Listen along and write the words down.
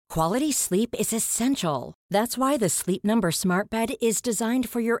Quality sleep is essential. That's why the Sleep Number Smart Bed is designed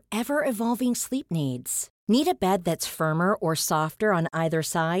for your ever-evolving sleep needs. Need a bed that's firmer or softer on either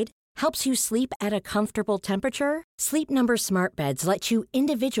side? Helps you sleep at a comfortable temperature? Sleep Number Smart Beds let you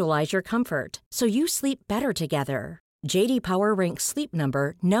individualize your comfort, so you sleep better together. J.D. Power ranks Sleep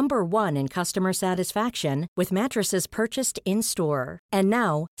Number number 1 in customer satisfaction with mattresses purchased in-store. And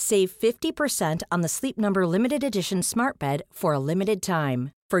now, save 50% on the Sleep Number Limited Edition Smart Bed for a limited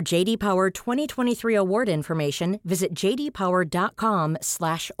time. For J.D. Power 2023 award information, visit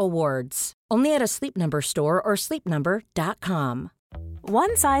jdpower.com/awards. Only at a Sleep Number store or sleepnumber.com.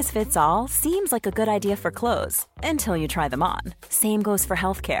 One size fits all seems like a good idea for clothes until you try them on. Same goes for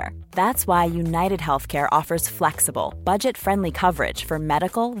healthcare. That's why United Healthcare offers flexible, budget-friendly coverage for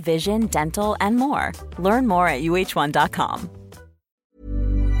medical, vision, dental, and more. Learn more at uh1.com.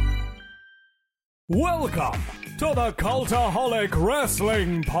 Welcome to the Cultaholic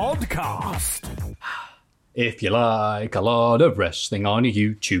Wrestling Podcast. If you like a lot of wrestling on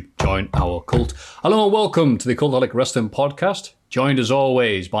YouTube, join our cult. Hello and welcome to the Cultaholic Wrestling Podcast. Joined as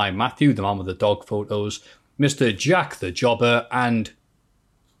always by Matthew, the man with the dog photos, Mr. Jack the Jobber, and...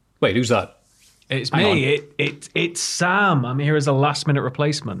 Wait, who's that? It's me. It's Sam. I'm here as a last-minute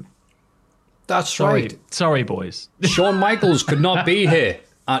replacement. That's right. Sorry, boys. Shawn Michaels could not be here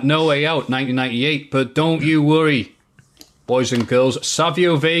at No Way Out 1998, but don't you worry, boys and girls.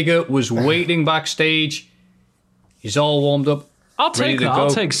 Savio Vega was waiting backstage. He's all warmed up. I'll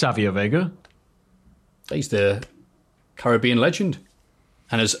take Savio Vega. He's the Caribbean legend.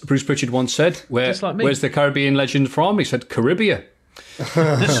 And as Bruce Pritchard once said, where's the Caribbean legend from? He said Caribbean.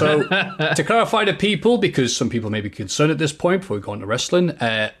 So, to clarify to people, because some people may be concerned at this point before we go on to wrestling,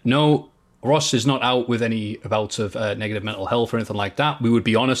 no, Ross is not out with any bouts of negative mental health or anything like that. We would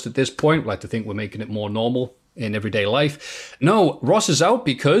be honest at this point. We'd like to think we're making it more normal in everyday life. No, Ross is out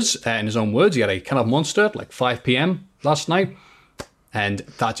because, in his own words, he had a kind of monster at like 5 p.m. last night. And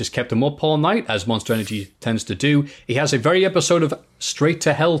that just kept him up all night, as Monster Energy tends to do. He has a very episode of Straight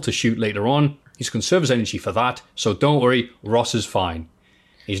to Hell to shoot later on. He's going to conserve his energy for that. So don't worry, Ross is fine.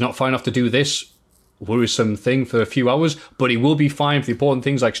 He's not fine enough to do this worrisome thing for a few hours, but he will be fine for the important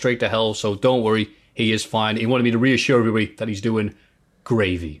things like Straight to Hell. So don't worry, he is fine. He wanted me to reassure everybody that he's doing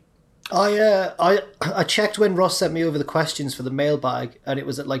gravy. I checked when Ross sent me over the questions for the mailbag, and it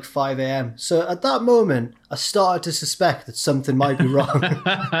was at like 5 a.m. So at that moment, I started to suspect that something might be wrong.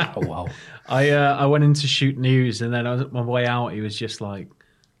 Oh, wow. I went in to shoot news, and then on my way out, he was just like,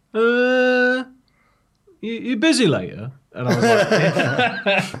 you busy later? And I was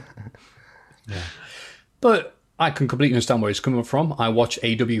like, yeah. But I can completely understand where he's coming from. I watched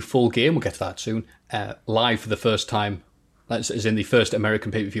AEW Full Game, we'll get to that soon, live for the first time. That is in the first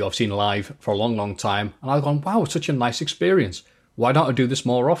American pay-per-view I've seen live for a long, long time. And I've gone, wow, it's such a nice experience. Why don't I do this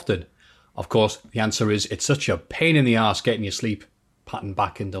more often? Of course, the answer is it's such a pain in the ass getting your sleep pattern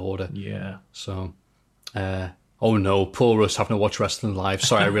back into order. Yeah. So, oh no, poor Russ having to watch wrestling live.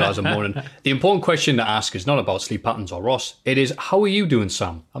 Sorry, I realise I'm mourning. The important question to ask is not about sleep patterns or Ross. It is, how are you doing,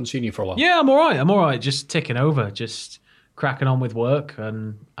 Sam? I haven't seen you for a while. Yeah, I'm all right. Just ticking over. Just cracking on with work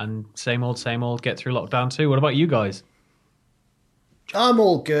and same old, get through lockdown too. What about you guys? I'm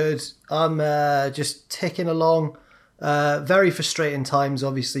all good. I'm just ticking along. Very frustrating times,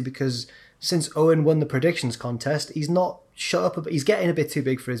 obviously, because since Owen won the predictions contest, he's not shut up. He's getting a bit too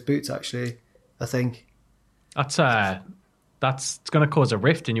big for his boots, actually, I think. That's going to cause a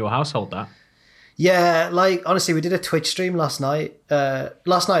rift in your household, that. Yeah, like, honestly, we did a Twitch stream last night at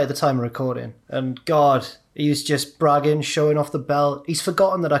the time of recording, and God, he was just bragging, showing off the belt. He's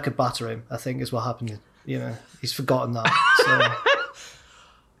forgotten that I could batter him, I think, is what happened. You know, he's forgotten that. So...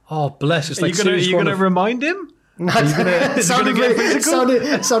 Oh, bless. It's like are you going to remind him? It sounded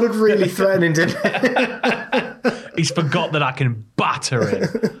really threatening, didn't it? He's forgot that I can batter him.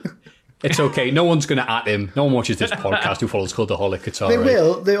 It's okay. No one's going to at him. No one watches this podcast who follows Cultaholic. It's all right. They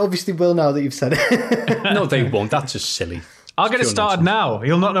will. They obviously will now that you've said it. No, they won't. That's just silly. I'll get it started now.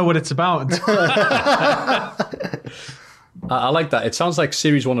 He'll not know what it's about. I like that. It sounds like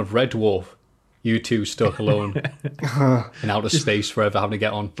Series 1 of Red Dwarf. You two stuck alone in outer space forever, having to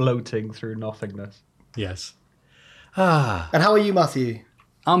get on. Floating through nothingness. Yes. And how are you, Matthew?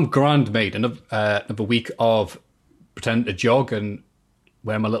 I'm grand, mate. Another week of pretending to jog and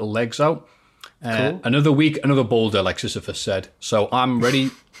wear my little legs out. Cool. Another week, another boulder, like Sisyphus said. So I'm ready,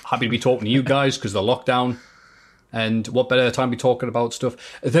 happy to be talking to you guys because of the lockdown. And what better time to be talking about stuff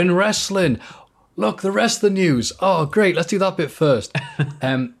than wrestling? Look, the rest of the news. Oh, great. Let's do that bit first.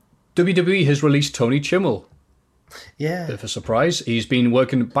 WWE has released Tony Chimel. Yeah. Bit of a surprise. He's been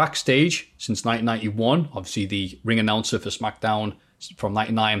working backstage since 1991. Obviously, the ring announcer for SmackDown from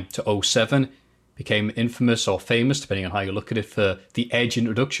 99 to 07. Became infamous or famous, depending on how you look at it, for the Edge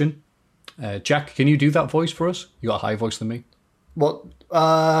introduction. Jack, can you do that voice for us? You got a higher voice than me. What?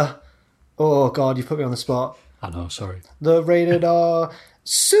 Oh, God, you put me on the spot. I know, sorry. The rated R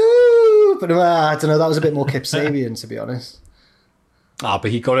super... I don't know, that was a bit more Kip Sabian, to be honest. But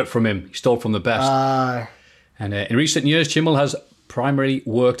he got it from him. He stole from the best. And in recent years, Chimmel has primarily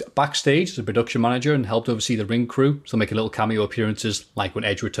worked backstage as a production manager and helped oversee the ring crew, so making little cameo appearances like when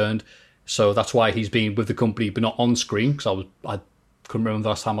Edge returned. So that's why he's been with the company but not on screen, because I couldn't remember the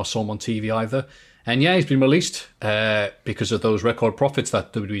last time I saw him on TV either. And yeah, he's been released because of those record profits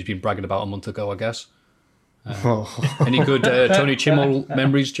that WWE's been bragging about a month ago, I guess. Any good Tony Chimmel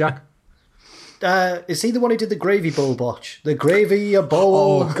memories, Jack? Is he the one who did the Gravy Bowl botch? The Gravy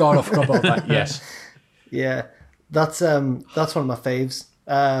Bowl. Oh God, I forgot about that. Yes. Yeah, that's one of my faves.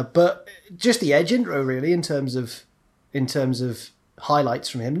 But just the Edge intro, really, in terms of highlights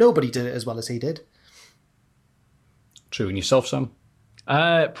from him. Nobody did it as well as he did. True. And yourself, Sam?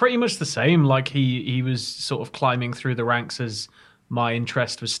 Pretty much the same. Like he was sort of climbing through the ranks as my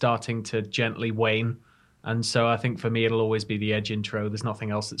interest was starting to gently wane. And so I think for me, it'll always be the Edge intro. There's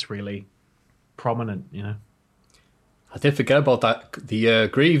nothing else that's really prominent, you know. I did forget about that. The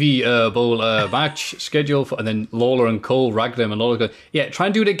Gravy Bowl match schedule, and then Lawler and Cole ragged him, and Lawler goes, yeah, try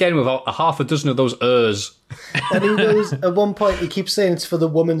and do it again without a half a dozen of those And he goes, at one point, he keeps saying it's for the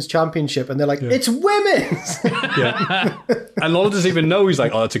women's championship, and they're like, it's women's! Yeah. And Lawler doesn't even know. He's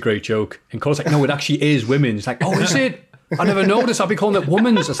like, oh, that's a great joke. And Cole's like, no, it actually is women's. He's like, oh, is it? I never noticed. I'll be calling it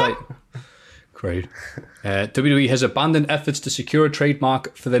women's. It's like, great. WWE has abandoned efforts to secure a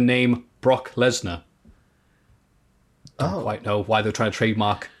trademark for the name Brock Lesnar. Don't quite know why they're trying to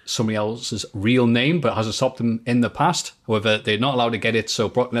trademark somebody else's real name, but it hasn't stopped them in the past. However, they're not allowed to get it, so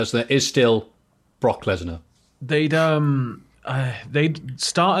Brock Lesnar is still Brock Lesnar. They'd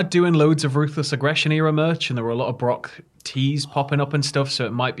started doing loads of Ruthless Aggression era merch, and there were a lot of Brock tees popping up and stuff, so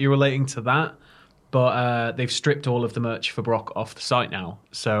it might be relating to that. But they've stripped all of the merch for Brock off the site now,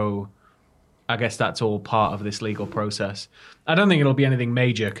 so I guess that's all part of this legal process. I don't think it'll be anything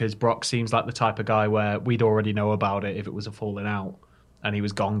major because Brock seems like the type of guy where we'd already know about it if it was a falling out and he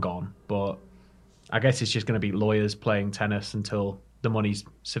was gone. But I guess it's just going to be lawyers playing tennis until the money's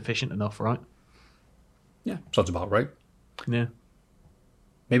sufficient enough, right? Yeah, sounds about right. Yeah.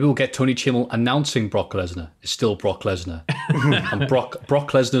 Maybe we'll get Tony Chimmel announcing Brock Lesnar. It's still Brock Lesnar. And Brock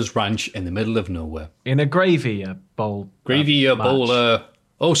Lesnar's ranch in the middle of nowhere. In a gravy bowl.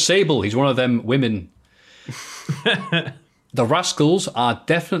 Oh, Sable, he's one of them women. The Rascals are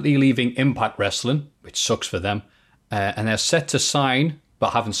definitely leaving Impact Wrestling, which sucks for them. And they're set to sign,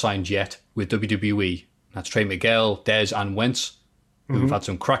 but haven't signed yet, with WWE. That's Trey Miguel, Dez, and Wentz, who've had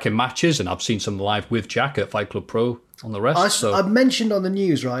some cracking matches, and I've seen some live with Jack at Fight Club Pro on the rest. I mentioned on the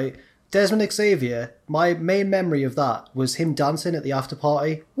news, right, Desmond Xavier, my main memory of that was him dancing at the after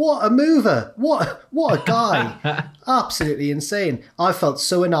party. What a mover! What a guy! Absolutely insane. I felt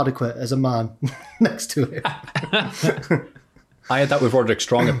so inadequate as a man next to him. I had that with Roderick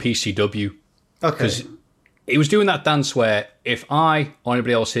Strong at PCW. Okay. Because he was doing that dance where if I or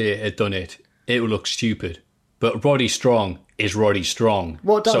anybody else here had done it, it would look stupid. But Roddy Strong is Roddy Strong.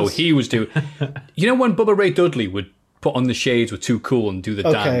 What dance? So he was doing... You know when Bubba Ray Dudley would put on the shades with Too Cool and do the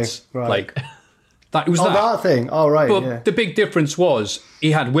dance? Right. Like, that was that thing. Oh, right, But the big difference was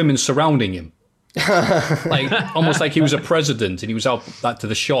he had women surrounding him. Like almost like he was a president and he was out back to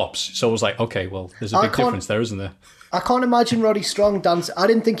the shops. So I was like, okay, well, there's a big difference there, isn't there? I can't imagine Roddy Strong dance. I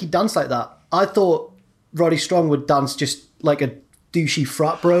didn't think he'd dance like that. I thought Roddy Strong would dance just like a douchey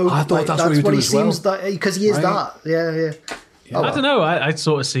frat bro. I thought that's what he would do as well. Because he is that. Yeah. Oh, I don't know. I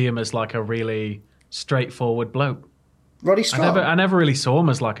sort of see him as like a really straightforward bloke. Roddy Strong. I never really saw him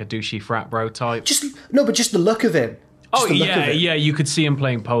as like a douchey frat bro type. Just the look of him. Yeah. You could see him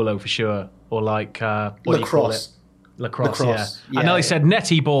playing polo for sure, or like lacrosse. Lacrosse. Yeah. I know he said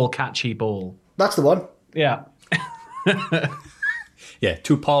netty ball, catchy ball. That's the one. Yeah. Yeah,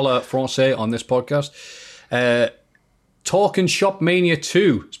 tout parle français on this podcast. Talking Shop Mania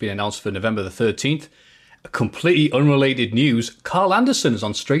 2 has been announced for November the 13th. Completely unrelated news, Carl Anderson is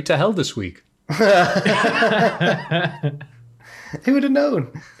on Straight to Hell this week. Who would have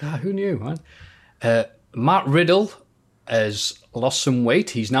known? Who knew, man? Matt Riddle has lost some weight.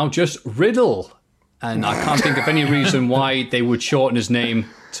 He's now just Riddle. And I can't think of any reason why they would shorten his name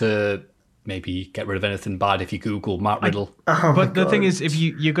to maybe get rid of anything bad if you Google Matt Riddle. But the thing is, if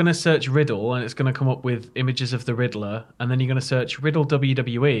you're going to search Riddle and it's going to come up with images of the Riddler, and then you're going to search Riddle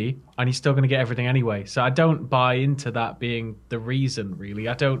WWE, and you're still going to get everything anyway. So I don't buy into that being the reason, really.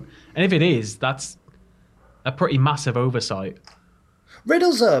 I don't. And if it is, that's a pretty massive oversight.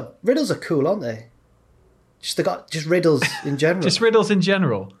 Riddles are cool, aren't they? Just riddles in general. Just riddles in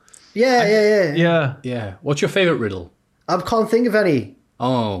general. Yeah. What's your favourite riddle? I can't think of any.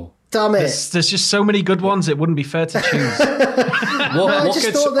 Oh. Damn it. There's just so many good ones, it wouldn't be fair to choose.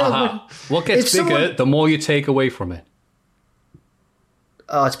 What gets bigger the more you take away from it?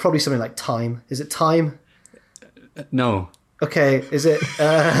 Oh, it's probably something like time. Is it time? No. Okay, is it...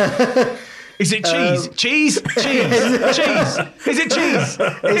 Is it cheese? Cheese? Cheese? Is it cheese?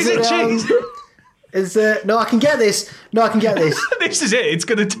 Is it cheese? Is it... No, I can get this. This is it. It's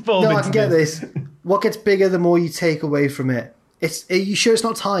going to devolve into I can get this. What gets bigger the more you take away from it? Are you sure it's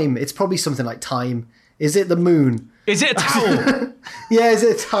not time? It's probably something like time. Is it the moon? Is it a towel? Yeah, is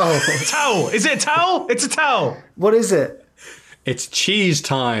it a towel? Towel. Is it a towel? It's a towel. What is it? It's cheese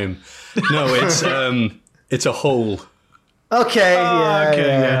time. No, it's a hole. Okay,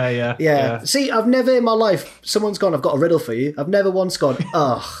 yeah. See, I've never in my life, someone's gone, I've got a riddle for you. I've never once gone,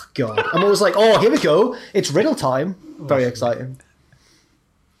 oh, God. I'm always like, oh, here we go. It's riddle time. Very exciting.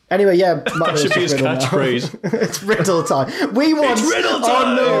 Anyway, yeah. That should be his catchphrase. It's riddle time. We want... It's riddle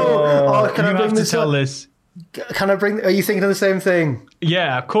time! Oh, no. Can I bring this tell up? this. Are you thinking of the same thing?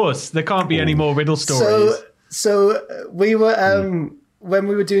 Yeah, of course. There can't be any more riddle stories. So we were... When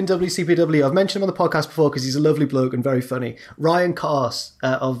we were doing WCPW, I've mentioned him on the podcast before because he's a lovely bloke and very funny. Ryan Kars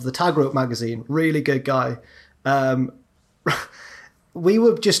of the Tag Rope magazine, really good guy. We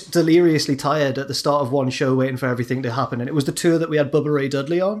were just deliriously tired at the start of one show waiting for everything to happen. And it was the tour that we had Bubba Ray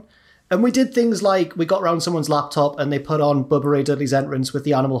Dudley on. And we did things like we got around someone's laptop and they put on Bubba Ray Dudley's entrance with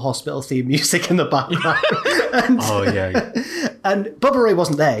the Animal Hospital theme music in the background. And Bubba Ray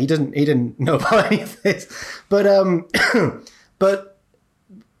wasn't there. He didn't know about any of this. But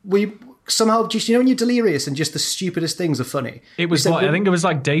we somehow just, when you're delirious and just the stupidest things are funny. It was I think it was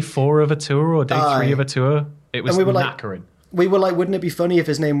like day 4 of a tour or day 3 of a tour. It was knackering. We were like, wouldn't it be funny if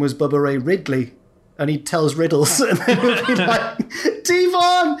his name was Bubba Ray Ridley and he tells riddles? And then we'd be like,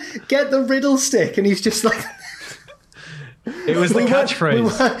 Devon, get the riddle stick. And he's just like... It was the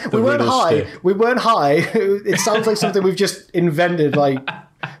catchphrase. We weren't high. It sounds like something we've just invented,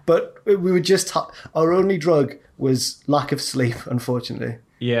 but we were just... Our only drug was lack of sleep, unfortunately.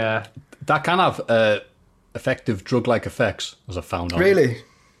 Yeah. That can have effective drug-like effects, as I found out. Really?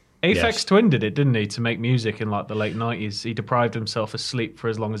 Aphex Twin did it, didn't he, to make music in the late 90s. He deprived himself of sleep for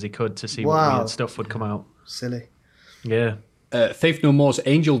as long as he could to see what weird stuff would come out. Silly. Yeah. Faith No More's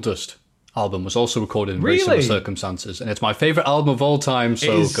Angel Dust album was also recorded in very similar circumstances, and it's my favourite album of all time,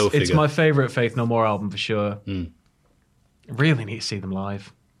 so go figure. It's my favourite Faith No More album for sure. Really need to see them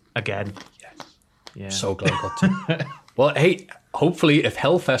live. Again. Yes. Yeah. So glad I got to. Well, hey, hopefully if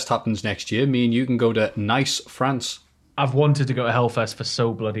Hellfest happens next year, me and you can go to Nice, France. I've wanted to go to Hellfest for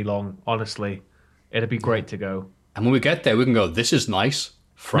so bloody long, honestly. It'd be great to go. And when we get there, we can go, this is nice,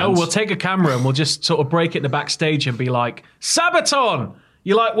 France. No, we'll take a camera and we'll just sort of break it in the backstage and be like, Sabaton!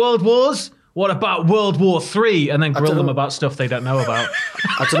 You like World Wars? What about World War III? And then grill them about stuff they don't know about.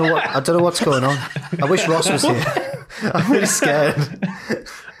 I don't know what's going on. I wish Ross was here. I'm really scared.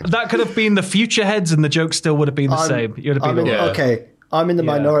 That could have been the future heads and the joke still would have been the same. You'd have been okay. I'm in the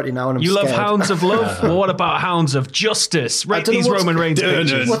minority now, and I'm scared. You love Hounds of Love? Well, what about Hounds of Justice? Rate these Roman Reigns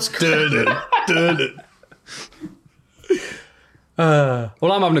pictures. Well,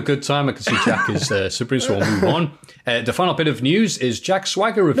 I'm having a good time. I can see Jack is super, so we'll move on. The final bit of news is Jack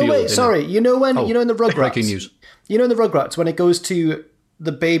Swagger revealed... No, wait, sorry. You know in the Rugrats... Breaking news. You know in the Rugrats, when it goes to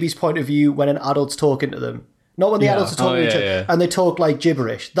the baby's point of view when an adult's talking to them? Not when the adults are talking to each other, and they talk like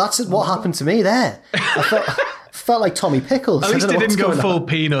gibberish. That's what happened to me there. I felt like Tommy Pickles. At least it didn't go full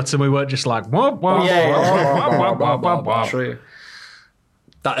Peanuts and we weren't just like... True.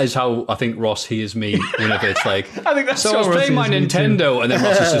 That is how I think Ross hears me whenever it's like... I think that's so I was playing my Nintendo, and then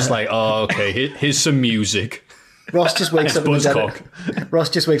Ross is just like, oh, okay, here's some music. Ross just wakes up in the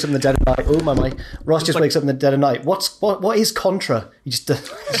dead of night. Oh, my mic. Ross just wakes up in the dead of night. What is Contra? He just...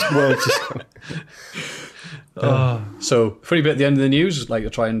 So, funny bit at the end of the news, like I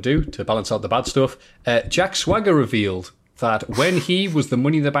try and do to balance out the bad stuff. Jack Swagger revealed that when he was the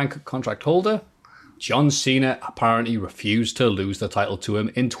Money in the Bank contract holder, John Cena apparently refused to lose the title to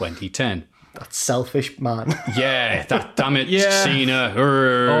him in 2010. That selfish man. Yeah, damn it, Cena.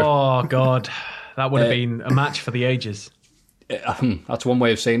 Oh, God. That would have been a match for the ages. That's one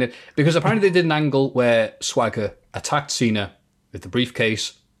way of saying it. Because apparently they did an angle where Swagger attacked Cena with the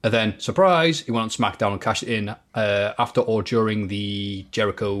briefcase, and then, surprise, he went on SmackDown and cashed it in after or during the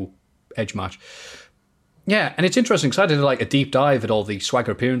Jericho Edge match. Yeah, and it's interesting because I did a deep dive at all the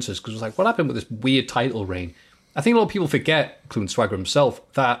Swagger appearances because it was like, what happened with this weird title reign? I think a lot of people forget, including Swagger himself,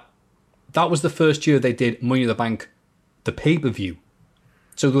 that was the first year they did Money in the Bank, the pay-per-view.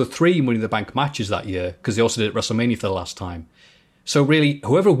 So there were 3 Money in the Bank matches that year, because they also did it at WrestleMania for the last time. So really,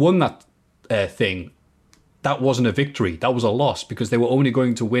 whoever won that thing, that wasn't a victory. That was a loss, because they were only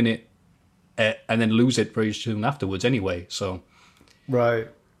going to win it and then lose it very soon afterwards anyway. So, right.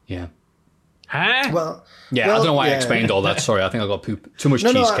 Yeah. Huh? Well, I don't know why I explained all that. Sorry, I think I got too much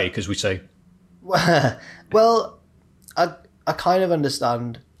cheesecake, as we say. Well, I kind of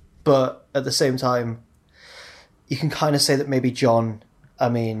understand, but at the same time, you can kind of say that maybe John,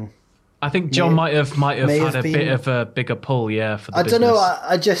 I think John might have had a bit of a bigger pull, for the I business. don't know,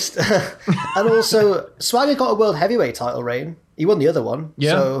 I just... and also, Swagger got a World Heavyweight title reign. He won the other one,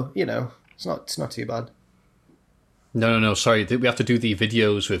 so, it's not too bad. No, sorry, we have to do the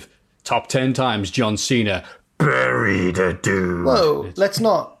videos with top 10 times John Cena buried a dude. Whoa, let's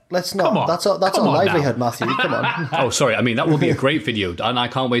not. Come on. That's our livelihood, now. Matthew. Come on. Oh, sorry. I mean, that will be a great video, and I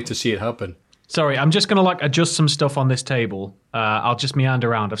can't wait to see it happen. Sorry, I'm just going to adjust some stuff on this table. I'll just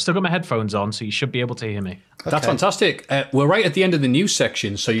meander around. I've still got my headphones on, so you should be able to hear me. Okay. That's fantastic. We're right at the end of the news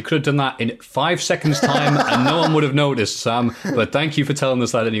section, so you could have done that in 5 seconds' time, and no one would have noticed, Sam. But thank you for telling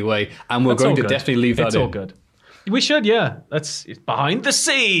us that anyway, and we're going to definitely leave that in. It's all good. We should, yeah. It's behind the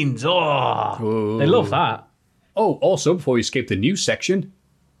scenes. Oh, they love that. Oh, also, before we escape the news section,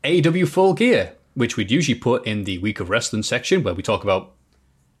 AEW Full Gear, which we'd usually put in the Week of Wrestling section, where we talk about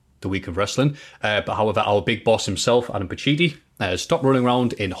the Week of Wrestling. But however, our big boss himself, Adam Pacitti, stopped running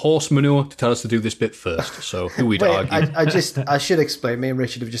around in horse manure to tell us to do this bit first. So who we'd argue. I should explain, me and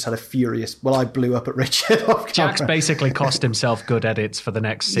Richard have just had a furious... Well, I blew up at Richard off camera. Jack's basically cost himself good edits for the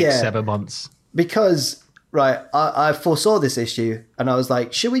next 6-7 months. Because... Right, I foresaw this issue, and I was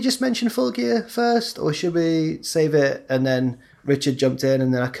like, should we just mention Full Gear first, or should we save it? And then Richard jumped in,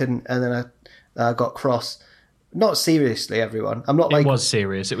 and then I couldn't, and then I got cross. Not seriously, everyone. I'm not like... It was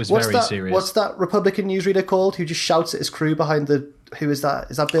serious. It was very serious. What's that Republican newsreader called who just shouts at his crew behind the... Who is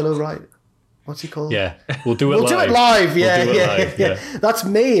that? Is that Bill O'Reilly? What's he called? Yeah, we'll do it live. We'll do it live, yeah. That's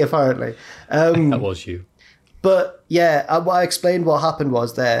me, apparently. That was you. But, yeah, what I explained what happened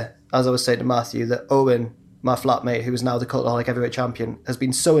was there, as I was saying to Matthew, that Owen... my flatmate, who is now the Cultaholic Heavyweight Champion, has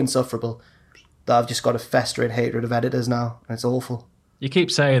been so insufferable that I've just got a festering hatred of editors now, and it's awful. You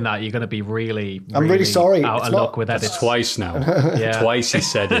keep saying that, you're going to be I'm really sorry. out of luck with editors. That's twice now. Twice he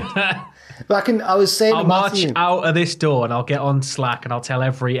said it. But I was saying I'll to Matthew... march out of this door and I'll get on Slack and I'll tell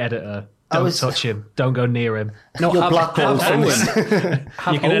every editor, don't touch him, don't go near him. No, you're blackballed from this.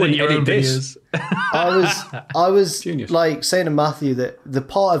 You can edit your own videos. I was like saying to Matthew that the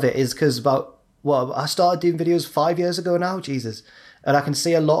part of it is because I started doing videos 5 years ago now, Jesus. And I can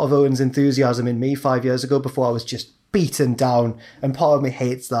see a lot of Owen's enthusiasm in me 5 years ago before I was just beaten down. And part of me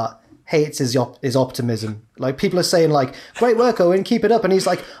hates that. Hates his optimism. Like, people are saying, like, great work, Owen, keep it up. And he's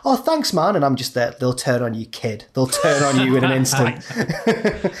like, oh, thanks, man. And I'm just there. They'll turn on you, kid. They'll turn on you in an instant.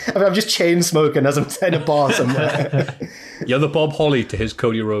 I'm just chain smoking as I'm in a bar somewhere. You're the Bob Holly to his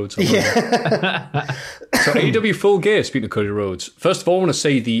Cody Rhodes. Yeah. So AEW Full Gear, speaking of Cody Rhodes. First of all, I want to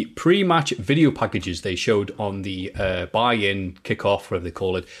say the pre-match video packages they showed on the buy-in, kick-off, whatever they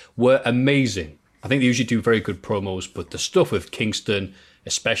call it, were amazing. I think they usually do very good promos, but the stuff with Kingston,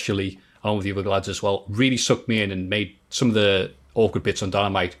 especially, along with the other lads as well, really sucked me in and made some of the awkward bits on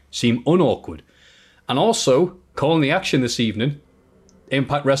Dynamite seem unawkward. And also, calling the action this evening,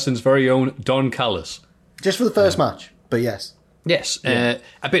 Impact Wrestling's very own Don Callis. Just for the first match, but yes. Yes, a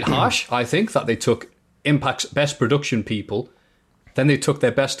bit harsh, I think, that they took Impact's best production people, then they took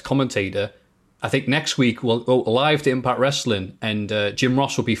their best commentator. I think next week we'll go live to Impact Wrestling, and Jim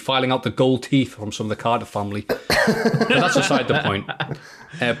Ross will be filing out the gold teeth from some of the Carter family. But that's beside the point.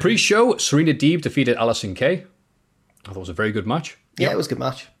 Pre-show, Serena Deeb defeated Allysin Kay. I thought it was a very good match. Yeah, it was a good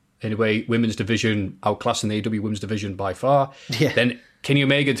match. Anyway, women's division, outclassing the AEW women's division by far. Yeah. Then Kenny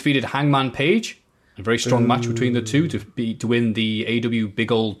Omega defeated Hangman Page. A very strong match between the two to win the AEW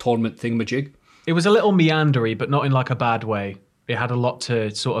big old tournament thingamajig. It was a little meandery, but not in like a bad way. It had a lot to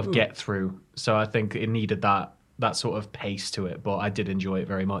sort of get through. So I think it needed that sort of pace to it, but I did enjoy it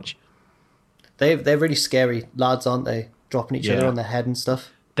very much. They're really scary lads, aren't they? Dropping each other on their head and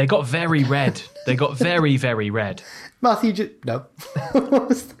stuff. They got very red. They got very, very red. Matthew, no.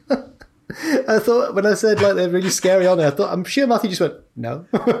 I thought when I said like they're really scary on it, I'm sure Matthew just went, no.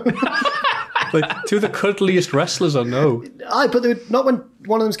 Like, two of the cuddliest wrestlers I know. But not when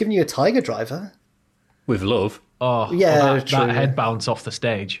one of them's giving you a tiger driver. With love. Oh, yeah, well, that head bounce off the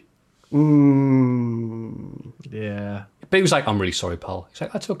stage. Yeah. But he was like, I'm really sorry, pal. He's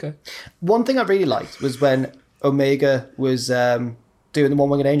like, that's okay. One thing I really liked was when Omega was doing the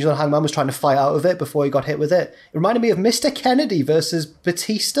One-Winged Angel and Hangman was trying to fight out of it before he got hit with it. It reminded me of Mr. Kennedy versus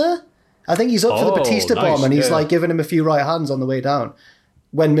Batista. I think he's up for the Batista bomb and he's like giving him a few right hands on the way down.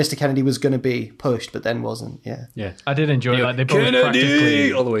 when Mr. Kennedy was going to be pushed, but then wasn't. Yeah. Yeah. I did enjoy that. They both Kennedy!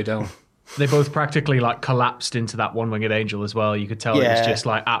 practically All the way down. They both practically like collapsed into that one-winged angel as well. You could tell it was just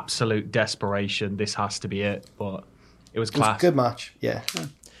like absolute desperation. This has to be it, but it was class. It was a good match, yeah.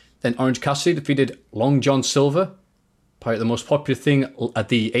 Then Orange Cassidy defeated Long John Silver, probably the most popular thing at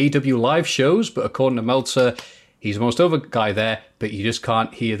the AEW live shows, but according to Meltzer, he's the most over guy there, but you just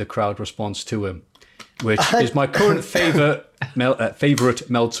can't hear the crowd response to him, which is my current favorite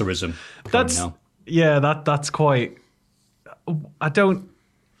Meltzerism. That's quite... I don't...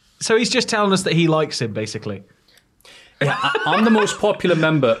 So he's just telling us that he likes him, basically. Yeah, I'm the most popular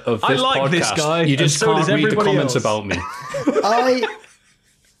member of this podcast. I like this guy. You just can't read the comments about me.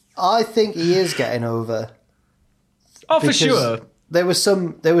 I think he is getting over. Oh, for sure. There was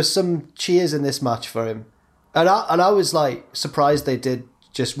some cheers in this match for him, and I was like surprised they did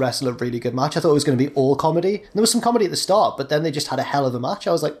just wrestle a really good match. I thought it was going to be all comedy. And there was some comedy at the start, but then they just had a hell of a match.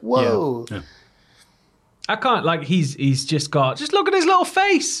 I was like, whoa. Yeah. I can't, like, he's just look at his little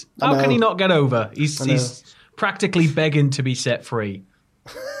face. How can he not get over? He's practically begging to be set free.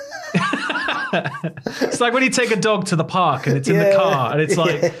 It's like when you take a dog to the park and it's in the car and it's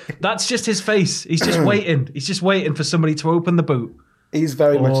like, that's just his face. He's just waiting. He's just waiting for somebody to open the boot. He's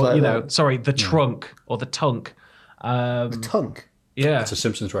very much like that. Sorry, the trunk or the tunk. The tunk? Yeah. It's a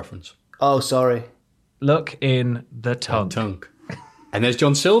Simpsons reference. Oh, sorry. Look in the tunk. And there's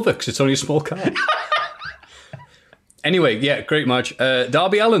John Silver because it's only a small car. Anyway, yeah, great match.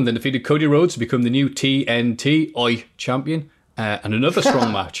 Darby Allin then defeated Cody Rhodes to become the new TNT champion. And another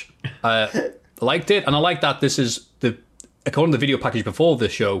strong match. I liked it, and I like that this is according to the video package before the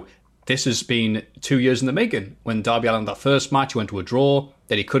show, this has been 2 years in the making. When Darby Allin, that first match, he went to a draw,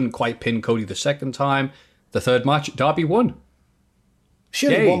 then he couldn't quite pin Cody the second time. The third match, Darby won.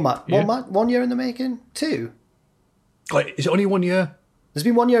 Surely one year in the making? 2? Is it only 1 year? There's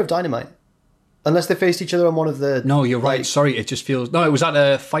been 1 year of Dynamite. Unless they faced each other on one of the... No, you're right. Sorry, it just feels... No, it was at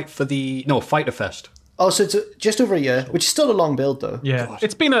a Fighter Fest. Oh, so it's just over a year, which is still a long build, though. Yeah, God.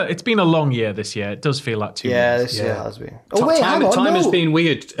 It's been a long year this year. It does feel like 2 years. Yeah, this year has been. Oh, wait, hang on. Time has been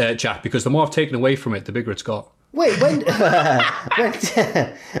weird, Jack, because the more I've taken away from it, the bigger it's got. Wait, when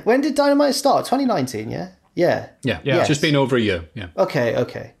did Dynamite start? 2019, yeah? Yeah. Yeah, it's just been over a year, yeah.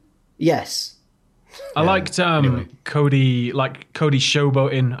 Okay. Yes. I liked Cody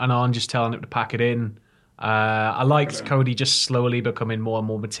showboating and on, just telling him to pack it in. I liked Cody just slowly becoming more and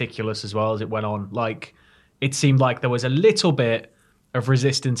more meticulous as well as it went on. Like, it seemed like there was a little bit of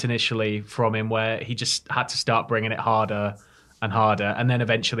resistance initially from him where he just had to start bringing it harder and harder. And then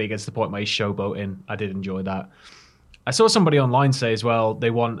eventually it gets to the point where he's showboating. I did enjoy that. I saw somebody online say as well they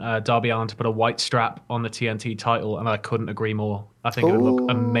want Darby Allin to put a white strap on the TNT title, and I couldn't agree more. I think it would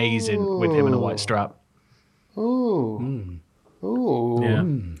look amazing with him in a white strap. Ooh. Yeah.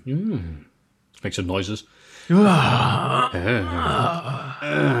 Make some noises. Hikaru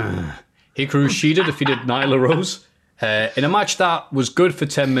Shida defeated Nyla Rose in a match that was good for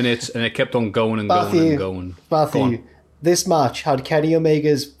 10 minutes, and it kept on going and going. Matthew, this match had Kenny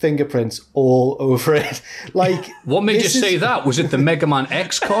Omega's fingerprints all over it. Like, what made you say that? Was it the Mega Man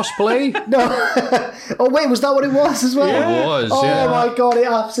X cosplay? No. Oh wait, was that what it was as well? Yeah, it was. Oh my god, it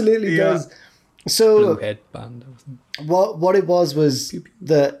absolutely does. So blue headband. What it was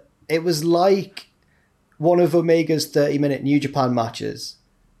that it was like one of Omega's 30-minute New Japan matches,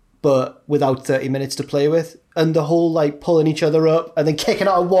 but without 30 minutes to play with. And the whole like pulling each other up and then kicking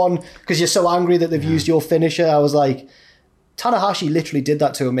out of one because you're so angry that they've used your finisher. I was like, Tanahashi literally did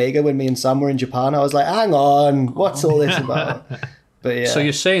that to Omega when me and Sam were in Japan. I was like, hang on, what's all this about? But yeah. So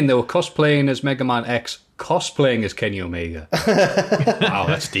you're saying they were cosplaying as Mega Man X, cosplaying as Kenny Omega. Wow,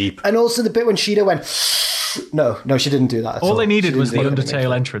 that's deep. And also the bit when Shida went, no, she didn't do that at all. All they needed was the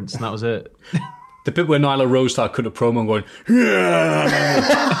Undertale entrance, and that was it. The bit where Nyla Rose started cutting a promo and going,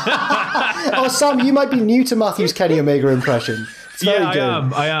 Oh, Sam, you might be new to Matthew's Kenny Omega impression. I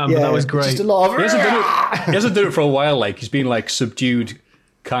am, yeah, but that was great. Just a lot of... He hasn't done it for a while. Like, he's been like subdued,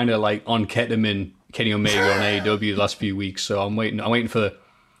 kind of like on ketamine, Kenny Omega on AEW the last few weeks. So I'm waiting for the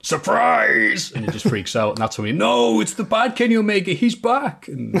surprise, and he just freaks out, and that's when it's the bad Kenny Omega. He's back.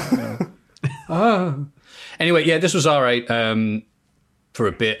 And, Anyway, yeah, this was all right for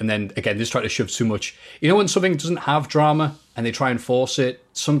a bit, and then again, this tried to shove too much. You know, when something doesn't have drama and they try and force it,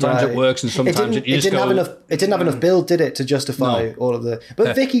 sometimes it works, and sometimes it didn't have enough. It didn't have enough build, did it, to justify all of the?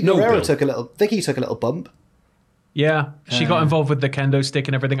 But Vicky Guerrero took a little bump. Yeah, she got involved with the kendo stick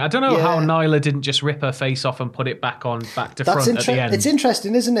and everything. I don't know how Nyla didn't just rip her face off and put it back to front at the end. It's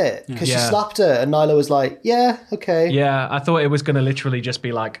interesting, isn't it? Because she slapped her and Nyla was like, yeah, okay. Yeah, I thought it was going to literally just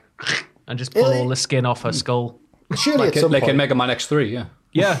be like, and just pull all the skin off her skull. Surely like in Mega Man X3, yeah.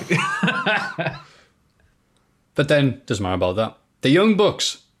 Yeah. But then, doesn't matter about that. The Young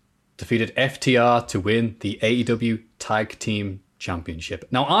Bucks defeated FTR to win the AEW Tag Team Championship.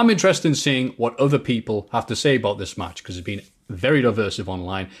 Now, I'm interested in seeing what other people have to say about this match because it's been very diversive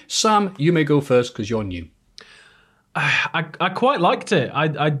online. Sam, you may go first because you're new. I quite liked it.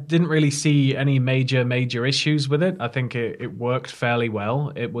 I didn't really see any major issues with it. I think it worked fairly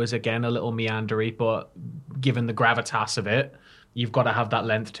well. It was, again, a little meandery, but given the gravitas of it, you've got to have that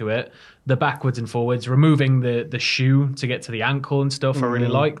length to it. The backwards and forwards, removing the shoe to get to the ankle and stuff, I really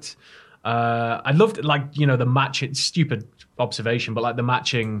liked. I loved, like, you know, the match. It's stupid observation, but like the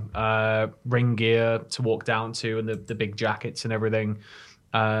matching ring gear to walk down to and the big jackets and everything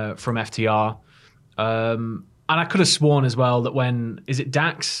from FTR. And I could have sworn as well that when, is it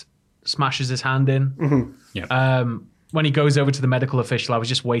Dax smashes his hand in? Mm-hmm. Yeah. When he goes over to the medical official, I was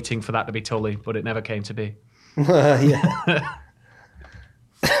just waiting for that to be Tully, but it never came to be. Yeah.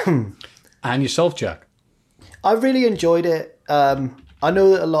 And yourself, Jack? I really enjoyed it. I know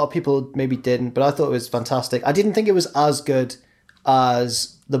that a lot of people maybe didn't, but I thought it was fantastic. I didn't think it was as good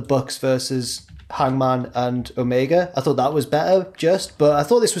as the Bucks versus Hangman and Omega. I thought that was better, but I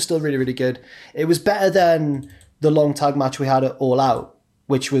thought this was still really, really good. It was better than the long tag match we had at All Out,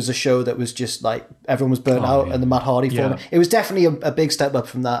 which was a show that was just like everyone was burnt out, and the Matt Hardy format. It was definitely a big step up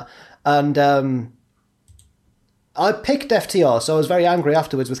from that. And I picked FTR, so I was very angry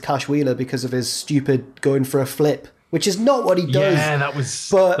afterwards with Cash Wheeler because of his stupid going for a flip, which is not what he does. Yeah, that was.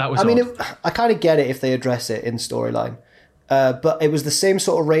 But that was I mean, odd. I kind of get it if they address it in storyline. But it was the same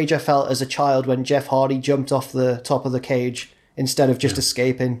sort of rage I felt as a child when Jeff Hardy jumped off the top of the cage instead of just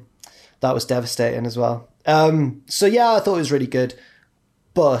escaping. That was devastating as well. So yeah, I thought it was really good.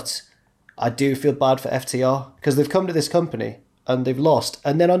 But I do feel bad for FTR because they've come to this company and they've lost.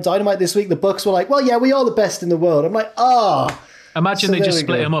 And then on Dynamite this week, the Bucks were like, well, yeah, we are the best in the world. I'm like, Imagine so they just there we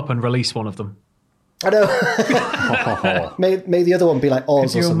split go. them up and release one of them. I know. may the other one be like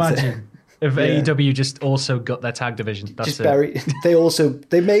Oz or something. Imagine if AEW just also got their tag division? That's Just it. bury.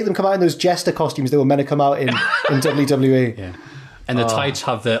 They made them come out in those jester costumes they were meant to come out in WWE. Yeah. And the tights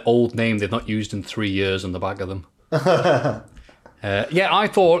have their old name they've not used in 3 years on the back of them. I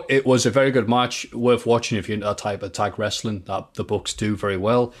thought it was a very good match, worth watching if you're into that type of tag wrestling that the Bucks do very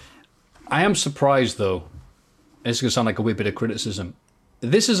well. I am surprised, though, and it's going to sound like a wee bit of criticism.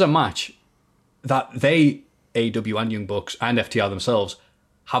 This is a match that they, AEW and Young Bucks and FTR themselves,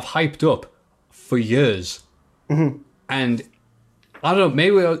 have hyped up for years. Mm-hmm. And I don't know,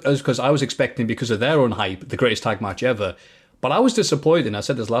 maybe it was because I was expecting, because of their own hype, the greatest tag match ever. But I was disappointed, and I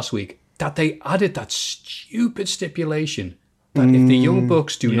said this last week, that they added that stupid stipulation that if the Young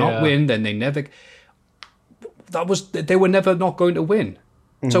Bucks do not win, then they never... They were never not going to win.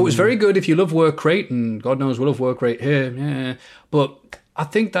 So it was very good if you love work rate, and God knows we love work rate here. Yeah. But I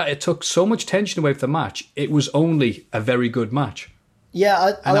think that it took so much tension away from the match, it was only a very good match.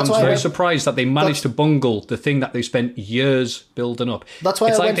 Yeah, and I'm very surprised that they managed to bungle the thing that they spent years building up. That's why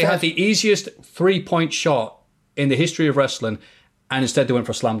it's like they had the easiest 3-point shot in the history of wrestling, and instead they went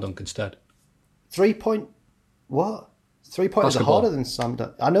for a slam dunk instead. 3-point... What? 3-pointers are harder than slam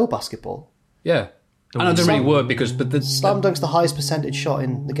dunk. I know basketball. Yeah. And it doesn't really work because... But slam dunk's the highest percentage shot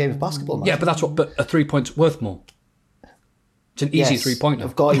in the game of basketball, man. Yeah, but that's what... But a 3-point's worth more. It's an easy 3-pointer.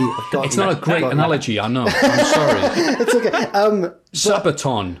 I've got you. It's not a great analogy, I know. I'm sorry. It's okay.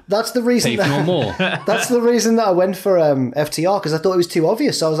 Sabaton. That's the reason. Pay no more. That's the reason that I went for FTR, because I thought it was too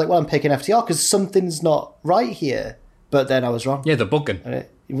obvious. So I was like, well, I'm picking FTR because something's not right here. But then I was wrong. Yeah, the booking.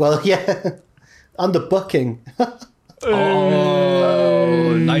 Well, yeah. And the booking.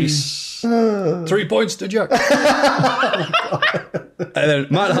 Oh, nice. 3 points to Jack. And then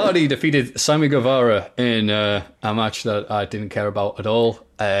Matt Hardy defeated Sammy Guevara in a match that I didn't care about at all.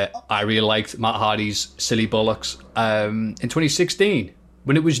 I really liked Matt Hardy's silly bollocks. In 2016,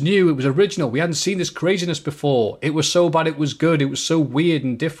 when it was new, it was original. We hadn't seen this craziness before. It was so bad it was good. It was so weird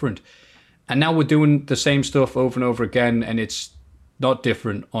and different. And now we're doing the same stuff over and over again, and it's not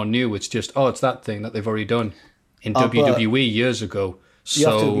different or new. It's just, it's that thing that they've already done in WWE years ago. You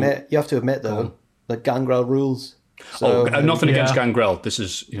have to admit though, that Gangrel rules. So, nothing against Gangrel. This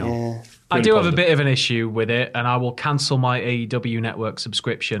is, I do have a bit of an issue with it, and I will cancel my AEW Network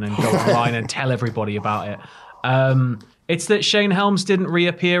subscription and go online and tell everybody about it. It's that Shane Helms didn't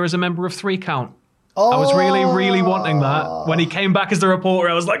reappear as a member of 3 Count. I was really, really wanting that. When he came back as the reporter,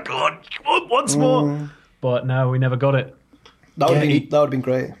 I was like, God, once more. But no, we never got it. That would have been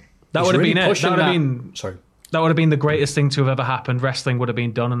great. That would have been it. That would have been... Sorry. That would have been the greatest thing to have ever happened. Wrestling would have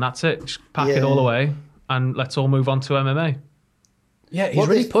been done, and that's it. Just pack it all away, and let's all move on to MMA. Yeah, he's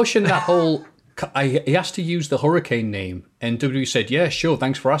really pushing that whole he asked to use the Hurricane name, and WWE said, yeah, sure,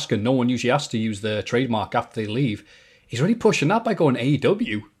 thanks for asking. No one usually has to use the trademark after they leave. He's already pushing that by going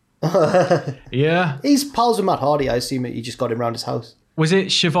AEW. Yeah. He's pals with Matt Hardy. I assume he just got him around his house. Was it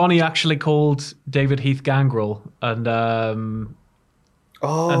Shivani actually called David Heath Gangrel? And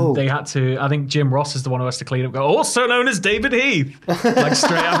they had to, I think Jim Ross is the one who has to clean up, go, also known as David Heath, like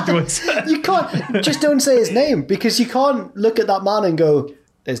straight afterwards. You can't, just don't say his name, because you can't look at that man and go,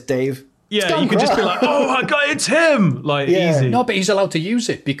 there's Dave. Yeah, you can just be like, oh my God, it's him. Like, easy. No, but he's allowed to use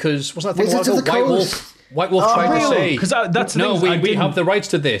it because, wasn't that thing about White Wolf tried to say, because that's we have the rights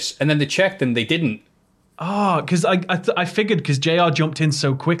to this, and then they checked and they didn't. Because I figured, because JR jumped in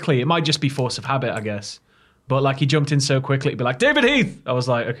so quickly, it might just be force of habit, I guess. But like he jumped in so quickly, it'd be like, David Heath! I was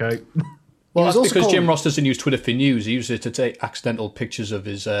like, okay. Well, that's because Jim Ross doesn't use Twitter for news. He uses it to take accidental pictures of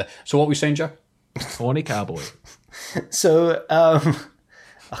his... So what were we saying, Jack? Horny cowboy. So, I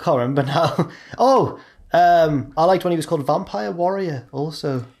can't remember now. I liked when he was called Vampire Warrior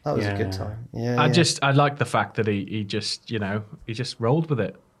also. That was a good time. I like the fact that he just rolled with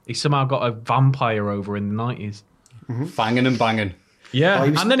it. He somehow got a vampire over in the 90s. Mm-hmm. Fanging and banging. Yeah,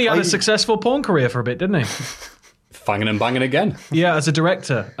 and then he had a successful porn career for a bit, didn't he? Fanging and banging again. Yeah, as a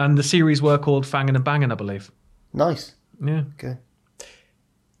director. And the series were called Fanging and Banging, I believe. Nice. Yeah. Okay.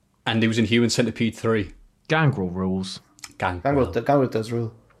 And he was in Human Centipede 3. Gangrel rules. Gangrel does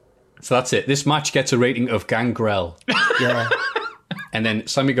rule. So that's it. This match gets a rating of Gangrel. Yeah. And then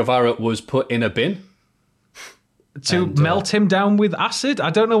Sammy Guevara was put in a bin. To melt him down with acid? I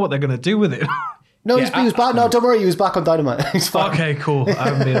don't know what they're going to do with it. No, he was back. No, don't worry. He was back on Dynamite. He's fine. Okay, cool. I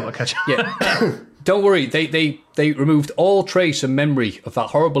haven't been able to catch up. Yeah. Don't worry. They removed all trace and memory of that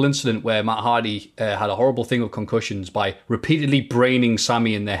horrible incident where Matt Hardy had a horrible thing with concussions by repeatedly braining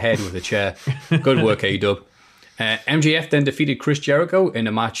Sammy in the head with a chair. Good work, A-Dub. MJF then defeated Chris Jericho in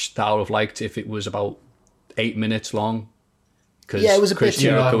a match that I would have liked if it was about 8 minutes long. Because it was a Chris bit too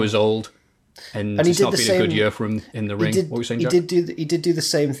Jericho long. is old. And it's not been a good year for him in the ring. What were you saying, Jack? He did do the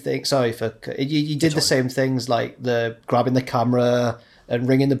same thing. Sorry for he did the same things, like the grabbing the camera and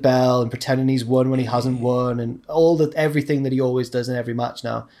ringing the bell and pretending he's won when he hasn't won, and everything that he always does in every match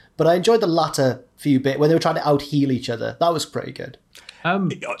now. But I enjoyed the latter few bit when they were trying to out heel each other. That was pretty good.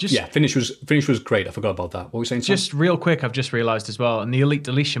 Finish was great. I forgot about that. What were we saying? Just real quick, I've just realised as well. In the Elite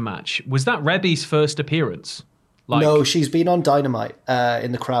Deletion match, was that Rebby's first appearance? No, she's been on Dynamite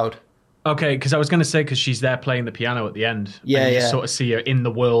in the crowd. Okay, because I was going to say, because she's there playing the piano at the end. Yeah, and you just sort of see her in the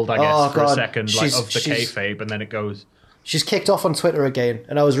world, I guess, for a second, like of the kayfabe, and then it goes. She's kicked off on Twitter again,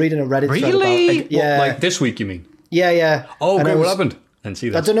 and I was reading a Reddit thread about... What, like this week, you mean? Yeah. Oh, okay, what happened? And see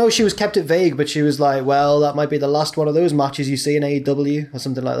that. I don't know, she was kept it vague, but she was like, well, that might be the last one of those matches you see in AEW, or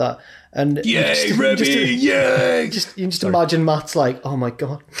something like that. And yay, Rebby, yay! You just imagine Matt's like, oh my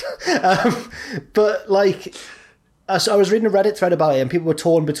God. But like... So I was reading a Reddit thread about it, and people were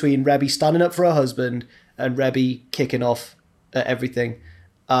torn between Rebby standing up for her husband and Rebby kicking off at everything.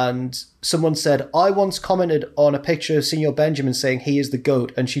 And someone said, I once commented on a picture of Senor Benjamin saying he is the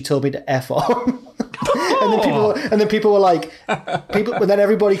GOAT, and she told me to F off. and then people were like, but then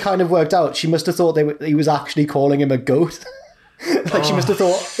everybody kind of worked out. She must have thought he was actually calling him a GOAT. She must have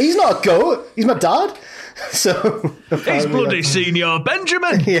thought, he's not a GOAT, he's my dad. So he's bloody Senor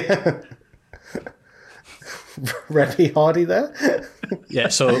Benjamin. Yeah. Rebby Hardy there. Yeah,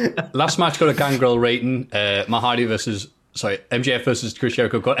 so last match got a Gangrel rating. MJF versus Chris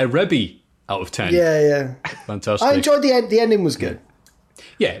Jericho got a Rebby out of 10. Yeah. Fantastic. I enjoyed the end. The ending was good.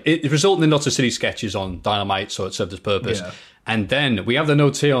 Yeah, it resulted in lots of silly sketches on Dynamite, so it served its purpose. Yeah. And then we have the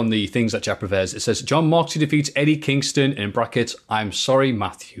notes here on the things that Jack prepares. It says, John Moxley defeats Eddie Kingston, in brackets, I'm sorry,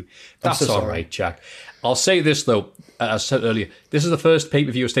 Matthew. That's all right, Jack. I'll say this, though, as I said earlier, this is the first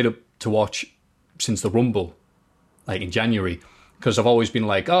pay-per-view I stayed up to watch since the Rumble, like in January, because I've always been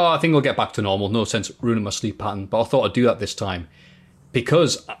like, I think I'll get back to normal, no sense ruining my sleep pattern, but I thought I'd do that this time,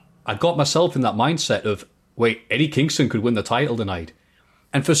 because I got myself in that mindset of, wait, Eddie Kingston could win the title tonight.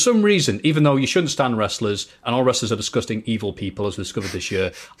 And for some reason, even though you shouldn't stand wrestlers, and all wrestlers are disgusting evil people, as we discovered this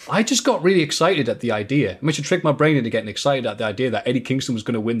year, I just got really excited at the idea. I managed to trick my brain into getting excited at the idea that Eddie Kingston was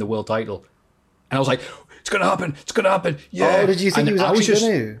going to win the world title. And I was like, it's going to happen, yeah. Oh, did you think he was actually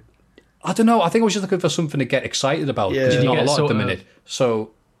going to? I don't know, I think I was just looking for something to get excited about, because there's not a lot at the minute.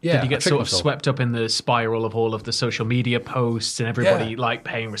 So, yeah. Did you get sort of swept up in the spiral of all of the social media posts and everybody like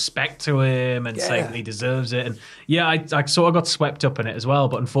paying respect to him and saying that he deserves it? And I sort of got swept up in it as well,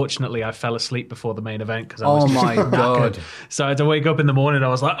 but unfortunately I fell asleep before the main event because I was just knackered. So I had to wake up in the morning. I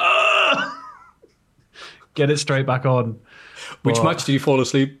was like, get it straight back on. Which match did you fall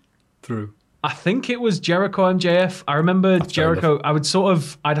asleep through? I think it was Jericho MJF. I remember Jericho.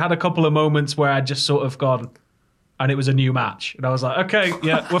 I'd had a couple of moments where I'd just sort of gone, and it was a new match, and I was like, okay,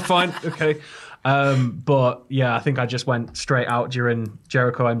 yeah, we're fine, okay. But yeah, I think I just went straight out during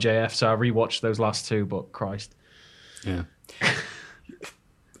Jericho MJF, so I rewatched those last two. But Christ, yeah.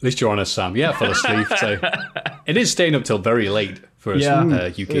 At least you're honest, Sam. Yeah, I fell asleep. So it is staying up till very late for us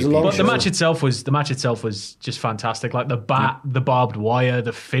UK people. But the match itself was just fantastic. Like the barbed wire,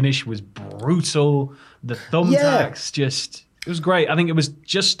 the finish was brutal. The thumbtacks, it was great. I think it was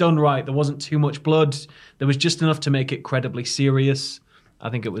just done right. There wasn't too much blood. There was just enough to make it credibly serious. I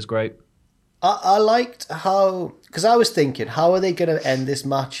think it was great. I liked how, because I was thinking, how are they going to end this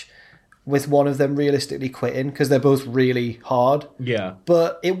match with one of them realistically quitting, because they're both really hard. Yeah.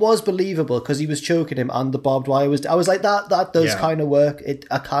 But it was believable because he was choking him and the barbed wire was... I was like, that does kind of work.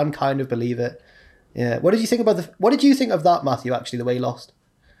 I can kind of believe it. Yeah. What did you think of that, Matthew, actually, the way he lost?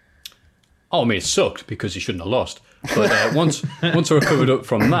 Oh, I mean, it sucked because he shouldn't have lost. But once I recovered up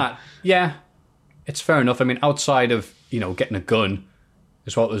from that, yeah, it's fair enough. I mean, outside of, getting a gun,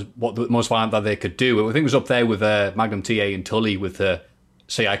 is what the most violent that they could do. I think it was up there with Magnum TA and Tully with...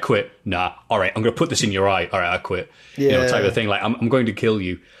 say I quit. Nah, all right, I'm going to put this in your eye. All right, I quit. Yeah. Type of thing. Like, I'm going to kill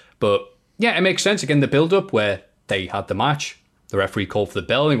you. But yeah, it makes sense. Again, the build-up where they had the match, the referee called for the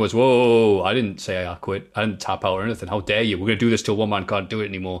bell and he goes, whoa, I didn't say I quit. I didn't tap out or anything. How dare you? We're going to do this till one man can't do it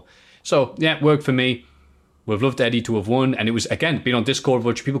anymore. So yeah, it worked for me. We've loved Eddie to have won. And it was, again, being on Discord, a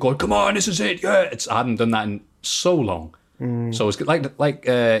bunch of people going, come on, this is it. Yeah, I hadn't done that in so long. So it's like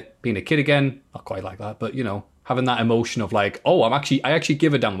being a kid again. Not quite like that, but having that emotion of like, oh, I actually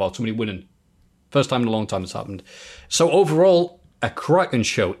give a damn about somebody winning. First time in a long time it's happened. So overall, a cracking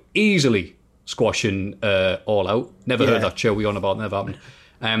show, easily squashing All Out. Never heard that show we on about, never happened.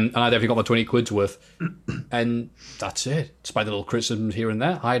 And I definitely got my 20 quid's worth. And that's it. Despite the little criticisms here and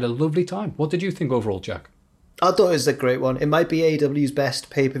there, I had a lovely time. What did you think overall, Jack? I thought it was a great one. It might be AEW's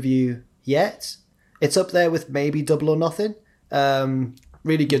best pay-per-view yet. It's up there with maybe Double or Nothing.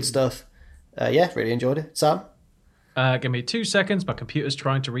 Really good stuff. Really enjoyed it. Sam? Give me 2 seconds. My computer's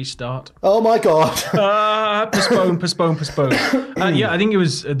trying to restart. Oh my God. Postpone. I think it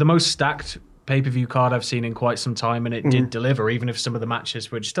was the most stacked pay-per-view card I've seen in quite some time, and it did deliver, even if some of the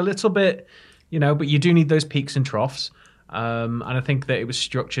matches were just a little bit, but you do need those peaks and troughs. And I think that it was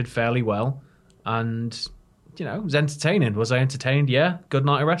structured fairly well. And, it was entertaining. Was I entertained? Yeah. Good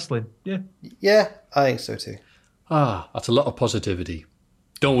night of wrestling. Yeah. Yeah, I think so too. That's a lot of positivity.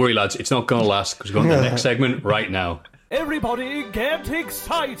 Don't worry, lads. It's not going to last because we're going to the next segment right now. Everybody get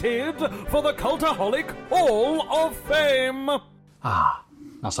excited for the Cultaholic Hall of Fame. Now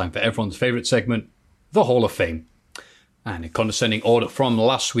it's time for everyone's favourite segment, the Hall of Fame. And in condescending order from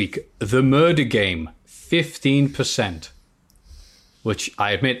last week, the Murder Game, 15%. Which I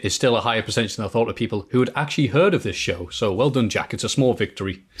admit is still a higher percentage than I thought of people who had actually heard of this show. So well done, Jack. It's a small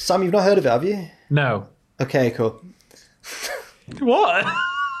victory. Sam, you've not heard of it, have you? No. Okay, cool. What?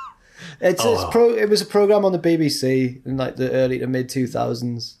 It was a program on the BBC in like the early to mid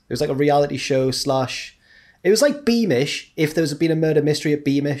 2000s. It was like a reality show / it was like Beamish if there was been a murder mystery at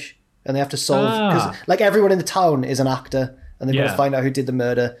Beamish and they have to solve, because like everyone in the town is an actor and they've got to find out who did the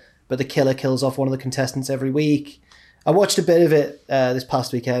murder, but the killer kills off one of the contestants every week. I watched a bit of it this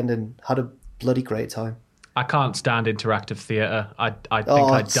past weekend and had a bloody great time. I can't stand interactive theatre. I think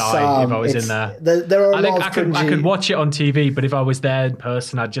I'd die if I was in there. There are I could watch it on TV, but if I was there in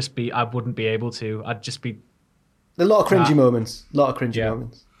person, I wouldn't be able to. I'd just be... A lot of cringy moments.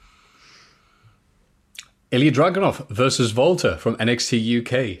 Moments. Ilya Dragunov versus Volta from NXT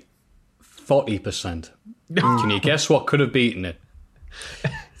UK. 40%. Can you guess what could have beaten it?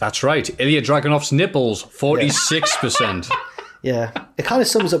 That's right. Ilya Dragunov's nipples, 46%. Yeah, it kind of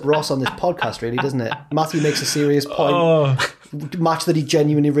sums up Ross on this podcast, really, doesn't it? Matthew makes a serious point. Match that he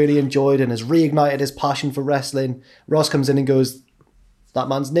genuinely really enjoyed and has reignited his passion for wrestling. Ross comes in and goes, that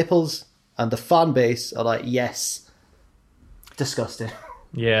man's nipples, and the fan base are like, yes. Disgusting.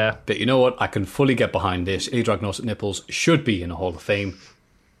 Yeah. But you know what? I can fully get behind this. Ilya Dragunov's nipples should be in a Hall of Fame.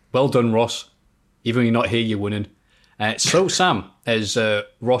 Well done, Ross. Even when you're not here, you're winning. So, Sam, as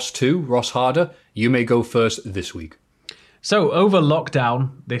Ross Harder, you may go first this week. So, over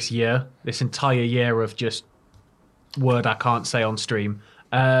lockdown this year, this entire year of just word I can't say on stream,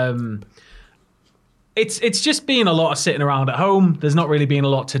 it's just been a lot of sitting around at home. There's not really been a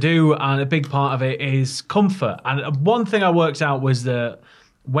lot to do, and a big part of it is comfort. And one thing I worked out was that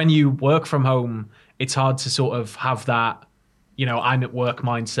when you work from home, it's hard to sort of have that, I'm at work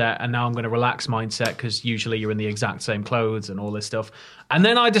mindset and now I'm going to relax mindset, because usually you're in the exact same clothes and all this stuff. And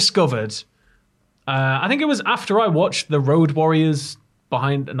then I discovered, I think it was after I watched the Road Warriors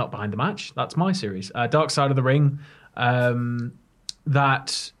not behind the match. That's my series. Dark Side of the Ring.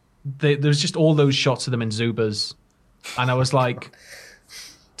 That there's just all those shots of them in Zubaz, and I was like,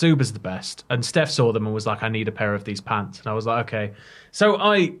 Zubaz the best. And Steph saw them and was like, I need a pair of these pants. And I was like, okay. So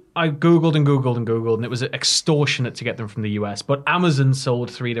I Googled and Googled and Googled, and it was extortionate to get them from the US. But Amazon sold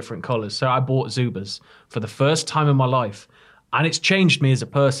 3 different colors. So I bought Zubaz for the first time in my life. And it's changed me as a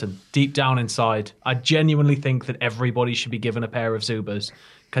person, deep down inside. I genuinely think that everybody should be given a pair of Zubaz,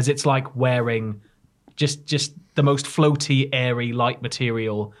 because it's like wearing just the most floaty, airy, light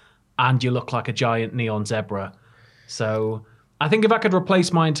material, and you look like a giant neon zebra. So I think if I could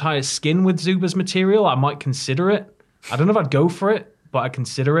replace my entire skin with Zubaz material, I might consider it. I don't know if I'd go for it, but I'd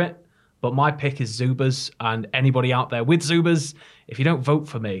consider it. But my pick is Zubaz, and anybody out there with Zubaz, if you don't vote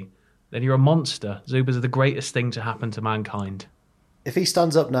for me, then you're a monster. Zubaz are the greatest thing to happen to mankind. If he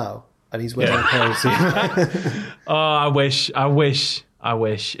stands up now and he's wearing a pair of Zubaz. Oh, I wish.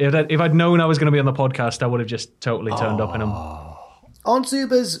 If I'd known I was going to be on the podcast, I would have just totally turned up in them. Aren't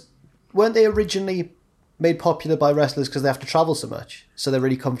Zubaz, weren't they originally made popular by wrestlers because they have to travel so much? So they're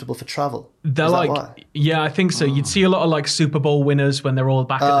really comfortable for travel. They're like, yeah, I think so. You'd see a lot of like Super Bowl winners when they're all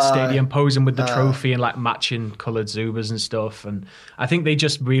back at the stadium posing with the trophy and like matching coloured Zubaz and stuff. And I think they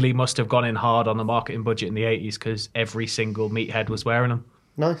just really must have gone in hard on the marketing budget in the 80s because every single meathead was wearing them.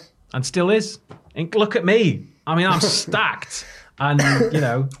 Nice. And still is. And look at me. I mean, I'm stacked. And,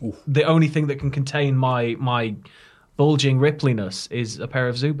 the only thing that can contain my bulging rippliness is a pair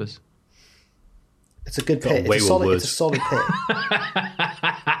of Zubaz. It's a good pit. It's a solid pit.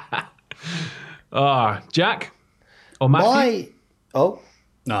 Jack? Or Matthew?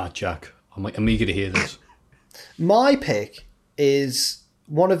 Nah, Jack. I'm eager to hear this. My pick is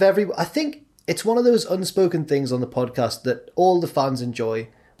one of I think it's one of those unspoken things on the podcast that all the fans enjoy,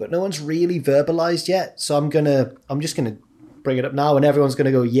 but no one's really verbalized yet. So I'm just gonna bring it up now, and everyone's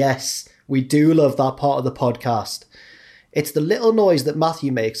gonna go, yes, we do love that part of the podcast. It's the little noise that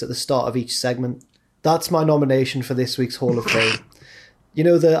Matthew makes at the start of each segment. That's my nomination for this week's Hall of Fame.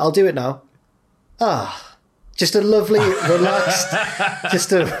 I'll do it now. Just a lovely,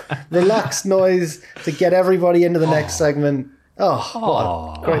 relaxed noise to get everybody into the next segment. What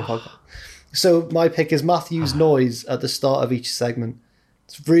a great podcast. So my pick is Matthew's noise at the start of each segment.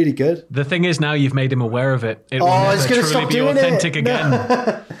 It's really good. The thing is, now you've made him aware of it. It will never truly be authentic again.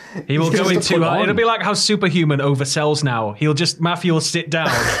 No. He will go into it'll be like how Superhuman oversells now. Matthew will sit down,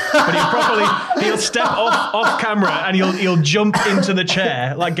 but he'll step off camera and he'll jump into the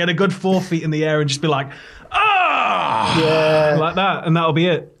chair, like get a good 4 feet in the air and just be like, like that, and that'll be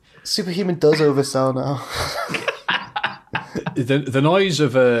it. Superhuman does oversell now. The noise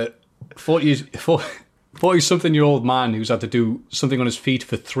of a 40-something-year-old man who's had to do something on his feet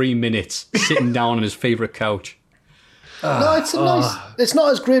for 3 minutes, sitting down on his favourite couch. No, it's a nice. It's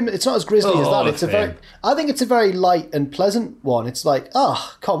not as grim. It's not as grisly as that. I think it's a very light and pleasant one. It's like,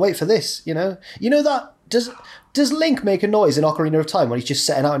 can't wait for this. You know that does Link make a noise in Ocarina of Time when he's just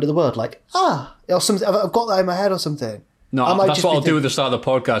setting out into the world, like or something? I've got that in my head or something. No, that's what I'll do at the start of the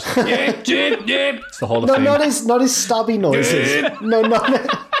podcast. It's the whole of thing. Not his stabby noises. No, not.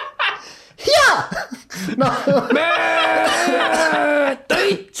 Yeah. No.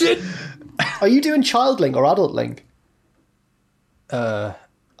 Are you doing Child Link or Adult Link? I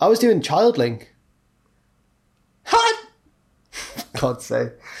was doing Child Link. God's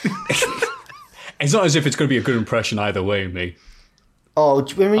sake. It's not as if it's going to be a good impression either way, mate. I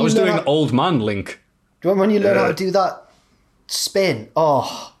was doing Old Man Link. Do you remember when you learn how to do that spin?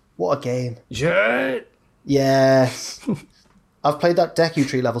 Oh, what a game. Yeah. Yes. I've played that Deku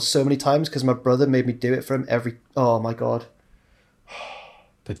Tree level so many times because my brother made me do it for him oh my God.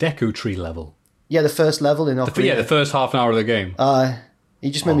 The Deku Tree level? Yeah, the first level in Ocarina. The first half an hour of the game. He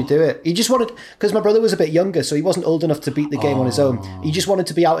just made me do it. He just wanted, because my brother was a bit younger, so he wasn't old enough to beat the game on his own. He just wanted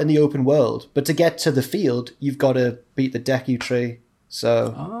to be out in the open world. But to get to the field, you've got to beat the Deku Tree.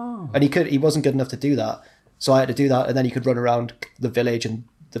 So, and he wasn't good enough to do that. So I had to do that, and then he could run around the village and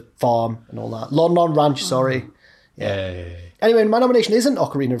the farm and all that. Lon Lon Ranch, sorry. Yeah. Anyway, my nomination isn't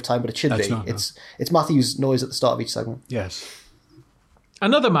Ocarina of Time, but it should be. Not, no. It's Matthew's noise at the start of each segment. Yes.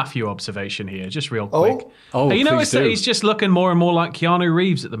 Another Matthew observation here, just real quick. You noticed that he's just looking more and more like Keanu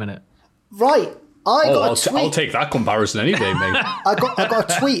Reeves at the minute? Right. I'll take that comparison any day, mate. I got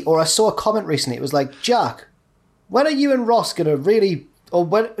a tweet, or I saw a comment recently. It was like, Jack, when are you and Ross going to really...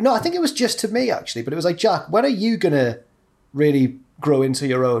 No, I think it was just to me, actually. But it was like, Jack, when are you going to really grow into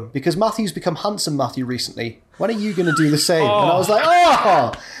your own? Because Matthew's become Handsome Matthew recently. When are you going to do the same? And I was like,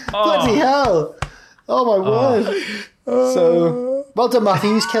 bloody hell. Oh, my word. So... Well done,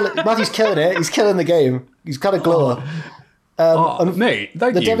 Matthew. Matthew's killing it. He's killing the game. He's kind of glower. Mate,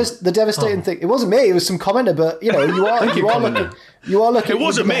 thank you. The devastating thing. It wasn't me. It was some commenter, but you are looking. It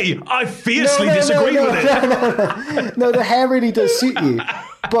wasn't me. I fiercely disagree with it. No, the hair really does suit you,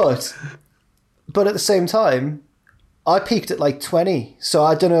 but at the same time, I peaked at like 20, so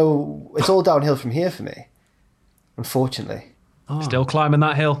I don't know. It's all downhill from here for me, unfortunately. Still climbing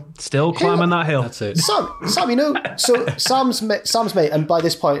that hill. That's it. Sam, you know, so Sam's mate, and by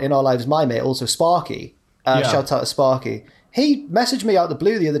this point in our lives, my mate, also Sparky. Shout out to Sparky. He messaged me out the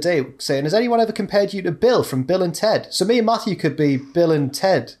blue the other day saying, has anyone ever compared you to Bill from Bill and Ted? So me and Matthew could be Bill and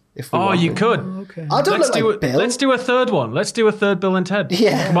Ted. If we wanted. You could. Okay. I don't look like Bill. Let's do a third one. Let's do a third Bill and Ted.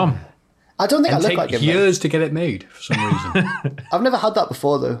 Yeah. Come on. I don't think I look like him. Take years to get it made for some reason. I've never had that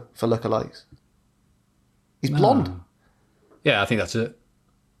before, though, for lookalikes. He's blonde. Yeah, I think that's it.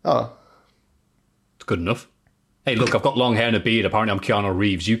 Oh. It's good enough. Hey, look, I've got long hair and a beard. Apparently I'm Keanu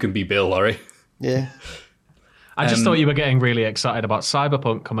Reeves. You can be Bill, Larry. Yeah. I just thought you were getting really excited about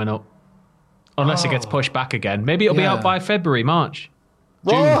Cyberpunk coming up. Unless it gets pushed back again. Maybe it'll be out by February, March.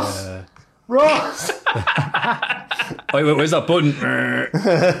 Ross! June. Ross! Wait, where's that button?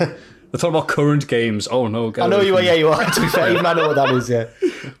 We're talking about current games. Oh, no. I know you are. Yeah, you are. To be fair, even I know what that is, yeah.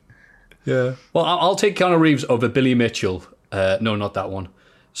 Yeah. Well, I'll take Keanu Reeves over Billy Mitchell. No, not that one.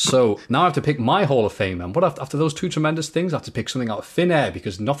 So now I have to pick my Hall of Fame, man. But after those two tremendous things, I have to pick something out of thin air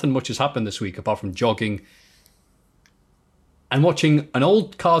because nothing much has happened this week apart from jogging and watching an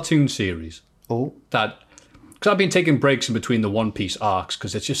old cartoon series. Oh. Because I've been taking breaks in between the One Piece arcs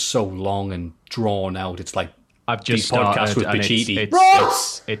because it's just so long and drawn out. It's like I've just podcast started with and Pachiti.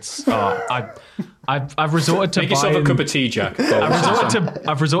 I've resorted to Make yourself a cup of tea, Jack.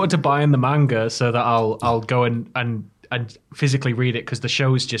 I've resorted to buying the manga so that I'll go and physically read it because the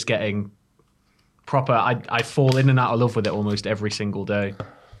show's just getting proper. I fall in and out of love with it almost every single day.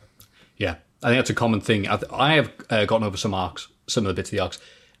 Yeah, I think that's a common thing. I have gotten over some of the bits of the arcs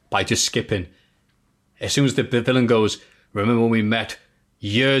by just skipping. As soon as the villain goes, remember when we met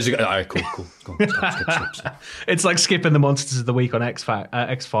years ago? All right, cool. Go on, stop. It's like skipping the Monsters of the Week on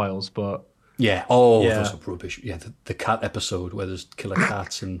X-Files, but... Yeah. Oh, those are rubbish. Yeah, the cat episode where there's killer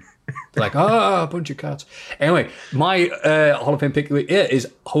cats and they're like, a bunch of cats. Anyway, my Hall of Fame pick is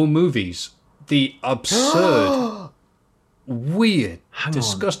home movies. The absurd, weird,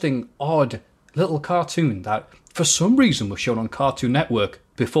 disgusting, odd little cartoon that for some reason was shown on Cartoon Network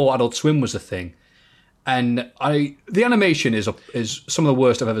before Adult Swim was a thing. And the animation is some of the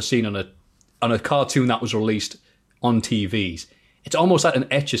worst I've ever seen on a cartoon that was released on TVs. It's almost like an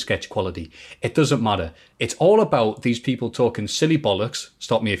Etch-a-Sketch quality. It doesn't matter. It's all about these people talking silly bollocks.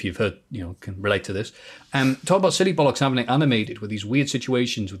 Stop me if you've heard, can relate to this. Talk about silly bollocks having it animated with these weird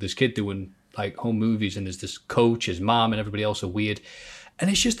situations with this kid doing like home movies and there's this coach, his mom and everybody else are weird. And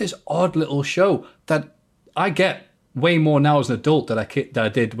it's just this odd little show that I get way more now as an adult than I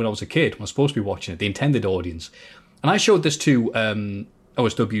did when I was a kid, when I was supposed to be watching it, the intended audience. And I showed this to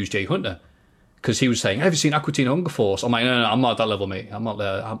OSW's Jay Hunter, because he was saying, have you seen Aqua Teen Hunger Force? I'm like, no, I'm not at that level, mate. I'm not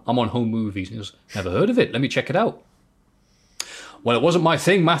there. I'm on home movies. And he goes, never heard of it. Let me check it out. Well, it wasn't my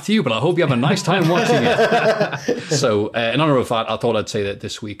thing, Matthew, but I hope you have a nice time watching it. So, in honour of that, I thought I'd say that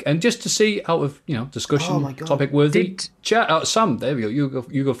this week. And just to see, out of, discussion, topic worthy, chat. Sam, there we go. You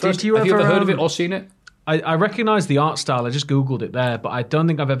go first. Have you ever heard of it or seen it? I recognise the art style. I just Googled it there, but I don't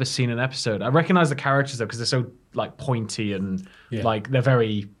think I've ever seen an episode. I recognise the characters, though, because they're so like pointy and like they're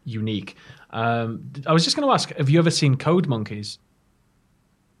very unique. I was just going to ask, have you ever seen Code Monkeys?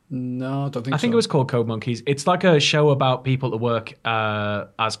 No, I don't think so. I think it was called Code Monkeys. It's like a show about people that work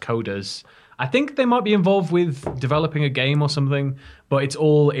as coders. I think they might be involved with developing a game or something, but it's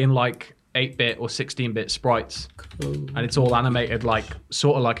all in like 8-bit or 16-bit sprites. Cool. And it's all animated like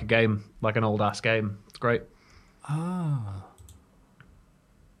sort of like a game, like an old-ass game. It's great.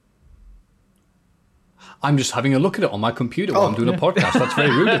 I'm just having a look at it on my computer while I'm doing a podcast. That's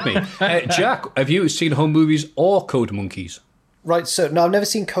very rude of me. Jack, have you seen Home Movies or Code Monkeys? Right, so, no, I've never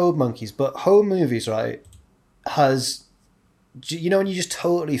seen Code Monkeys, but Home Movies, right, has... when you just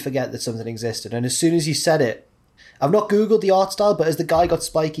totally forget that something existed, and as soon as you said it, I've not Googled the art style, but has the guy got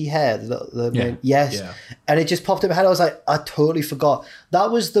spiky hair? Yes. Yeah. And it just popped in my head. I was like, I totally forgot.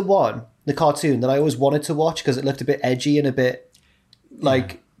 That was the cartoon that I always wanted to watch because it looked a bit edgy and a bit,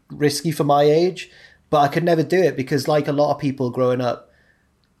 risky for my age. But I could never do it because, like a lot of people growing up,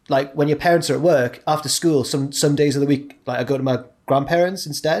 like when your parents are at work, after school, some days of the week, like I go to my grandparents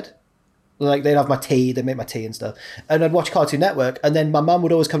instead. Like they'd have my tea, they'd make my tea and stuff. And I'd watch Cartoon Network, and then my mum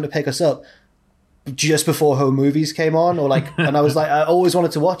would always come to pick us up just before Home Movies came on, and I was like, I always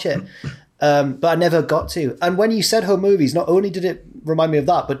wanted to watch it. But I never got to. And when you said home movies, not only did it remind me of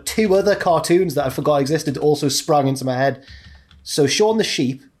that, but 2 other cartoons that I forgot existed also sprang into my head. So Shaun the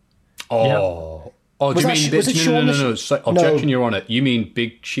Sheep. Oh. Yeah. Oh, do you mean... No. Objection, No. You're on it. You mean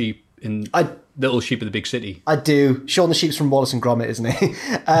Big Sheep in... Little Sheep in the Big City. I do. Shaun the Sheep's from Wallace and Gromit, isn't he?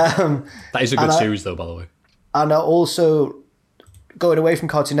 That is a good series, though, by the way. And I also... Going away from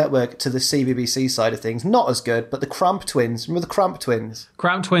Cartoon Network to the CBBC side of things, not as good, but the Cramp Twins. Remember the Cramp Twins?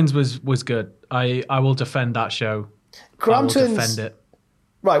 Cramp Twins was good. I will defend that show. Cramp Twins, defend it.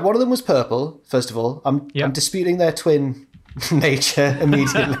 Right, one of them was purple, first of all. I'm disputing their twin nature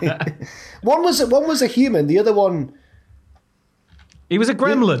immediately. One was a human, the other one... He was a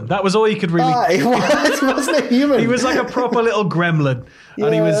gremlin. That was all you could really... He wasn't a human. He was like a proper little gremlin. Yeah.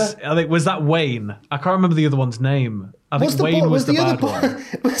 And he was... I think, was that Wayne? I can't remember the other one's name. I think Wayne was the bad one.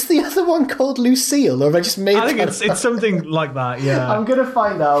 Was the other one called Lucille, or have I just made I think it's something like that, yeah. I'm going to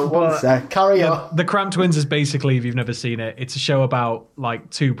find out. One sec. Carry on. The Cramp Twins is basically, if you've never seen it, it's a show about like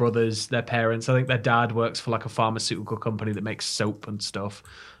 2 brothers, their parents. I think their dad works for like a pharmaceutical company that makes soap and stuff.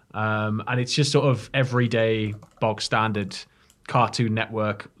 And it's just sort of everyday, bog standard Cartoon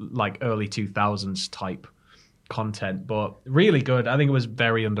Network, like early 2000s type content, but really good. I think it was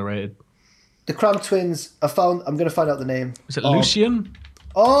very underrated. The Cramp Twins, I'm going to find out the name. Was it Lucien?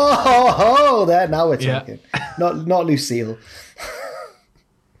 There, now we're talking. Not Lucille.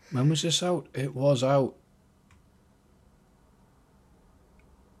 When was this out? It was out.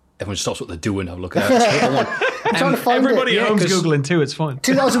 Everyone stops what they're doing. Have a look at it. I'm trying to find Everybody it. at home's Googling too, it's fine.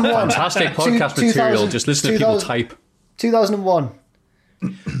 2001. Fantastic podcast material. Just listen to people type. 2001.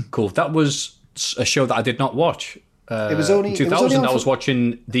 Cool. That was a show that I did not watch. It was only... In 2000, I was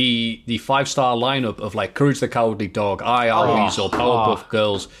watching the 5-star lineup of like Courage the Cowardly Dog, I.R. Weasel, Powerpuff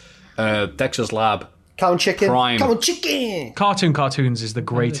Girls, Dexter's Lab, Count Chicken. Prime. Count Chicken. Cartoons is the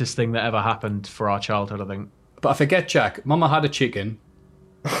greatest thing that ever happened for our childhood, I think. But I forget, Jack. Mama had a chicken.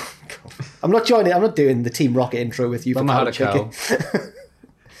 I'm not joining. I'm not doing the Team Rocket intro with you. Mama had a Chicken. cow.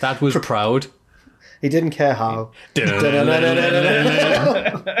 Dad was proud. He didn't care how. I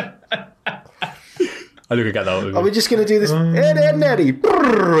think I get that one. Are we just going to do this? Ed, Eddie.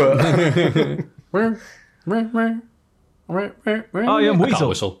 I am I can't Weasel.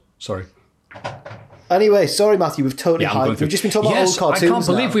 whistle. Sorry. Anyway, sorry, Matthew. We've totally hyped. We've just been talking about old cartoons. I can't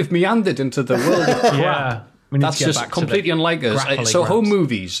believe now. we've meandered into the world of crap. Yeah. We need That's to get just back to completely the unlike us. grappling So home grounds.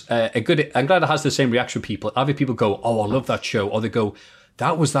 movies, I'm glad it has the same reaction. People, either people go, "Oh, I love that show," or they go,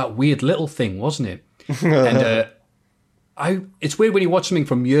 "That was that weird little thing, wasn't it?" And it's weird when you watch something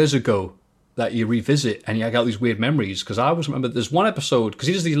from years ago that you revisit and you get all these weird memories. Because I always remember there's one episode, because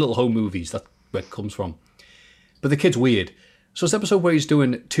he does these little home movies, that's where it comes from. But the kid's weird. So it's an episode where he's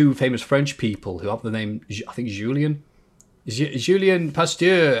doing 2 famous French people who have the name, I think, Julien. Julien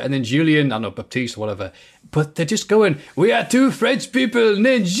Pasteur and then Julien, I don't know, Baptiste or whatever. But they're just going, "We are 2 French people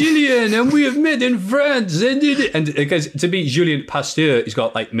named Julien and we have met in France." And because to be Julien Pasteur, he's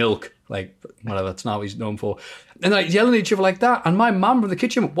got like milk, like whatever, that's not what he's known for. And like yelling at each other like that. And my mum from the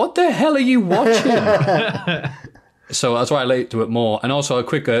kitchen, "What the hell are you watching?" So that's why I relate to it more. And also a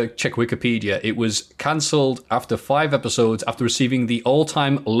quick check Wikipedia. It was cancelled after 5 episodes after receiving the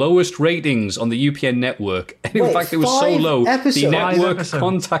all-time lowest ratings on the UPN network. And in fact, it was so 5 low, episodes? the network 5 episodes.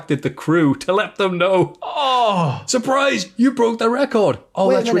 contacted the crew to let them know. Oh, surprise! You broke the record. Oh,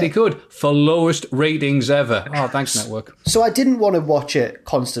 Wait a that's really minute. good for lowest ratings ever. Oh, thanks, network. So I didn't want to watch it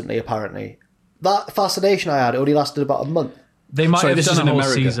constantly, apparently. That fascination I had only lasted about a month. They might Sorry, have this is done a in whole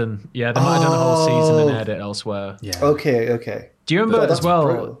America. season. Yeah, they might have done a whole season and aired it elsewhere. Yeah. Okay. Do you remember But as that's well,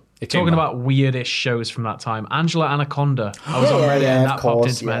 brutal. It came talking back. about weirdish shows from that time, Angela Anaconda. I was Yeah, on Reddit yeah, and of that course, popped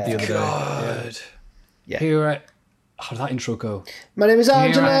into my head the other day. God. Yeah. Here I... How did that intro go? My name is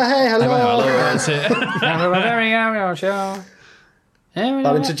Angela. Hey, hello. That's it.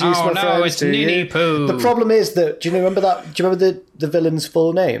 I'll introduce my friends it's to you. Ninny Poo. The problem is that, do you remember the villain's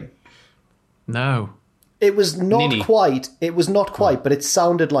full name? No. It was not Ninny. quite. It was not quite, but it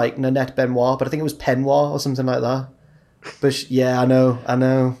sounded like Nanette Benoit, but I think it was Penoir or something like that. But yeah, I know.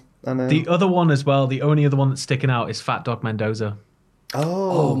 The other one as well, the only other one that's sticking out is Fat Dog Mendoza.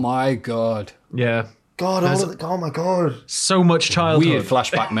 Oh my God. Yeah. God, oh my God. So much childhood. Weird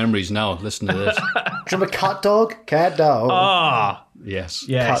flashback memories now. Listen to this. Do you remember Cat Dog? Cat Dog. Ah. Yes.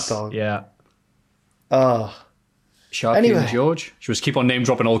 Yes. Cat Dog. Yeah. Oh. Sharky Anyway. and George. She was keep on name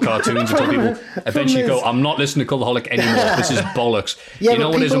dropping old cartoons until people eventually go, "I'm not listening to Cultaholic anymore. This is bollocks." Yeah, you know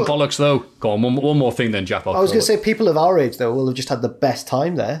but what isn't people- bollocks though? Go on, one more thing then, Jack. I was going to say, people of our age, though, will have just had the best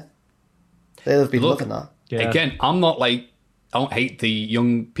time there. They'll have been Look, loving that. Yeah. Again, I'm not like, I don't hate the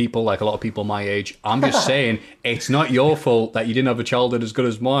young people like a lot of people my age. I'm just saying it's not your fault that you didn't have a childhood as good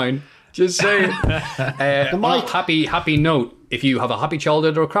as mine. Just saying. On a happy note, if you have a happy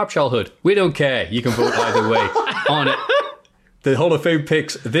childhood or a crap childhood, we don't care. You can vote either way on it. The Hall of Fame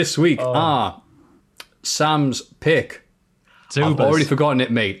picks this week are Sam's pick. Zubas. I've already forgotten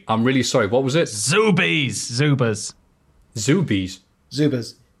it, mate. I'm really sorry. What was it? Zubas.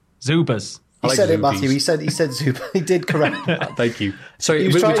 He said it, Matthew. He said Zuba. He did correct. Thank you. Sorry,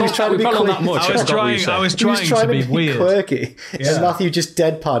 he was trying to be that much. I was trying to be weird. Quirky. Yeah. And Matthew just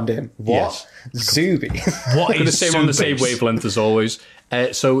deadpanned him. What? Yes. Zuby. What is Zubas? On the same wavelength as always.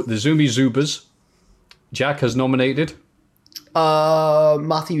 So the Zumi Zubas, Jack has nominated.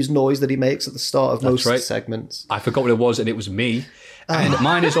 Matthew's noise that he makes at the start of most segments. I forgot what it was, and it was me. And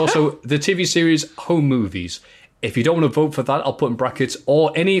mine is also the TV series Home Movies. If you don't want to vote for that, I'll put in brackets,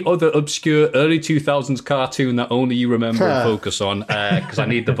 or any other obscure early 2000s cartoon that only you remember and focus on, because I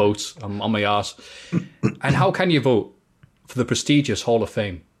need the votes. I'm on my arse. And how can you vote for the prestigious Hall of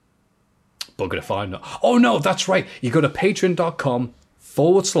Fame? Bugger to find that. Oh, no, that's right. You go to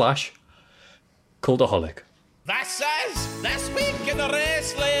patreon.com/Cultaholic. This week in the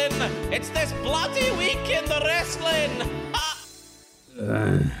wrestling. It's this bloody week in the wrestling.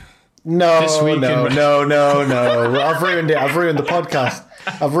 No. I've ruined it. I've ruined the podcast.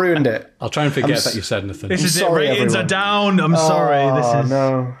 I've ruined it. I'll try and forget that you said anything. This is sorry, it. Ratings are down. I'm sorry. This is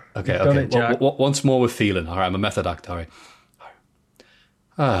no. Okay. Once more with feeling. All right, I'm a method actor. All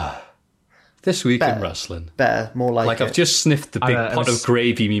right. This week in wrestling. Better, more like it. I've just sniffed the big pot of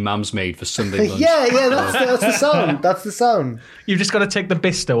gravy me mum's made for Sunday lunch. yeah, that's the sound. That's the sound. You've just got to take the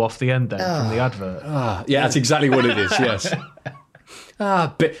bisto off the end there from the advert. Yeah, that's exactly what it is, yes.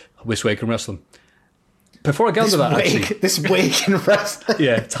 This week in wrestling. Before I get onto that, actually... This week in wrestling.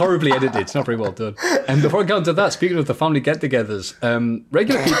 Yeah, it's horribly edited. It's not very well done. And before I get onto that, speaking of the family get-togethers,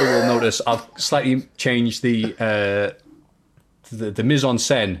 regular people will notice I've slightly changed the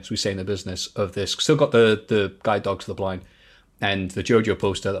mise-en-scène, as we say in the business, of this. Still got the guide dog to the blind and the JoJo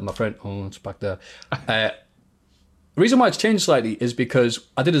poster that my friend... Oh, it's back there. The reason why it's changed slightly is because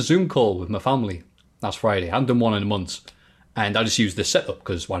I did a Zoom call with my family last Friday. I hadn't done one in months. And I just used this setup,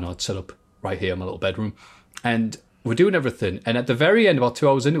 because why not set up right here in my little bedroom? And we're doing everything. And at the very end, about 2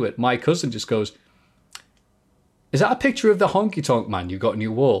 hours into it, my cousin just goes, "Is that a picture of the Honky Tonk Man you got on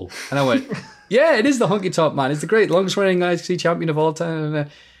your wall?" And I went, "Yeah, it is the Honky Tonk Man. It's the great longest running IC champion of all time."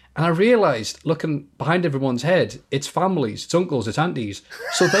 And I realised, looking behind everyone's head, it's families, it's uncles, it's aunties.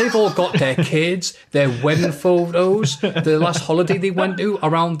 So they've all got their kids, their wedding photos, the last holiday they went to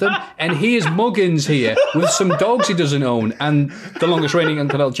around them. And here's Muggins here with some dogs he doesn't own and the longest reigning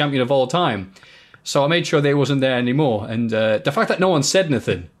Intercontinental champion of all time. So I made sure they wasn't there anymore. And the fact that no one said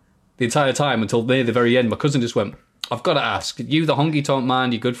anything the entire time until near the very end, my cousin just went, "I've got to ask, you the Honky Tonk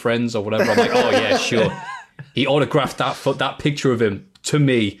Man, you good friends or whatever?" I'm like, "Oh yeah, sure." He autographed that picture of him to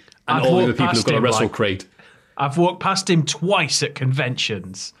me and all the other people who've got a wrestle crate. I've walked past him twice at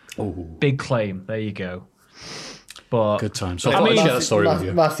conventions. Ooh. Big claim. There you go. But good time. So I share that story with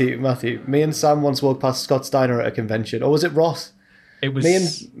you. Matthew, me and Sam once walked past Scott Steiner at a convention. Or was it Ross? It was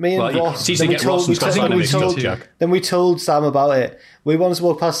me and Ross. It's easy to get Ross and Scott Steiner mixed up, Jack. Then we told Sam about it. We once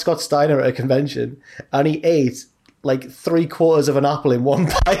walked past Scott Steiner at a convention and he ate like 3/4 of an apple in one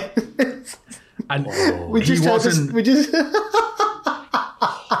bite. And we just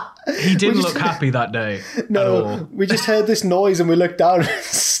he didn't look happy that day. No, we just heard this noise and we looked down and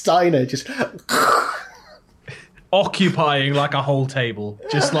Steiner just occupying like a whole table.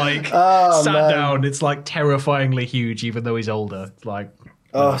 Just like sat down. It's like terrifyingly huge even though he's older. It's like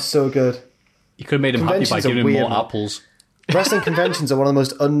so good. You could have made him happy by giving him more apples. Wrestling conventions are one of the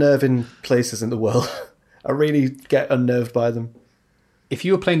most unnerving places in the world. I really get unnerved by them. If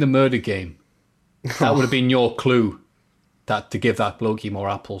you were playing the murder game, that would have been your clue to give that blokey more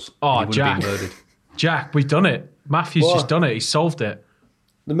apples. Oh, Jack. Jack, we've done it. Matthew's just done it. He solved it.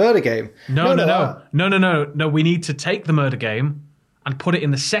 The murder game? No. We need to take the murder game and put it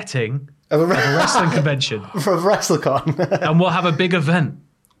in the setting of a wrestling convention. For a WrestleCon. And we'll have a big event.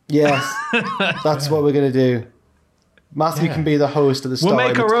 Yes. That's what we're going to do. Matthew can be the host of the start. We'll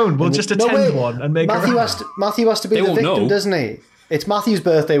make our own. We'll just attend one and make our own. Matthew has to be the victim, doesn't he? It's Matthew's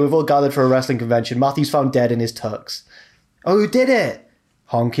birthday. We've all gathered for a wrestling convention. Matthew's found dead in his tux. Oh, who did it?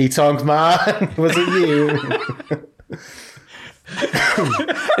 Honky Tonk Man. Was it you?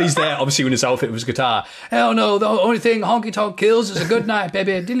 He's there, obviously, in his outfit with his guitar. Hell no, the only thing Honky Tonk kills is a good night,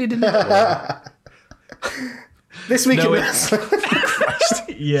 baby. Dilly dilly. This week in wrestling.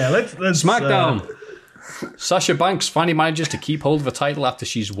 Christ. Yeah, let's SmackDown. Sasha Banks finally manages to keep hold of a title after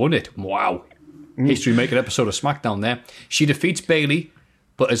she's won it. Wow. History-making episode of SmackDown there. She defeats Bayley,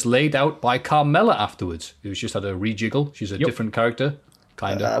 but is laid out by Carmella afterwards, who's just had a rejiggle. She's a different character.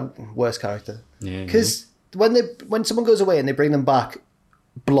 Kind of. Worst character. Yeah. Because when someone goes away and they bring them back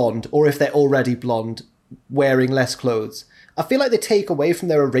blonde, or if they're already blonde, wearing less clothes, I feel like they take away from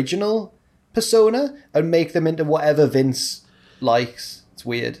their original persona and make them into whatever Vince likes. It's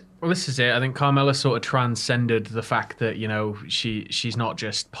weird. Well, this is it. I think Carmella sort of transcended the fact that, you know, she's not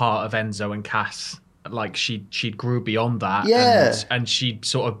just part of Enzo and Cass. Like, she grew beyond that. Yeah. And she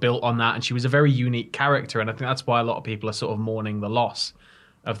sort of built on that, and she was a very unique character, and I think that's why a lot of people are sort of mourning the loss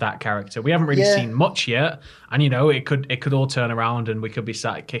of that character. We haven't really seen much yet, and, you know, it could all turn around and we could be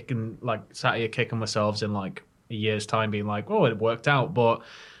sat here kicking ourselves in, like, a year's time being like, oh, it worked out. But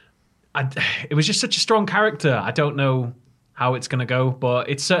it was just such a strong character. I don't know how it's going to go, but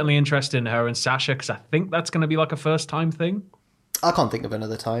it's certainly interesting, her and Sasha, because I think that's going to be like a first-time thing. I can't think of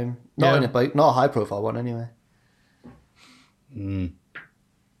another time. Not a high-profile one, anyway.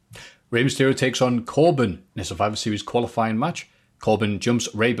 Rey Mysterio takes on Corbin in a Survivor Series qualifying match. Corbin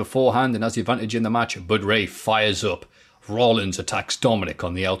jumps Rey beforehand and has the advantage in the match, but Rey fires up. Rollins attacks Dominic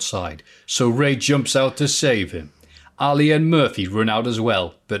on the outside, so Rey jumps out to save him. Ali and Murphy run out as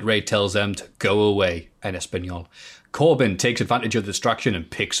well, but Rey tells them to go away in Espanol. Corbin takes advantage of the distraction and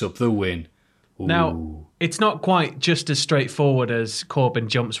picks up the win. Ooh. Now, it's not quite just as straightforward as Corbin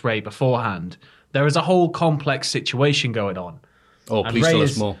jumps Rey beforehand. There is a whole complex situation going on. Oh, please tell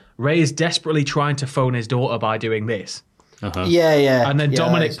us more. Rey is desperately trying to phone his daughter by doing this. Uh-huh. Yeah. And then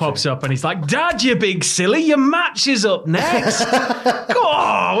Dominic pops up and he's like, Dad, you big silly, your match is up next.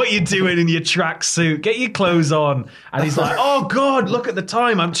 Oh, what are you doing in your tracksuit? Get your clothes on. And he's like, oh, God, look at the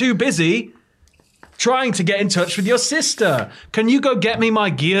time. I'm too busy trying to get in touch with your sister. Can you go get me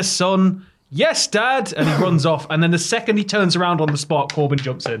my gear, son? Yes, Dad. And he runs off. And then the second he turns around on the spot, Corbin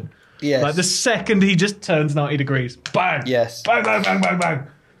jumps in. Yes. Like the second he just turns 90 degrees. Bang. Yes. Bang, bang, bang, bang, bang.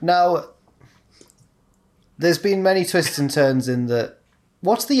 Now, there's been many twists and turns in the...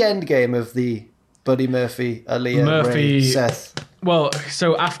 What's the end game of the Buddy Murphy, Aaliyah, Rey, Seth? Well,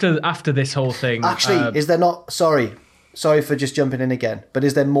 so after this whole thing... Actually, is there not... Sorry for just jumping in again, but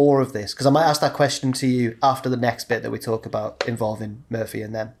is there more of this? Because I might ask that question to you after the next bit that we talk about involving Murphy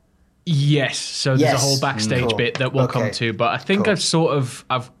and them. Yes, so there's a whole backstage bit that we'll come to, but I think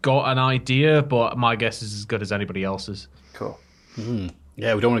I've got an idea, but my guess is as good as anybody else's. Cool.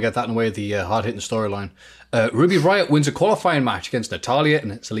 Yeah, we don't want to get that in the way of the hard-hitting storyline. Ruby Riott wins a qualifying match against Natalya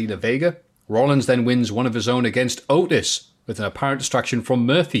and Zelina Vega. Rollins then wins one of his own against Otis with an apparent distraction from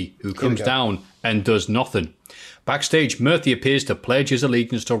Murphy, who comes down and does nothing. Backstage, Murphy appears to pledge his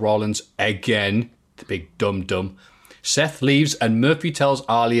allegiance to Rollins again, the big dum-dum. Seth leaves and Murphy tells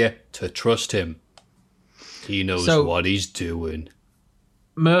Aaliyah to trust him. He knows what he's doing.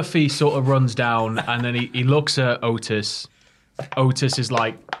 Murphy sort of runs down and then he looks at Otis. Otis is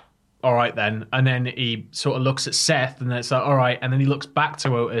like, all right then. And then he sort of looks at Seth and then it's like, all right. And then he looks back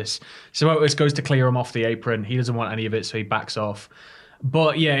to Otis. So Otis goes to clear him off the apron. He doesn't want any of it, so he backs off.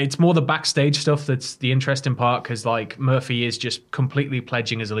 But yeah, it's more the backstage stuff that's the interesting part because like Murphy is just completely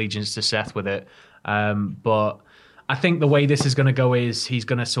pledging his allegiance to Seth with it. But I think the way this is going to go is he's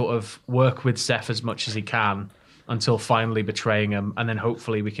going to sort of work with Seth as much as he can until finally betraying him. And then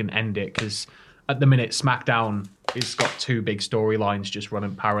hopefully we can end it because at the minute SmackDown has got two big storylines just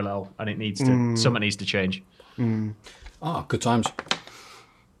running parallel and it needs to, something needs to change. Good times.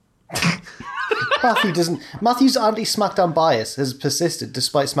 Matthew's anti-SmackDown bias has persisted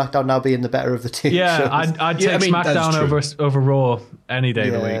despite SmackDown now being the better of the two shows. I'd take SmackDown over Raw any day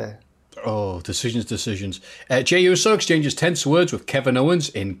of the week. Oh, decisions. Jey Uso exchanges tense words with Kevin Owens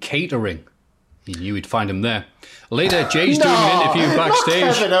in catering. He knew he'd find him there. Later, Jay's doing an interview backstage.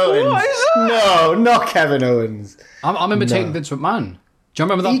 Not Kevin Owens. What is that? No, not Kevin Owens. I'm imitating Vince McMahon. Do you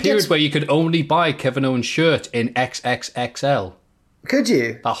remember that period where you could only buy Kevin Owens' shirt in XXXL? Could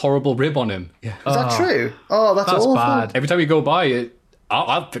you? That horrible rib on him. Yeah. Is that true? Oh, that's awful. Bad. Every time you go by it,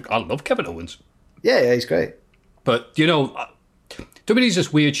 I love Kevin Owens. Yeah, he's great. But, you know, WWE's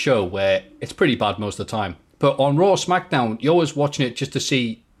this weird show where it's pretty bad most of the time. But on Raw, SmackDown, you're always watching it just to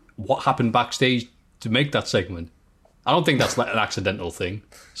see what happened backstage to make that segment. I don't think that's like an accidental thing.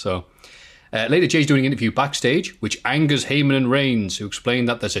 So later, Jay's doing an interview backstage, which angers Heyman and Reigns, who explain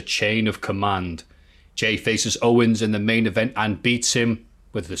that there's a chain of command. Jay faces Owens in the main event and beats him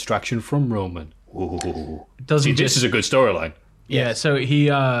with a distraction from Roman. Ooh. This is a good storyline. Yeah, so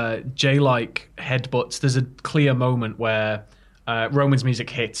Jay like headbutts. There's a clear moment where Roman's music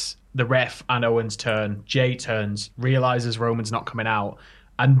hits, the ref and Owens turn. Jay turns, realizes Roman's not coming out,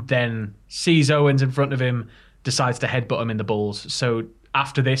 and then sees Owens in front of him, decides to headbutt him in the balls. So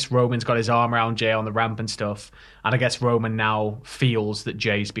after this, Roman's got his arm around Jay on the ramp and stuff, and I guess Roman now feels that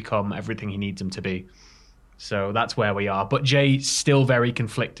Jay's become everything he needs him to be. So that's where we are. But Jay's still very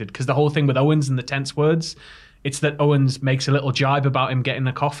conflicted because the whole thing with Owens and the tense words, it's that Owens makes a little jibe about him getting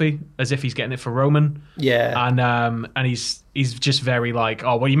a coffee as if he's getting it for Roman. Yeah. And he's just very like,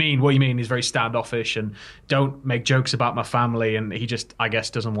 oh, what do you mean? What do you mean? He's very standoffish and don't make jokes about my family. And he just, I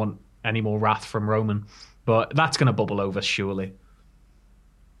guess, doesn't want any more wrath from Roman. But that's going to bubble over, surely.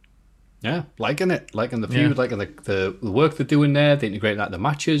 Yeah, liking the feud, liking the work they're doing there. They integrate that in the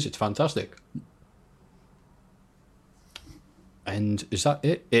matches. It's fantastic. And is that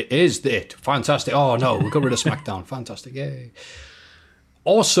it? It is it. Fantastic. Oh, no, we got rid of SmackDown. Fantastic. Yay.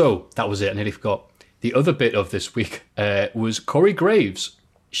 Also, that was it. I nearly forgot. The other bit of this week was Corey Graves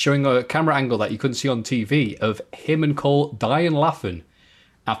showing a camera angle that you couldn't see on TV of him and Cole dying laughing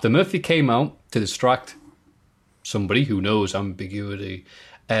after Murphy came out to distract somebody who knows ambiguity.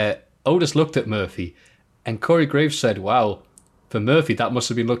 Otis looked at Murphy and Corey Graves said, wow, for Murphy, that must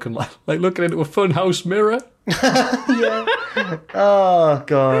have been looking like looking into a funhouse mirror. Yeah. Oh,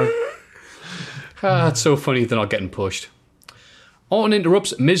 God. It's so funny they're not getting pushed. Orton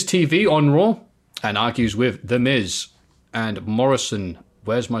interrupts Miz TV on Raw and argues with The Miz. And Morrison,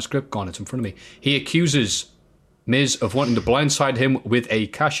 where's my script gone? It's in front of me. He accuses Miz of wanting to blindside him with a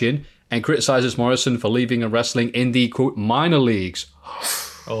cash-in and criticizes Morrison for leaving and wrestling in the, quote, minor leagues.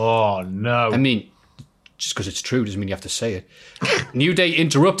 Oh, no. I mean, just because it's true doesn't mean you have to say it. New Day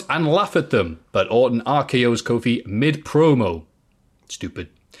interrupt and laugh at them, but Orton RKO's Kofi mid-promo. Stupid.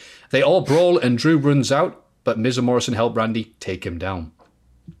 They all brawl and Drew runs out, but Miz and Morrison help Randy take him down.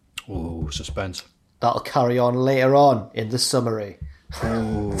 Oh, suspense. That'll carry on later on in the summary.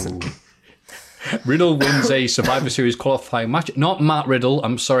 Oh. Riddle wins a Survivor Series qualifying match. Not Matt Riddle,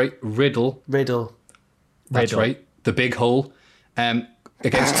 I'm sorry, Riddle. That's right, the big hole.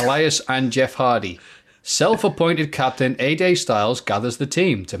 Against Elias and Jeff Hardy. Self-appointed captain AJ Styles gathers the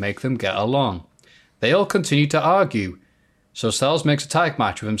team to make them get along. They all continue to argue, so Styles makes a tag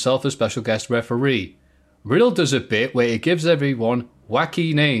match with himself as special guest referee. Riddle does a bit where he gives everyone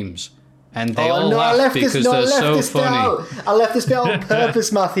wacky names, and they all laugh because they're so funny. I left this bit out on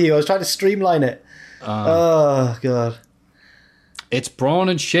purpose, Matthew. I was trying to streamline it. Oh, God. It's Braun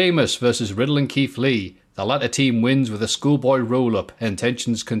and Sheamus versus Riddle and Keith Lee. The latter team wins with a schoolboy roll-up, and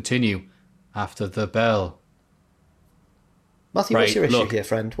tensions continue after the bell. Matthew, what's your issue here,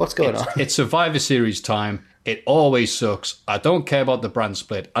 friend? What's going on? It's Survivor Series time. It always sucks. I don't care about the brand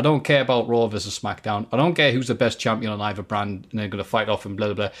split. I don't care about Raw versus SmackDown. I don't care who's the best champion on either brand and they're going to fight off and blah,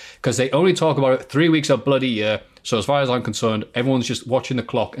 blah, blah. Because they only talk about it 3 weeks a bloody year. So as far as I'm concerned, everyone's just watching the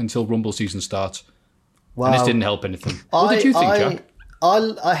clock until Rumble season starts. Wow. And this didn't help anything. What did you think, Jack?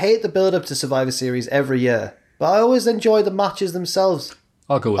 I hate the build-up to Survivor Series every year. But I always enjoy the matches themselves.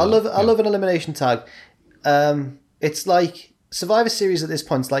 I'll go with I love an elimination tag. It's like Survivor Series at this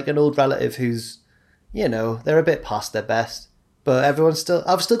point is like an old relative who's, you know, they're a bit past their best. But I've still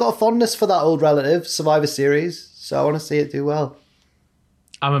got a fondness for that old relative, Survivor Series, so I want to see it do well.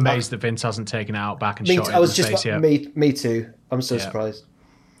 I'm amazed that Vince hasn't taken it out back and shot it in the face yet. Me too. I'm so surprised.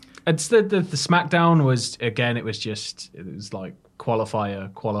 It's the SmackDown was, again, it was like qualifier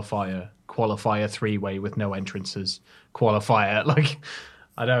three-way with no entrances, qualifier. Like,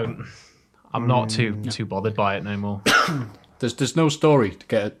 I'm not too bothered by it no more. There's no story to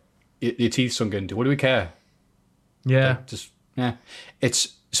get your teeth sunk into. What do we care? Yeah.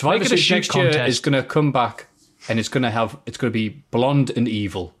 It's Survivor Series next year is going to come back and it's going to be blonde and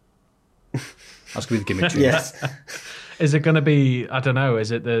evil. That's going to be the gimmick. Yes. Is it going to be, I don't know,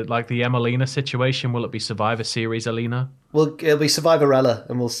 is it the Emelina situation? Will it be Survivor Series Alina? Well, it'll be Survivorella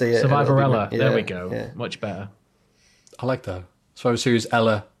and we'll see it. Survivorella. There we go. Yeah. Much better. I like that. Survivor Series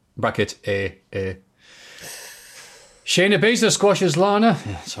Ella, bracket A. Shayna Baszler squashes Lana.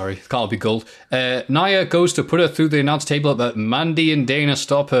 Sorry, can't be gold. Nia goes to put her through the announce table, but Mandy and Dana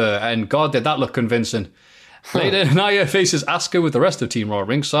stop her. And God, did that look convincing. Later, Nia faces Asuka with the rest of Team Raw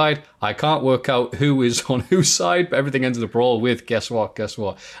ringside. I can't work out who is on whose side, but everything ends in a brawl with, guess what?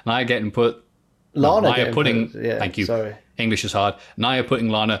 Nia getting put... Thank you. Sorry. English is hard. Nia putting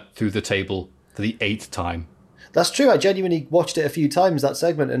Lana through the table for the 8th time. That's true. I genuinely watched it a few times, that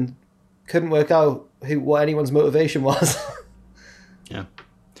segment, and couldn't work out what anyone's motivation was. Yeah.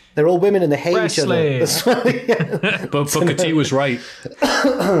 They're all women and they hate each other. But Booker T was right.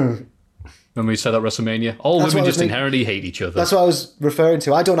 When we said at WrestleMania, all women just inherently hate each other. That's what I was referring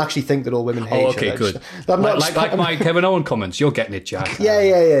to. I don't actually think that all women hate each other. Okay, good. Like my Kevin Owen comments. You're getting it, Jack. Yeah.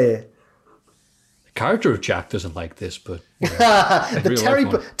 The character of Jack doesn't like this, but...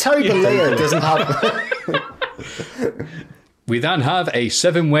 the Terry Bollea doesn't have... We then have a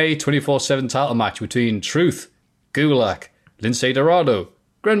 7-way 24/7 title match between Truth, Gulak, Lindsay Dorado,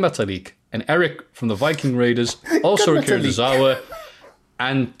 Gren Metalik, and Eric from the Viking Raiders, also Akira Tozawa,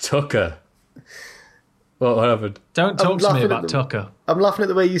 and Tucker. What happened? Don't talk to me about Tucker. I'm laughing at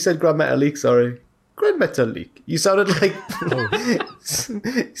the way you said Grand Metalik, sorry. Grand Metalik. You sounded like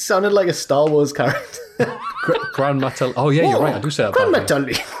sounded like a Star Wars character. Grand Metalik. Oh yeah, you're right. I do say that. Grand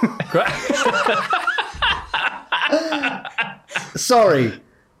Metalik. Sorry.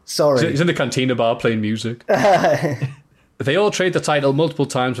 He's in the cantina bar playing music. They all trade the title multiple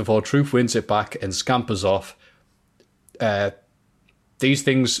times before Truth wins it back and scampers off. These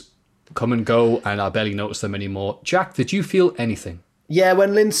things come and go, and I barely notice them anymore. Jack, did you feel anything? Yeah,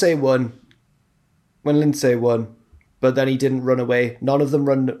 when Lindsay won, but then he didn't run away. None of them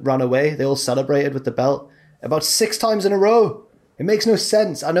ran away. They all celebrated with the belt about 6 times in a row. It makes no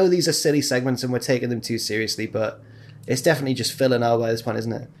sense. I know these are silly segments and we're taking them too seriously, but it's definitely just filler now by this point,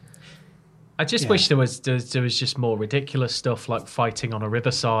 isn't it? I just wish there was just more ridiculous stuff like fighting on a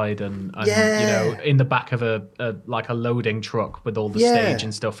riverside and you know, in the back of a loading truck with all the stage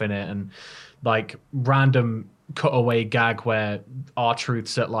and stuff in it, and like random cutaway gag where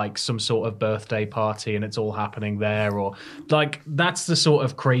R-Truth's at like some sort of birthday party and it's all happening there, or like that's the sort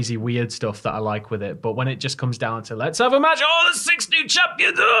of crazy weird stuff that I like with it. But when it just comes down to let's have a match, there's 6 new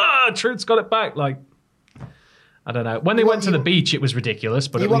champions, Truth's got it back, like I don't know. When they went to the beach, it was ridiculous,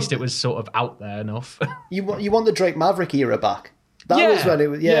 but at least it was sort of out there enough. You want the Drake Maverick era back. That was when it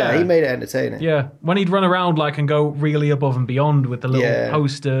was. Yeah, he made it entertaining. Yeah, when he'd run around like and go really above and beyond with the little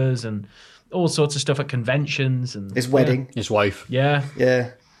posters and all sorts of stuff at conventions and his wedding, his wife. Yeah.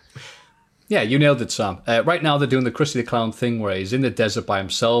 Yeah, you nailed it, Sam. Right now they're doing the Krusty the Clown thing where he's in the desert by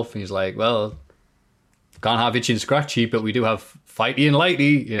himself and he's like, well, can't have Itchy and Scratchy, but we do have Fighty and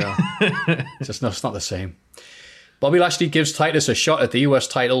Lighty. You know, it's not the same. Bobby Lashley gives Titus a shot at the US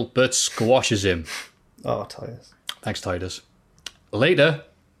title, but squashes him. Oh, Titus. Thanks, Titus. Later,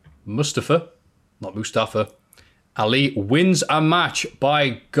 Mustafa Ali wins a match.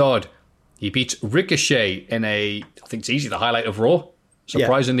 By God. He beats Ricochet in I think it's easy, the highlight of Raw.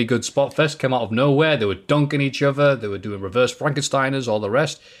 Surprisingly good spot fest. Came out of nowhere. They were dunking each other. They were doing reverse Frankensteiners, all the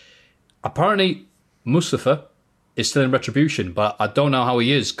rest. Apparently, Mustafa is still in Retribution, but I don't know how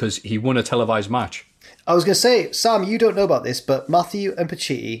he is because he won a televised match. I was going to say, Sam, you don't know about this, but Matthew and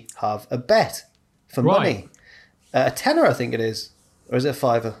Pacitti have a bet for money. A tenner, I think it is. Or is it a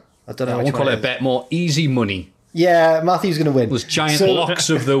 $5? I don't know. I won't call it a bet, more easy money. Yeah, Matthew's going to win. Those giant locks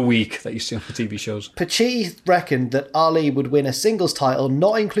of the week that you see on the TV shows. Pacitti reckoned that Ali would win a singles title,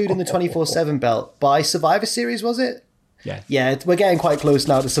 not including the 24/7 belt, by Survivor Series, was it? Yeah. Yeah, we're getting quite close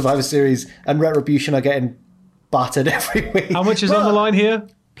now to Survivor Series, and Retribution are getting battered every week. How much is on the line here?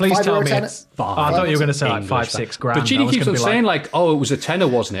 Please tell me it's... I thought you were going to say like $5-6 grand. But Pacitti keeps on saying like, it was a tenner,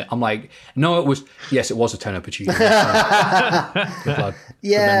 wasn't it? I'm like, no, it was... Yes, it was a tenner, Pacitti.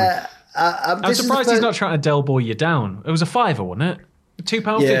 Yeah. I'm surprised he's not trying to Del Boy you down. It was a $5, wasn't it?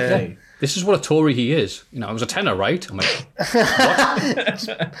 £2.50. This is what a Tory he is. You know, it was a tenner, right? I'm like,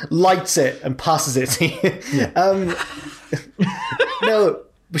 what? Lights it and passes it to you. No,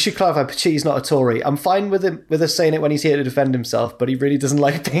 we should clarify, Pacitti's not a Tory. I'm fine with us saying it when he's here to defend himself, but he really doesn't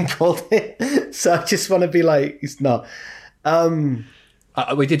like being called it. So I just want to be like, he's not.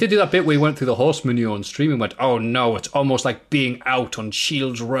 We did do that bit where he went through the horse menu on stream and went, oh no, it's almost like being out on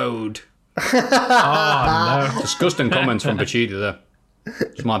Shields Road. Oh no. Disgusting comments from Pacitti there.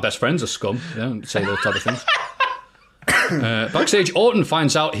 My best friends are scum. They don't say those type of things. Backstage, Orton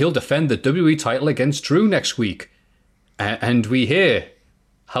finds out he'll defend the WWE title against Drew next week. And we hear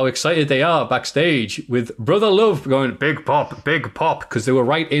how excited they are backstage with Brother Love going, big pop, because they were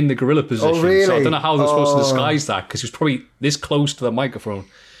right in the gorilla position. Oh, really? So I don't know how they're supposed to disguise that, because he was probably this close to the microphone.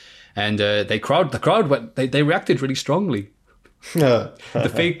 And the crowd they reacted really strongly.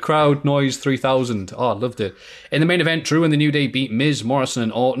 The fake crowd noise 3000. Oh, I loved it. In the main event, Drew and the New Day beat Miz, Morrison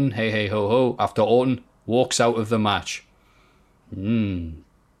and Orton. Hey, hey, ho, ho. After Orton walks out of the match. I didn't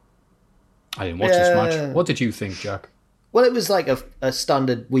watch this match. What did you think, Jack? Well, it was like a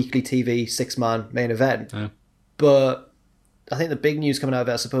standard weekly TV 6-man main event. Yeah. But I think the big news coming out of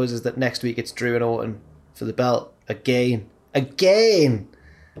it, I suppose, is that next week it's Drew and Orton for the belt. Again.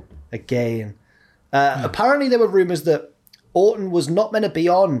 Apparently there were rumours that Orton was not meant to be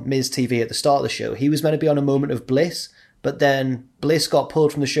on Miz TV at the start of the show. He was meant to be on A Moment of Bliss, but then Bliss got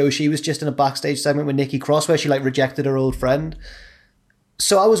pulled from the show. She was just in a backstage segment with Nikki Cross where she rejected her old friend.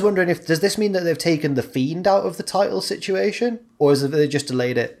 So I was wondering does this mean that they've taken the Fiend out of the title situation? Or is it they just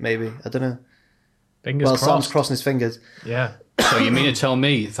delayed it, maybe? I don't know. Fingers crossed. Sam's crossing his fingers. Yeah. So you mean to tell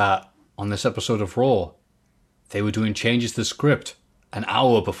me that on this episode of Raw, they were doing changes to the script an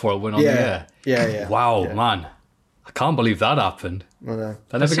hour before it went on the air? Yeah. Wow, man. I can't believe that happened. I know.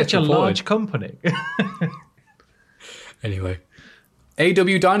 That never Such gets a reported. large company. Anyway,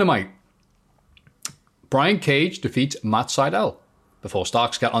 AW Dynamite. Brian Cage defeats Matt Sydal before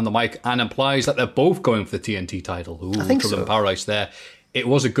Starks get on the mic and implies that they're both going for the TNT title. Ooh, I think Trouble so. in Paradise there. It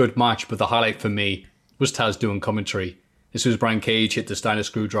was a good match, but the highlight for me was Taz doing commentary. As soon as Brian Cage hit the Steiner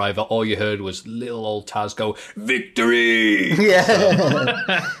screwdriver, all you heard was little old Taz go, "Victory!"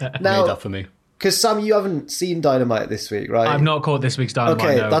 Yeah. Now, made that for me. Because Sam, you haven't seen Dynamite this week, right? I've not caught this week's Dynamite.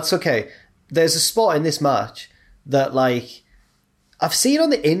 Okay, no. that's okay. There's a spot in this match that, like, I've seen on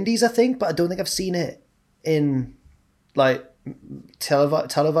the indies, I think, but I don't think I've seen it in, like,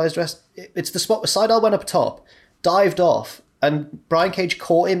 televised rest. It's the spot where Sydal went up top, dived off, and Brian Cage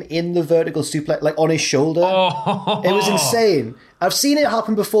caught him in the vertical suplex, like, on his shoulder. Oh. It was insane. I've seen it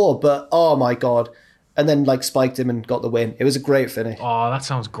happen before, but oh my God. And then, like, spiked him and got the win. It was a great finish. Oh, that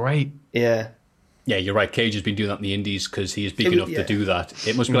sounds great. Yeah. Yeah, you're right. Cage has been doing that in the indies because he is big enough to do that.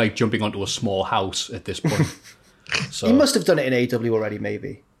 It must be like jumping onto a small house at this point. So He must have done it in AEW already,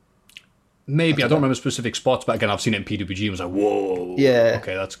 maybe. maybe I don't remember specific spots, but again, I've seen it in PWG and was like, whoa, Yeah.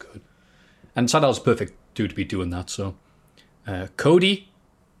 okay, that's good. And Sydal's a perfect dude to be doing that. So Cody,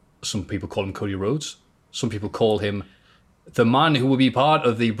 some people call him Cody Rhodes. Some people call him the man who will be part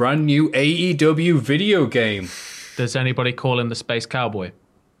of the brand new AEW video game. Does anybody call him the Space Cowboy?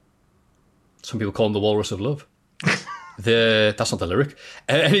 Some people call him the Walrus of Love. That's not the lyric.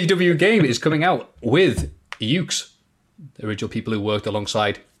 AEW game is coming out with Ukes, the original people who worked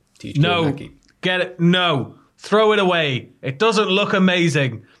alongside THQ and No, Becky. get it. No, throw it away. It doesn't look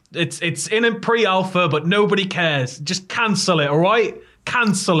amazing. It's in a pre-alpha, but nobody cares. Just cancel it, all right?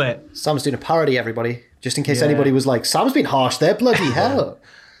 Cancel it. Sam's doing a parody, everybody. Just in case anybody was like, Sam's been harsh there, bloody hell.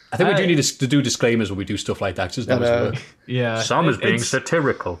 I think we do need to do disclaimers when we do stuff like that. Just Yeah, Sam is being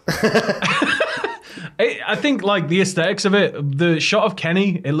satirical. I think, like, the aesthetics of it, the shot of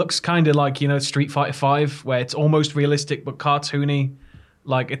Kenny, it looks kind of like, Street Fighter 5, where it's almost realistic but cartoony.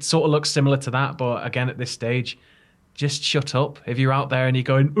 Like, it sort of looks similar to that, but again, at this stage, just shut up. If you're out there and you're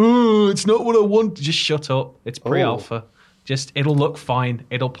going, "Oh, it's not what I want," just shut up. It's pre-alpha. Just, it'll look fine.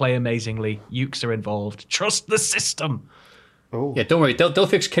 It'll play amazingly. Ukes are involved. Trust the system. Yeah, don't worry. They'll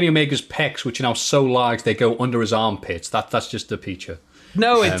fix Kenny Omega's pecs, which are now so large they go under his armpits. That's just the feature.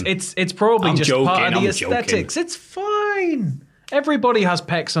 No, it's probably I'm just joking, part of the I'm aesthetics. It's fine. Everybody has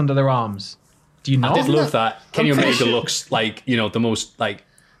pecs under their arms. Do you not? I did love that. Kenny pretty Omega sure- looks like, the most, like,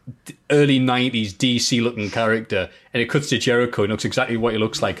 early 90s DC-looking character, and it cuts to Jericho and looks exactly what he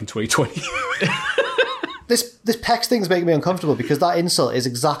looks like in 2020. This pecs thing's making me uncomfortable because that insult is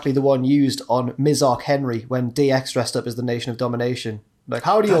exactly the one used on Mizark Henry when DX dressed up as the Nation of Domination. Like,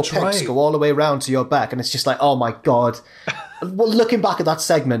 how do your pecs right. go all the way around to your back? And it's just like, oh my God. Well, looking back at that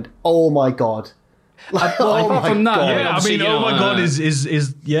segment, oh my God. Like, apart from that, God. yeah, Yeah, I obviously, mean, oh my God,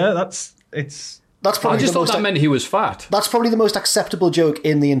 That's I probably just the thought most. that meant he was fat. That's probably the most acceptable joke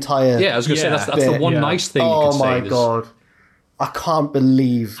in the entire. Yeah, I was going to say, that's the one Yeah. nice thing you Oh could say. my There's- God. I can't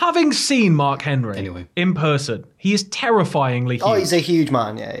believe. Having seen Mark Henry Anyway. in person, he is terrifyingly huge. Oh, he's a huge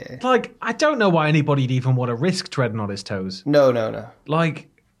man. Yeah. Like, I don't know why anybody'd even want to risk treading on his toes. No. Like,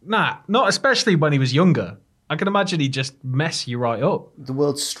 nah, not especially when he was younger. I can imagine he'd just mess you right up. The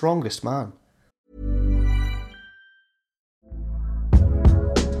world's strongest man.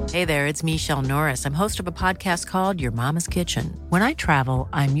 Hey there, it's Michelle Norris. I'm host of a podcast called Your Mama's Kitchen. When I travel,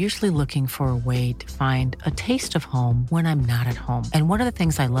 I'm usually looking for a way to find a taste of home when I'm not at home. And one of the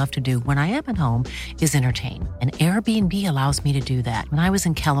things I love to do when I am at home is entertain. And Airbnb allows me to do that. When I was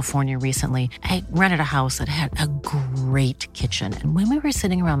in California recently, I rented a house that had a great kitchen. And when we were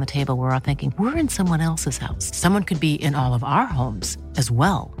sitting around the table, we were all thinking, we're in someone else's house. Someone could be in all of our homes as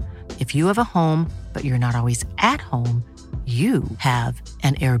well. If you have a home, but you're not always at home, you have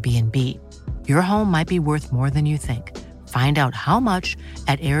an Airbnb. Your home might be worth more than you think. Find out how much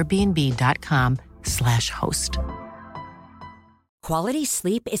at airbnb.com/host. Quality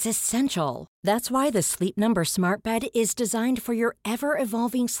sleep is essential. That's why the Sleep Number Smart Bed is designed for your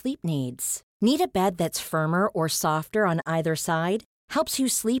ever-evolving sleep needs. Need a bed that's firmer or softer on either side? Helps you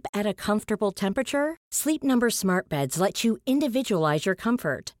sleep at a comfortable temperature? Sleep Number Smart Beds let you individualize your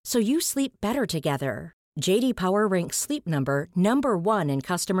comfort, so you sleep better together. J.D. Power ranks Sleep Number number 1 in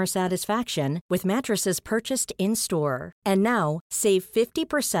customer satisfaction with mattresses purchased in-store. And now, save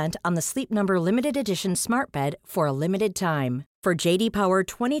 50% on the Sleep Number Limited Edition Smart Bed for a limited time. For J.D. Power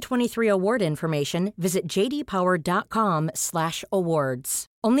 2023 award information, visit jdpower.com/awards.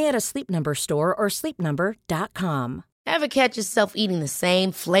 Only at a Sleep Number store or sleepnumber.com. Ever catch yourself eating the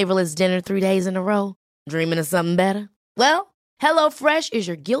same flavorless dinner 3 days in a row? Dreaming of something better? Well, HelloFresh is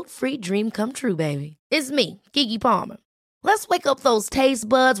your guilt-free dream come true, baby. It's me, Keke Palmer. Let's wake up those taste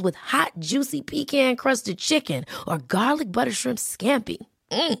buds with hot, juicy pecan-crusted chicken or garlic butter shrimp scampi.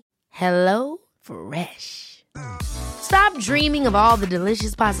 Hello Fresh. Stop dreaming of all the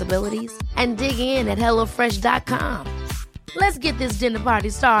delicious possibilities and dig in at HelloFresh.com. Let's get this dinner party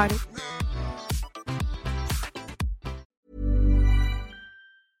started.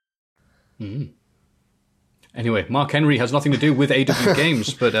 Anyway, Mark Henry has nothing to do with AW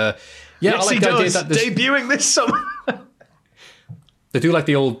Games, but yes, he does. Debuting this summer. They do like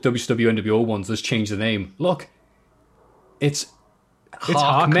the old WCW NWO ones. Let's change the name. Look, it's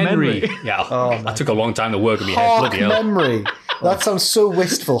Hark Memory. Yeah, that took a long time to work in my head. Bloody hell. Memory. That sounds so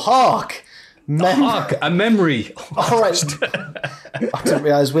wistful. Hark. Hark, a memory. All right. I didn't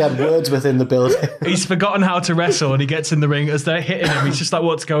realise we had words within the building. He's forgotten how to wrestle, and he gets in the ring as they're hitting him. He's just like,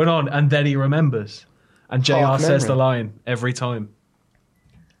 "What's going on?" And then he remembers. And JR says the line every time.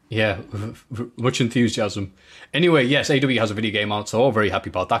 Yeah, much enthusiasm. Anyway, yes, AW has a video game out, so all very happy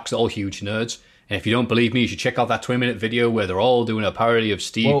about that because they're all huge nerds. And if you don't believe me, you should check out that 20-minute video where they're all doing a parody of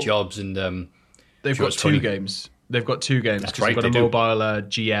Steve Jobs and... they've got two games. They've got two games. That's right, they've got a mobile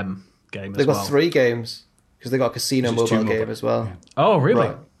GM game as well. They've got 3 games because they've got a casino mobile game as well. Yeah. Oh, really?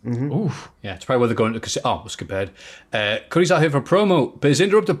 Right. Mm-hmm. Oof. Yeah, it's probably where they're going to casino. Oh, was compared. Cody's out here for promo, but is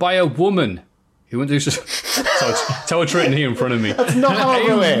interrupted by a woman who introduces... That's how it's written here in front of me. That's not how I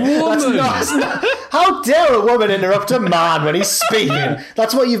do it. That's not... How dare a woman interrupt a man when he's speaking?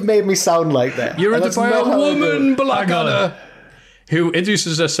 That's what you've made me sound like there. You're interrupted by a woman, Blackadder, who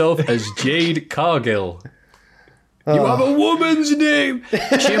introduces herself as Jade Cargill. You have a woman's name.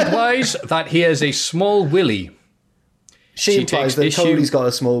 She implies that he has a small willy. She implies that Cody's got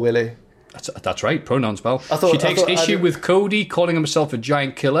a small willy. That's right, pronouns, pal. She takes issue with Cody calling himself a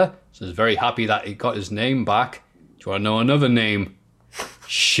giant killer. So he's very happy that he got his name back. Do you want to know another name?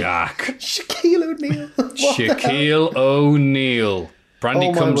 Shaq. Shaquille O'Neal. Shaquille O'Neal.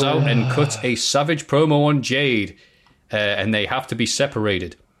 Brandy comes out and cuts a savage promo on Jade, and they have to be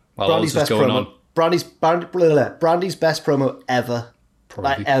separated while all this is going on. Brandy's best promo ever. Probably.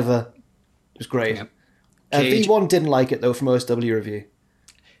 Like, ever. It was great. Yep. V1 didn't like it, though, from OSW Review.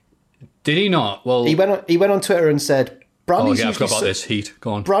 Did he not? Well, he went on Twitter and said, Brandy's I forgot about this. Heat.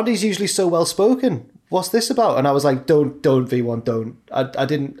 Go on. Brandy's usually so well-spoken. What's this about? And I was like, don't V1, don't.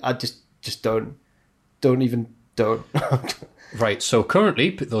 I just don't even don't. Right, so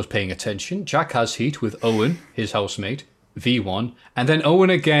currently, those paying attention, Jack has heat with Owen, his housemate, V1, and then Owen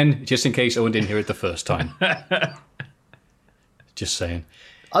again, just in case Owen didn't hear it the first time. Just saying.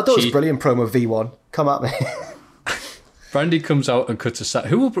 I thought it was a brilliant promo, V1. Come at me. Brandy comes out and cuts a set.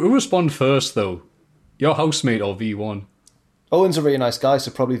 Who will respond first, though? Your housemate or V1? Owen's a really nice guy,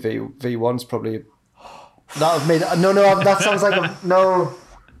 so probably V1's probably... No, that sounds like a... No.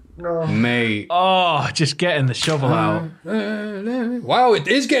 Mate. Oh, just getting the shovel out. Wow, it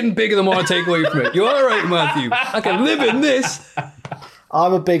is getting bigger the more I take away from it. You're all right, Matthew. I can live in this.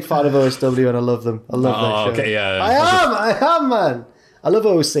 I'm a big fan of OSW and I love them. I love that show. Okay, yeah. I am, man. I love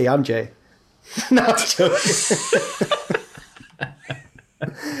OC. I'm Jay. No, I'm joking.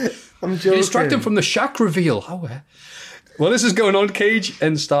 I'm joking. You distract him from the Shaq reveal. Well, this is going on. Cage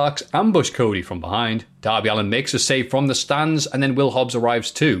and Starks ambush Cody from behind. Darby Allin makes a save from the stands, and then Will Hobbs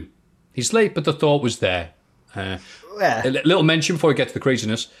arrives too. He's late, but the thought was there. A little mention before we get to the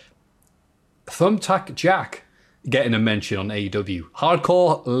craziness. Thumbtack Jack getting a mention on AEW.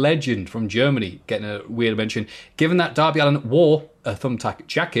 Hardcore legend from Germany getting a weird mention. Given that Darby Allin wore a Thumbtack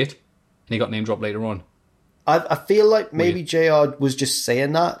jacket, and he got name dropped later on. I feel like maybe JR was just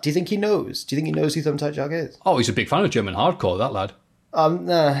saying that. Do you think he knows? Do you think he knows who Thumbtack Jack is? Oh, he's a big fan of German hardcore, that lad.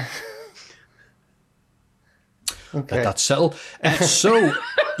 Nah. Okay. Let that settle. So,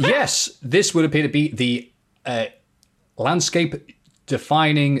 yes, this would appear to be the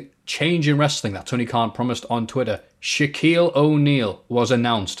landscape-defining change in wrestling that Tony Khan promised on Twitter. Shaquille O'Neal was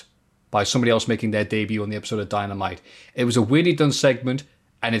announced by somebody else making their debut on the episode of Dynamite. It was a weirdly done segment,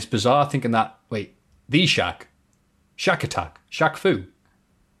 and it's bizarre thinking that, the Shaq Attack, Shaq Fu.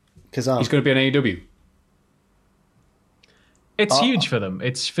 He's going to be on AEW. It's huge for them.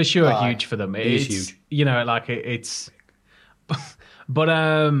 It's for sure huge for them. It's huge. It's... But,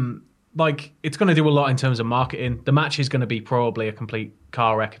 it's going to do a lot in terms of marketing. The match is going to be probably a complete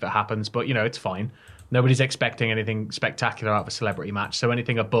car wreck if it happens, but, it's fine. Nobody's expecting anything spectacular out of a celebrity match, so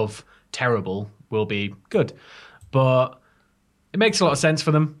anything above terrible will be good. But it makes a lot of sense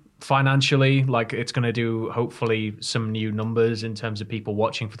for them. Financially, it's going to do hopefully some new numbers in terms of people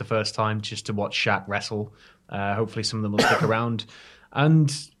watching for the first time just to watch Shaq wrestle. Hopefully some of them will stick around.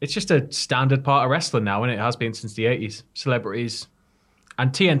 And it's just a standard part of wrestling now, and it has been since the 80s. Celebrities.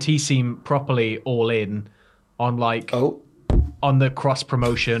 And TNT seem properly all in on on the cross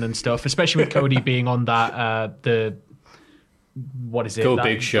promotion and stuff, especially with Cody being on that, what is it? Go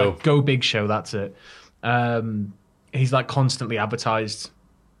Big Show. Go Big Show, that's it. He's like constantly advertised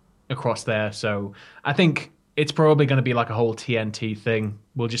across there. So I think it's probably going to be like a whole TNT thing.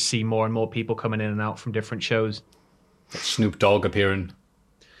 We'll just see more and more people coming in and out from different shows. Snoop Dogg appearing.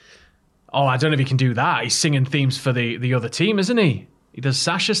 Oh, I don't know if he can do that. He's singing themes for the other team, isn't he? He does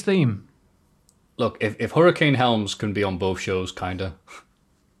Sasha's theme. Look, if Hurricane Helms can be on both shows, kinda.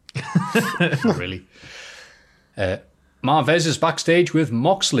 Not really. Marvez is backstage with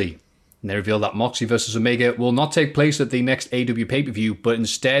Moxley. And they reveal that Moxley versus Omega will not take place at the next AEW pay-per-view, but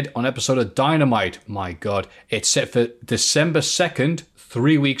instead on episode of Dynamite. My God. It's set for December 2nd,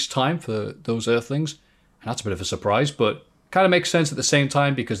 3 weeks' time for those Earthlings. And that's a bit of a surprise, but kind of makes sense at the same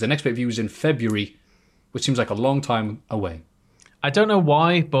time because the next pay-per-view is in February, which seems like a long time away. I don't know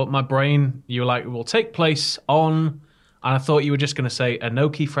why, but my brain, you were like, will take place on, and I thought you were just going to say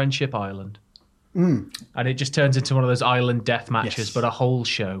Anoki Friendship Island. And it just turns into one of those island death matches, but a whole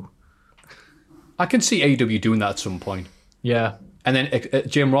show. I can see AEW doing that at some point. Yeah. And then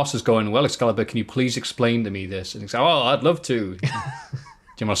Jim Ross is going, well, Excalibur, can you please explain to me this? And he's like, oh, I'd love to.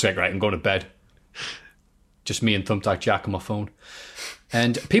 Jim Ross is like, right, I'm going to bed. Just me and Thumbtack Jack on my phone.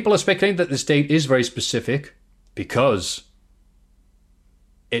 And people are speculating that this date is very specific because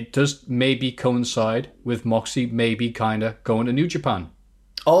it does maybe coincide with Moxie maybe kind of going to New Japan.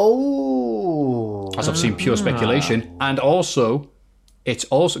 Oh. As I've seen pure speculation. And also, it's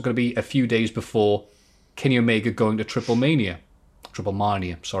also going to be a few days before Kenny Omega going to Triple Mania,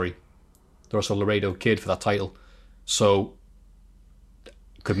 sorry. They're also Laredo Kid for that title. So,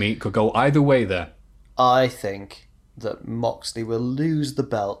 could go either way there. I think that Moxley will lose the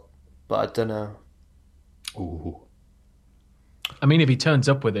belt, but I don't know. Ooh. I mean, if he turns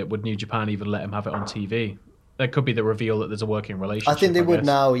up with it, would New Japan even let him have it on TV? There could be the reveal that there's a working relationship. I think they would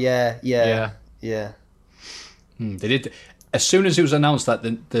now, yeah. They did. As soon as it was announced that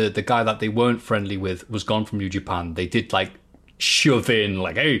the guy that they weren't friendly with was gone from New Japan, they did like shove in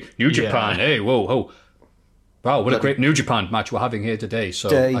like, hey, New Japan, hey, whoa. Wow, what a great New Japan match we're having here today. So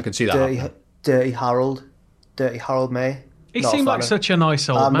I can see that. Dirty Harold May. He seemed like such a nice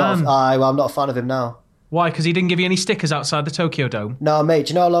old man. I'm not a fan of him now. Why? Because he didn't give you any stickers outside the Tokyo Dome? No, mate, do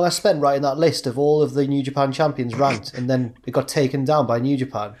you know how long I spent writing that list of all of the New Japan champions ranked and then it got taken down by New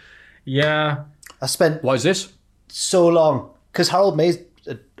Japan? Yeah. I spent... Why is this? So long. Because Harold May's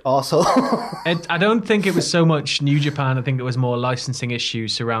an arsehole. I don't think it was so much New Japan. I think it was more licensing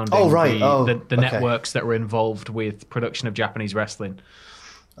issues surrounding the networks that were involved with production of Japanese wrestling.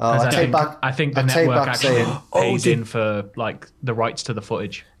 I think the network actually pays in for like the rights to the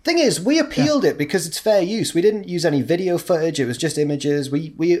footage. Thing is, we appealed it because it's fair use. We didn't use any video footage. It was just images.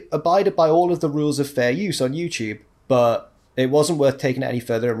 We abided by all of the rules of fair use on YouTube, but it wasn't worth taking it any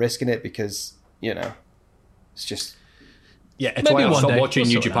further and risking it because, you know, it's just... Yeah, it's why I stopped watching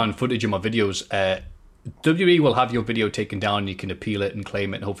New Japan footage in my videos. WWE will have your video taken down, you can appeal it and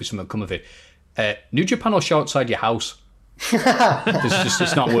claim it, and hopefully something will come of it. New Japan will show outside your house.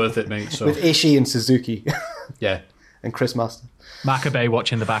 It's not worth it, mate. So. With Ishii and Suzuki. Yeah. And Chris Master. Makabe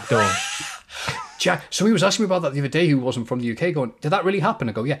watching the back door. Jack, so he was asking me about that the other day, who wasn't from the UK, going, did that really happen?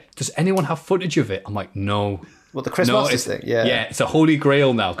 I go, yeah. Does anyone have footage of it? I'm like, no. What, the Chris Masters thing? Yeah. Yeah, it's a holy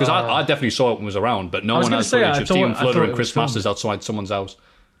grail now. Because I definitely saw it when it was around, but no one has footage of Stephen Flutter and Chris Masters outside someone's house.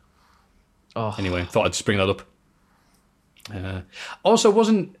 Oh. Anyway, thought I'd just bring that up. Also,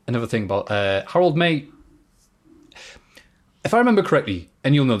 wasn't another thing about Harold May... If I remember correctly,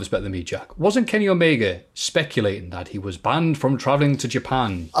 and you'll know this better than me, Jack, wasn't Kenny Omega speculating that he was banned from travelling to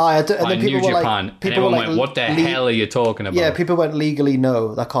Japan and then New Japan? And everyone went, what the hell are you talking about? Yeah, people went, legally,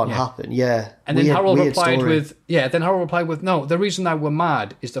 no, that can't happen. Yeah. And then Harold replied with, no, the reason that we're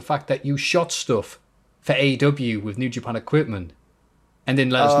mad is the fact that you shot stuff for AEW with New Japan equipment and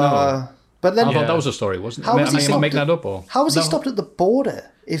didn't let us know. But then, I thought that was a story, wasn't it? Am I making that up? Or? How was he stopped at the border?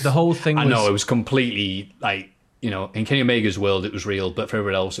 The whole thing was... I know, it was completely, like... You know, in Kenny Omega's world, it was real, but for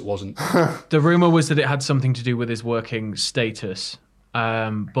everyone else, it wasn't. The rumour was that it had something to do with his working status.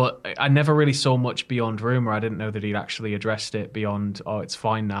 But I never really saw much beyond rumour. I didn't know that he'd actually addressed it beyond, it's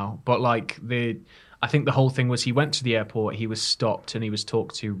fine now. But, like, I think the whole thing was he went to the airport, he was stopped, and he was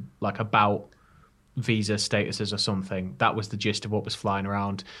talked to, like, about visa statuses or something. That was the gist of what was flying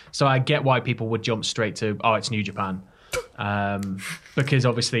around. So I get why people would jump straight to, it's New Japan. Because,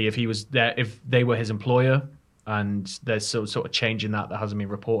 obviously, if he was there, if they were his employer... And there's sort of change in that hasn't been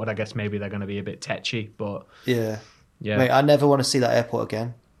reported. I guess maybe they're going to be a bit tetchy, but yeah, Yeah. Mate, I never want to see that airport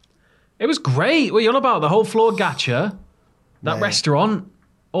again. It was great. What are you on about? The whole floor gacha, that restaurant,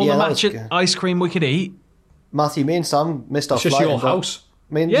 all the matcha ice cream we could eat. Matthew, me and Sam missed our flight. It's just your house.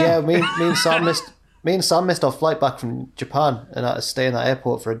 Me and Sam missed our flight back from Japan and had to stay in that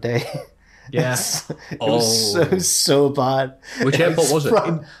airport for a day. Yeah. It was so bad. Which airport was it?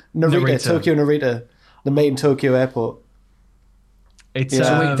 Narita, Tokyo Narita, the main Tokyo airport. It's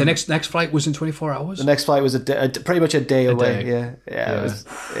so wait, the next flight was in 24 hours? The next flight was pretty much a day away. Yeah. It was,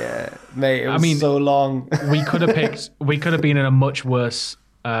 mate, it was so long. we could have been in a much worse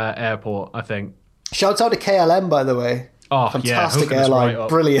airport, I think. Shouts out to KLM, by the way. Oh, fantastic airline. Right,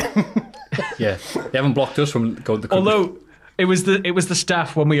 brilliant. Yeah. They haven't blocked us from going to the country. Although it was the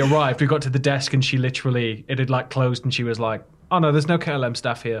staff when we arrived. We got to the desk and it had like closed and she was like, "Oh no, there's no KLM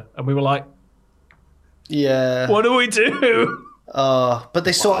staff here." And we were like, "Yeah. What do we do?" But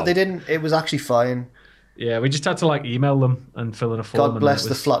they didn't. It was actually fine. Yeah, we just had to like email them and fill in a form. God bless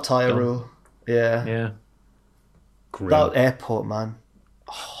the flat tire rule. Yeah. Yeah. Grim. That airport, man.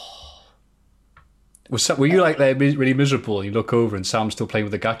 Were you like there really miserable and you look over and Sam's still playing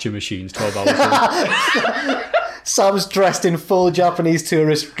with the gacha machines 12 hours later? Sam's dressed in full Japanese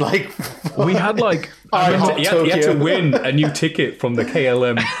tourist, like... We had like... You had to win a new ticket from the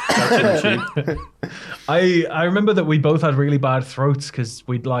KLM gacha machine. I remember that we both had really bad throats because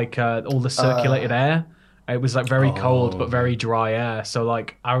we'd like all the circulated air. It was like very cold but very dry air. So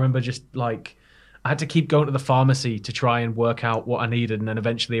like I remember just like... I had to keep going to the pharmacy to try and work out what I needed, and then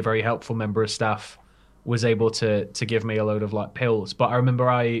eventually a very helpful member of staff was able to give me a load of like pills. But I remember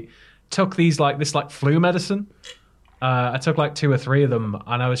I took this flu medicine. I took like 2 or 3 of them,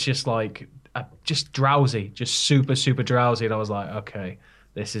 and I was just like just drowsy, just super, super drowsy. And I was like, okay,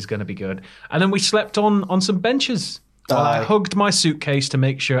 this is going to be good. And then we slept on some benches. I hugged my suitcase to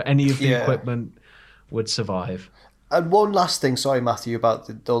make sure any of the equipment would survive. And one last thing, sorry, Matthew, about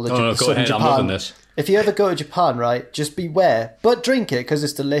all the go ahead, Japan. I'm loving this. If you ever go to Japan, right, just beware. But drink it because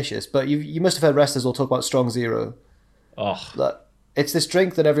it's delicious. But you must have heard wrestlers all talk about Strong Zero. Oh, it's this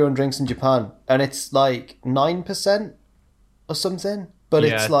drink that everyone drinks in Japan, and it's like 9% or something. But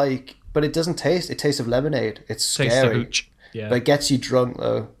it's like, but it doesn't taste. It tastes of lemonade. It's scary. Yeah, but it gets you drunk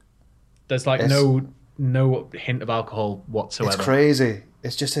though. There's like no hint of alcohol whatsoever. It's crazy. It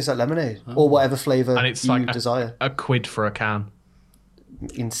just tastes like lemonade or whatever flavour and it's you like desire. A quid for a can.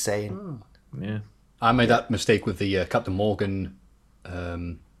 Insane. Yeah. I made that mistake with the Captain Morgan,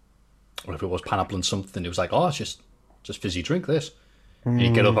 whatever it was, pineapple and something. It was like, it's just fizzy drink this. And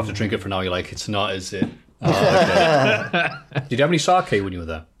you get up after drinking it for an hour, you're like, it's not, is it? Okay. Did you have any sake when you were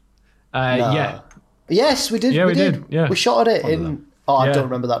there? No. Yeah. Yes, we did. Yeah, we did. Yeah. We shot at it in... I don't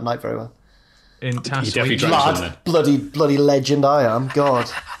remember that night very well. In You definitely drank Lad, something. bloody legend I am. God.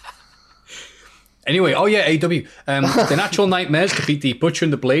 Anyway, AW. The Natural Nightmares defeat the Butcher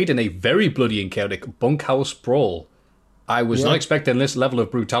and the Blade in a very bloody and chaotic bunkhouse brawl. I was not expecting this level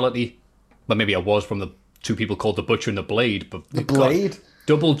of brutality. But maybe I was from the 2 people called the Butcher and the Blade. But the Blade?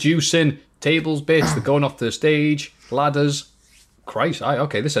 Double juicing, tables, bits, they're going off the stage, ladders. Christ,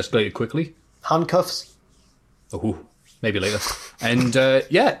 okay, this escalated quickly. Handcuffs. Oh, maybe later. And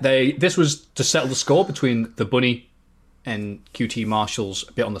this was to settle the score between the Bunny and QT Marshall's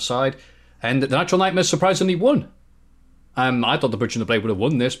a bit on the side. And the Natural Nightmares surprisingly won. I thought the Butcher and the Blade would have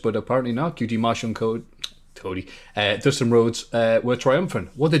won this, but apparently not. QT Marshall and Cody, Dustin Rhodes were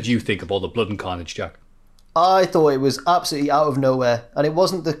triumphant. What did you think of all the blood and carnage, Jack? I thought it was absolutely out of nowhere. And it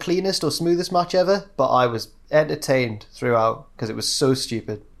wasn't the cleanest or smoothest match ever, but I was entertained throughout because it was so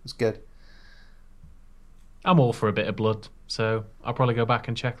stupid. It was good. I'm all for a bit of blood, so I'll probably go back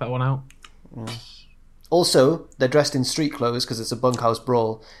and check that one out. Also, they're dressed in street clothes because it's a bunkhouse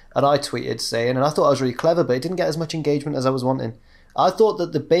brawl. And I tweeted saying, and I thought I was really clever, but it didn't get as much engagement as I was wanting. I thought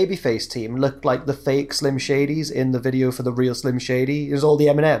that the babyface team looked like the fake Slim Shadys in the video for the real Slim Shady. It was all the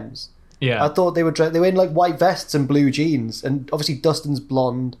M&Ms. Yeah. I thought they were in like white vests and blue jeans, and obviously Dustin's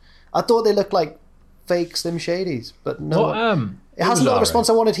blonde. I thought they looked like fake Slim Shadys, but no. It hasn't got the response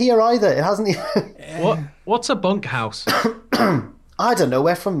I wanted here either. It hasn't. What's a bunkhouse? I don't know.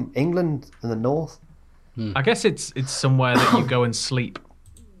 We're from England in the north. I guess it's somewhere that you go and sleep.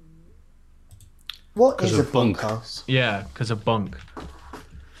 What is a bunkhouse? Yeah, because of bunk.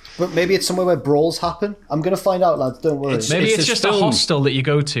 But maybe it's somewhere where brawls happen. I'm going to find out, lads. Don't worry. Maybe it's just a hostel that you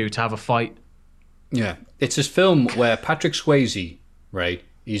go to have a fight. Yeah. It's this film where Patrick Swayze, right,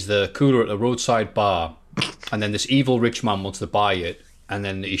 he's the cooler at a roadside bar, and then this evil rich man wants to buy it, and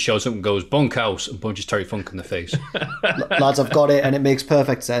then he shows up and goes, bunkhouse, and punches Terry Funk in the face. Lads, I've got it, and it makes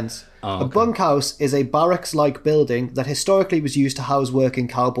perfect sense. A bunkhouse is a barracks-like building that historically was used to house working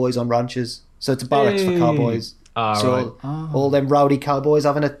cowboys on ranches. So it's a barracks for cowboys. All them rowdy cowboys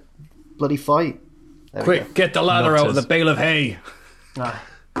having a bloody fight. Quick, get the ladder out of the bale of hay.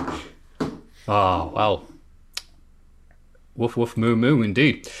 Oh, well. Woof, woof, moo, moo,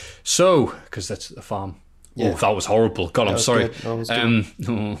 indeed. So, because that's the farm. Yeah. Oh, that was horrible. God, I'm sorry.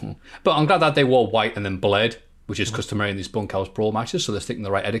 But I'm glad that they wore white and then bled, which is customary in these bunkhouse brawl matches, so they're sticking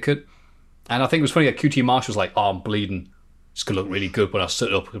the right etiquette. And I think it was funny that QT Marshall was like, oh, I'm bleeding. It's going to look really good when I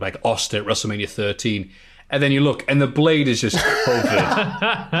sit up like Austin at WrestleMania 13. And then you look, and the blade is just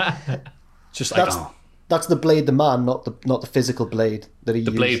covered. Just like, That's the blade, the man, not the physical blade that he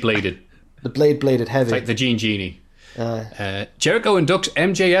used. The blade bladed. The blade bladed heavy. It's like the Genie. Jericho inducts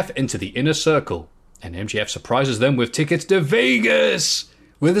MJF into the Inner Circle, and MJF surprises them with tickets to Vegas,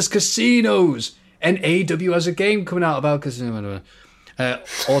 where there's casinos, and AEW has a game coming out about casino.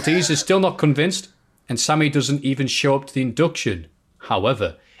 Ortiz is still not convinced, and Sammy doesn't even show up to the induction.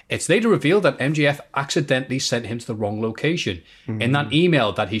 However, it's later revealed that MJF accidentally sent him to the wrong location in that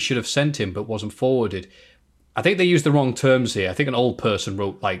email that he should have sent him but wasn't forwarded. I think they used the wrong terms here. I think an old person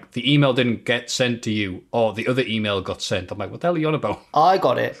wrote, like, the email didn't get sent to you, or the other email got sent. I'm like, what the hell are you on about? I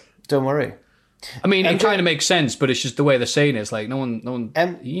got it. Don't worry. I mean, it kind of makes sense, but it's just the way they're saying it. It's like, no one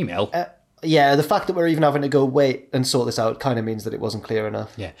email. Yeah, the fact that we're even having to go wait and sort this out kind of means that it wasn't clear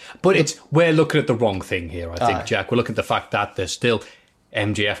enough. Yeah, but we're looking at the wrong thing here, I think, Jack. We're looking at the fact that there's still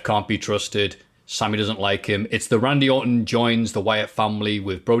MJF can't be trusted. Sammy doesn't like him. It's the Randy Orton joins the Wyatt family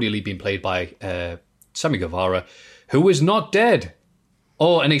with Brody Lee being played by Sammy Guevara, who is not dead.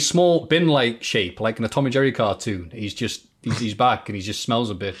 Oh, in a small bin-like shape, like in a Tom and Jerry cartoon. He's back and he just smells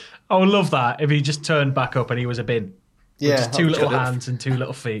a bit. I would love that if he just turned back up and he was a bin. Yeah, with just two little hands and two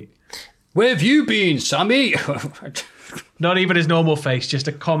little feet. Where have you been, Sammy? Not even his normal face, just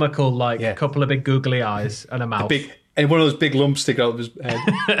a comical, couple of big googly eyes and a mouth. And one of those big lumps stick out of his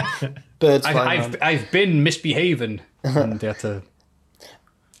head. Birds I've been misbehaving. And they had to...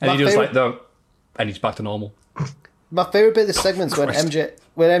 And he just like, no. And he's back to normal. My favourite bit of this segment is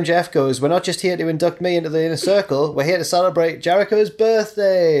when MJF goes, we're not just here to induct me into the Inner Circle, we're here to celebrate Jericho's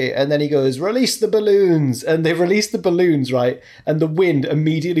birthday. And then he goes, release the balloons. And they release the balloons, right? And the wind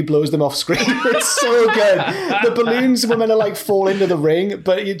immediately blows them off screen. It's so good. The balloons were meant to fall into the ring,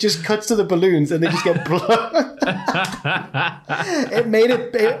 but it just cuts to the balloons and they just get blown. It made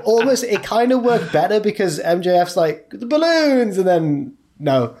it kind of worked better because MJF's like, the balloons. And then,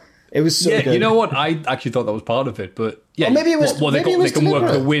 no. It was so good. You know what? I actually thought that was part of it, but yeah. Or maybe it was. They can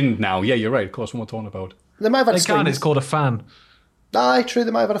work the wind now. Yeah, you're right. Of course, what we're talking about. They might have had a screen. It's called a fan. Aye, true.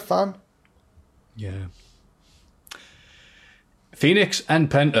 They might have had a fan. Yeah. Phoenix and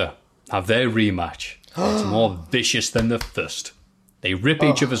Penta have their rematch. It's more vicious than the first. They rip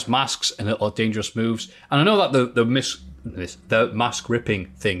each other's masks and little dangerous moves. And I know that the mask ripping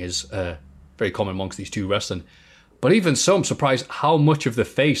thing is very common amongst these two wrestling. But even so, I'm surprised how much of the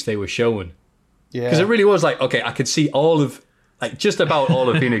face they were showing. Yeah. Because it really was like, okay, I could see just about all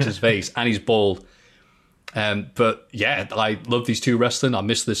of Phoenix's face, and he's bald. But yeah, I love these two wrestling. I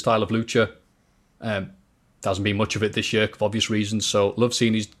miss this style of lucha. Hasn't been much of it this year for obvious reasons. So love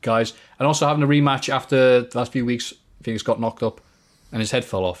seeing these guys. And also having a rematch after the last few weeks, Phoenix got knocked up and his head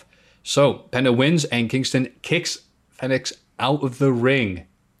fell off. So Penta wins and Kingston kicks Phoenix out of the ring.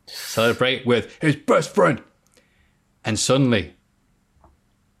 Celebrate with his best friend. And suddenly,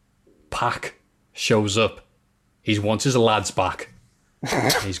 Pac shows up. He wants his lads back.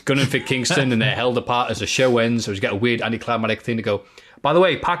 He's gunning for Kingston, and they're held apart as the show ends. So he's got a weird anticlimactic thing to go, by the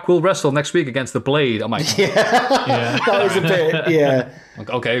way, Pac will wrestle next week against The Blade. I'm like, yeah. That was a bit, yeah.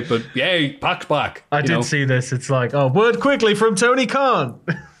 Okay, but yay, Pac's back. I did see this. It's like, word quickly from Tony Khan.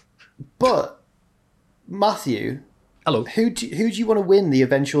 But, Matthew... Hello. Who do you want to win the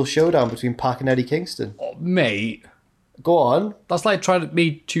eventual showdown between Pac and Eddie Kingston? Oh, mate... Go on. That's like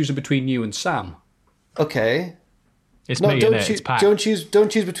me choosing between you and Sam. Okay. It's me, it's Pac. Don't choose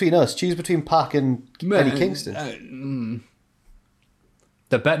between us. Choose between Pac and Eddie Kingston.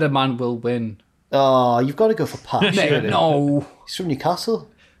 The better man will win. Oh, you've got to go for Pac. No. He's from Newcastle.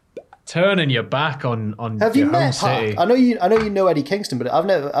 Turning your back on Have your you met home city. Pac? I know you know Eddie Kingston, but I've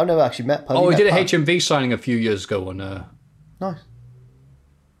never actually met Pac. We did a HMV signing a few years ago on Nice.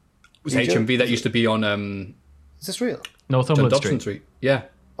 It was HMV that used to be on Is this real? Northumberland John Dobson Street. Yeah.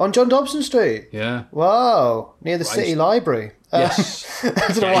 On John Dobson Street? Yeah. Wow. Near the City Library. Yes.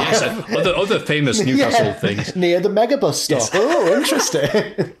 Other famous Newcastle things. Near the Megabus stop. Yes. Oh,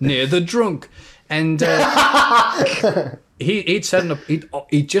 interesting. Near the Drunk. And he'd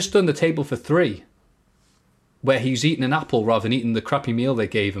just done the table for 3 where he's eating an apple rather than eating the crappy meal they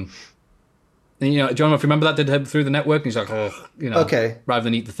gave him. And, do you know if you remember that did head through the network? And he's like, okay, rather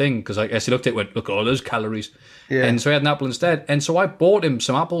than eat the thing, because I guess he looked at it, went, look at all those calories. Yeah. And so he had an apple instead. And so I bought him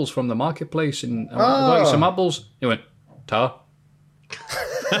some apples from the marketplace, and I bought you some apples. He went, "Ta."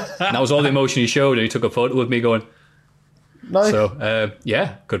 And that was all the emotion he showed, and he took a photo with me going, nice. So,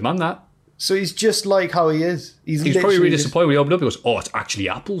 good man, that. So he's just like how he is. He's probably really disappointed when he opened up. He goes, "Oh, it's actually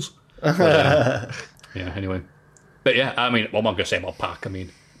apples." But, anyway. But yeah, I mean, what am I going to say about Pac? I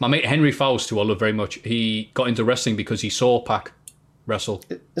mean, my mate Henry Faust, who I love very much, he got into wrestling because he saw Pac wrestle.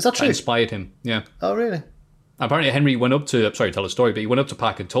 Is that true? That inspired him, yeah. Oh, really? Apparently Henry went up to, sorry to tell the story, but he went up to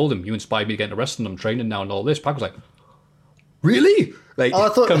Pac and told him, "You inspired me to get into wrestling, I'm training now and all this." Pac was like, "Really?" Like, I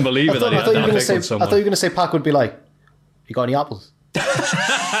couldn't believe it. I thought you were going to say Pac would be like, "You got any apples?"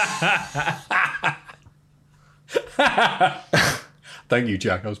 Thank you,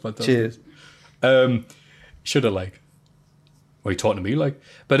 Jack. That was fantastic. Cheers. Should have what are you talking to me like?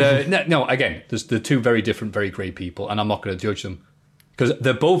 But no, again, there's the two very different, very great people, and I'm not going to judge them because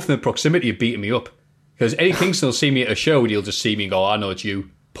they're both in the proximity of beating me up. Because Eddie Kingston will see me at a show and he'll just see me and go, "I know it's you,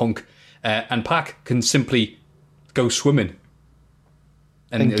 punk." And Pac can simply go swimming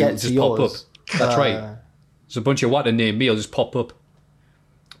and get just pop up. That's right. There's a bunch of water near me, he'll just pop up.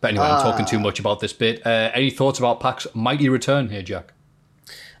 But anyway, I'm talking too much about this bit. Any thoughts about Pac's mighty return here, Jack?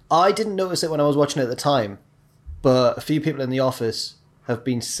 I didn't notice it when I was watching it at the time, but a few people in the office have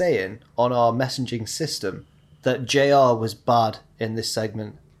been saying on our messaging system that JR was bad in this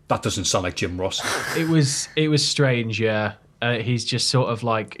segment. That doesn't sound like Jim Ross. It was strange, yeah. He's just sort of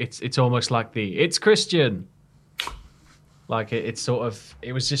like, it's almost like it's Christian. Like it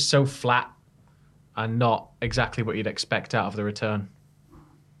was just so flat and not exactly what you'd expect out of the return.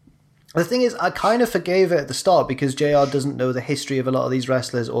 The thing is, I kind of forgave it at the start because JR doesn't know the history of a lot of these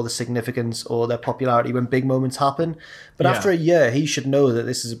wrestlers or the significance or their popularity when big moments happen. But after a year, he should know that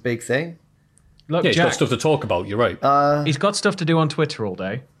this is a big thing. Look, he's Jack, got stuff to talk about, you're right. He's got stuff to do on Twitter all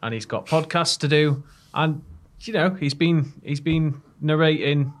day, and he's got podcasts to do, and, he's been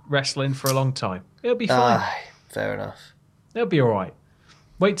narrating wrestling for a long time. It'll be fine. Fair enough. It'll be all right.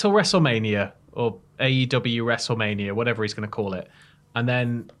 Wait till WrestleMania, or AEW WrestleMania, whatever he's going to call it, and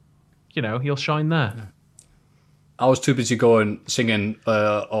then... he'll shine there. I was too busy singing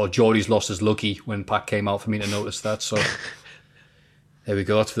Geordie's Lost His Lucky when Pac came out for me to notice that. So there we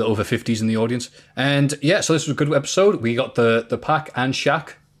go. That's for the over 50s in the audience. And yeah, so this was a good episode. We got the Pac and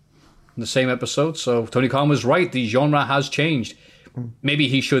Shaq in the same episode. So Tony Khan was right. The genre has changed. Maybe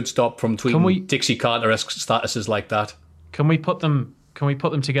he should stop from tweeting Dixie Carter-esque statuses like that. Can we put them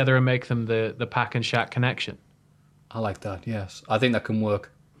together and make them the Pac and Shaq connection? I like that, yes. I think that can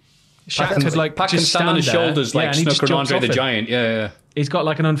work. Shaq could Pac can stand on his shoulders like Snooker and Andre the Giant. Yeah. He's got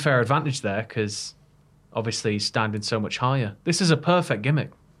like an unfair advantage there because obviously he's standing so much higher. This is a perfect gimmick.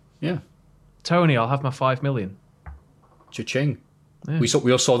 Yeah. Tony, I'll have my 5 million. Cha-ching. Yeah.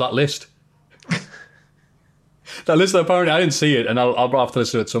 We all saw that list. That list, apparently, I didn't see it, and I'll have to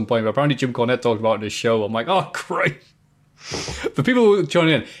listen to it at some point, but apparently Jim Cornette talked about it in his show. I'm like, oh, Christ. For people who are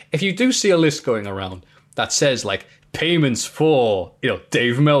joining in, if you do see a list going around that says, like, payments for,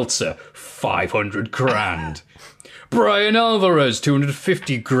 Dave Meltzer, 500 grand. Brian Alvarez,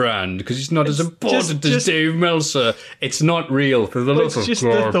 250 grand, because he's not as important as Dave Meltzer. It's not real. It's just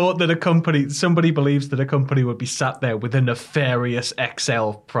the thought that somebody believes that a company would be sat there with a nefarious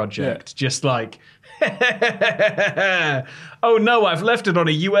Excel project, just like, oh no, I've left it on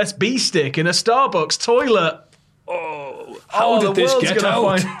a USB stick in a Starbucks toilet. How did this get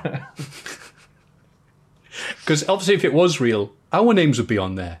out? Because obviously if it was real, our names would be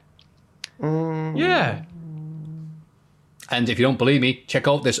on there. Yeah. And if you don't believe me, check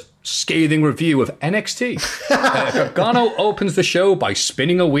out this scathing review of NXT. Gargano opens the show by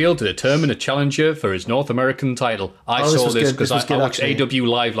spinning a wheel to determine a challenger for his North American title. I saw this because I watched AW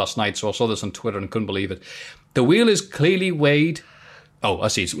Live last night, so I saw this on Twitter and couldn't believe it. The wheel is clearly weighed. Oh, I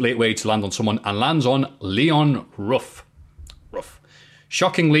see. It's weighed to land on someone and lands on Leon Ruff.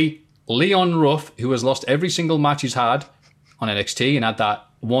 Shockingly, Leon Ruff, who has lost every single match he's had on NXT and had that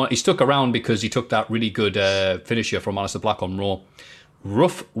one, he stuck around because he took that really good finisher from Aleister Black on Raw.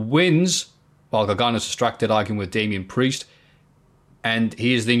 Ruff wins while Gargano's distracted arguing with Damian Priest, and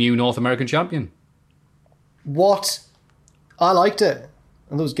he is the new North American champion. What? I liked it.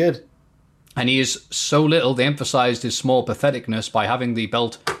 And that was good. And he is so little, they emphasised his small patheticness by having the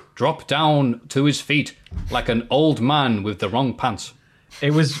belt drop down to his feet like an old man with the wrong pants.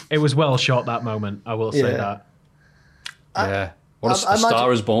 It was well shot, that moment, I will say that. Yeah. What a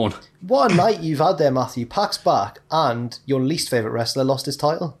star is born. What a night you've had there, Matthew. Pac's back, and your least favourite wrestler lost his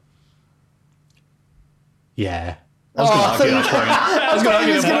title. Yeah. I was going to argue that point. I was going to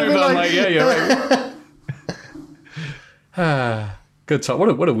argue the point, but I'm like, yeah, you're right. Good talk.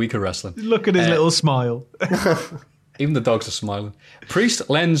 What a week of wrestling. Look at his little smile. Even the dogs are smiling. Priest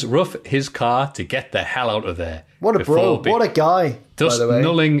lends Ruff his car to get the hell out of there. What a bro. What a guy. Thus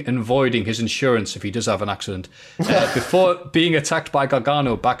nulling and voiding his insurance if he does have an accident. Before being attacked by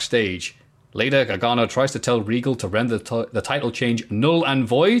Gargano backstage. Later, Gargano tries to tell Regal to render the title change null and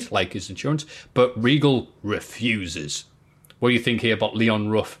void, like his insurance, but Regal refuses. What do you think here about Leon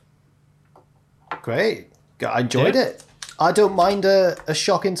Ruff? Great. I enjoyed it. I don't mind a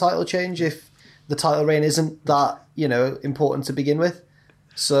shocking title change if the title reign isn't that, important to begin with.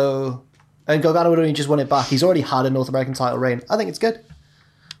 So, and Gargano would only just won it back. He's already had a North American title reign. I think it's good.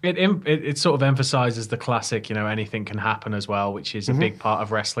 It sort of emphasizes the classic, anything can happen as well, which is a big part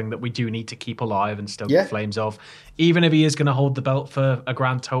of wrestling that we do need to keep alive and stoke the flames of. Even if he is going to hold the belt for a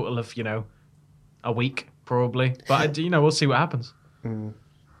grand total of, a week, probably. But, we'll see what happens.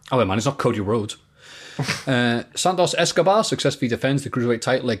 Oh, man, it's not Cody Rhodes. Santos Escobar successfully defends the Cruiserweight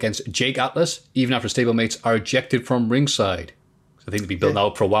title against Jake Atlas, even after stablemates are ejected from ringside. So I think they've been building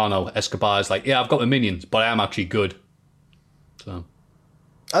out for a while now. Escobar is like, I've got my minions, but I am actually good. So...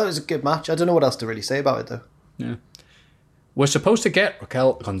 Oh, it was a good match. I don't know what else to really say about it, though. Yeah. We're supposed to get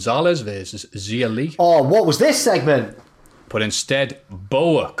Raquel Gonzalez versus Xia Li. Oh, what was this segment? But instead,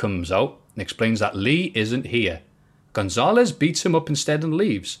 Boa comes out and explains that Li isn't here. Gonzalez beats him up instead and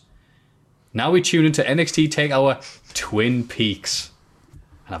leaves. Now we tune into NXT TakeOver Twin Peaks.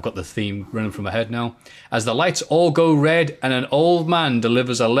 And I've got the theme running from my head now. As the lights all go red and an old man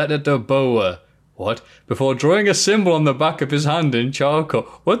delivers a letter to Boa. What? Before drawing a symbol on the back of his hand in charcoal.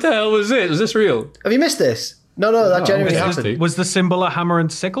 What the hell was it? Is this real? Have you missed this? No, that genuinely happened. Was the symbol a hammer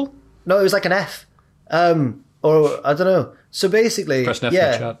and sickle? No, it was like an F. Or, I don't know. So basically, press F in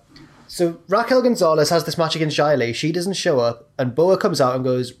the chat. So Raquel Gonzalez has this match against Xia Li. She doesn't show up, and Boa comes out and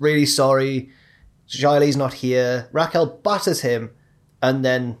goes, really sorry, Xia Li's not here. Raquel batters him, and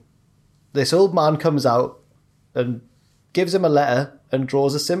then this old man comes out and gives him a letter and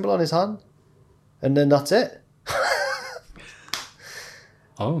draws a symbol on his hand. And then that's it.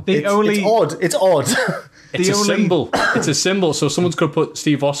 It's odd. It's odd. It's a symbol. It's a symbol. So someone's going to put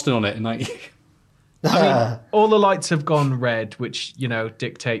Steve Austin on it. And all the lights have gone red, which,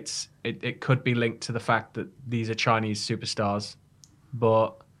 dictates it could be linked to the fact that these are Chinese superstars.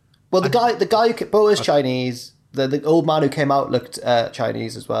 But... Well, the guy who Boa is Chinese. The old man who came out looked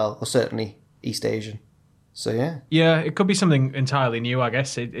Chinese as well, or certainly East Asian. So, yeah. Yeah, it could be something entirely new, I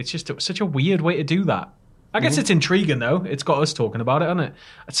guess. It's just such a weird way to do that. I guess it's intriguing, though. It's got us talking about it, hasn't it?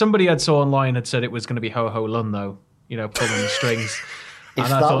 Somebody I saw online had said it was going to be Ho Ho Lun, though, pulling the strings. And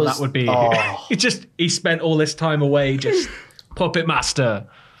I thought that would be... Oh. He spent all this time away just puppet master.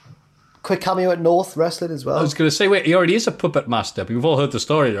 Quick cameo at North Wrestling as well. I was going to say, wait, he already is a puppet master, but we've all heard the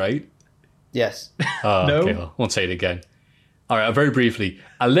story, right? Yes. Oh, no. Okay, well, I won't say it again. All right, very briefly.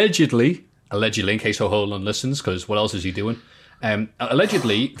 Allegedly, in case Ho Ho Lun listens, because what else is he doing?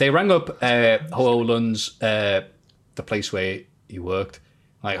 Allegedly, they rang up Ho Ho Lun's, the place where he worked.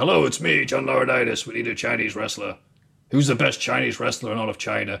 Like, hello, it's me, John Laurinaitis. We need a Chinese wrestler. Who's the best Chinese wrestler in all of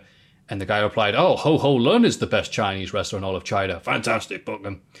China? And the guy replied, Ho Ho Lun is the best Chinese wrestler in all of China. Fantastic, book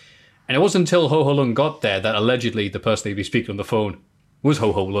him. And it wasn't until Ho Ho Lun got there that allegedly the person they'd be speaking on the phone was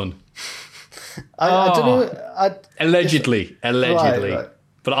Ho Ho Lun. I don't know. Allegedly. Right.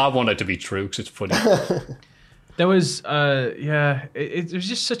 But I want it to be true because it's funny. There was, it was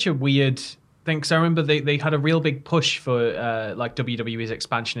just such a weird thing. Because I remember they had a real big push for WWE's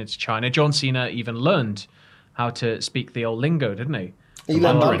expansion into China. John Cena even learned how to speak the old lingo, didn't he? He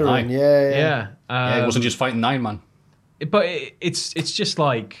learned Mandarin, yeah. It wasn't just fighting 9 man. But it's just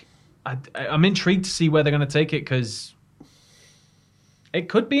like, I'm intrigued to see where they're going to take it because it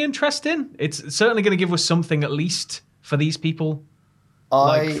could be interesting. It's certainly going to give us something at least for these people.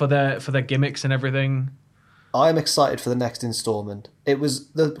 For their gimmicks and everything. I'm excited for the next installment. It was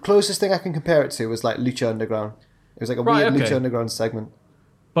the closest thing I can compare it to was like Lucha Underground. It was like a weird Lucha Underground segment.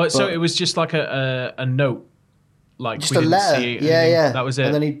 But so it was just like a note, like just a letter. Yeah. That was it.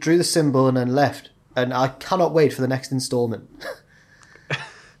 And then he drew the symbol and then left. And I cannot wait for the next installment.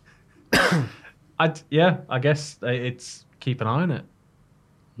 I guess it's keep an eye on it.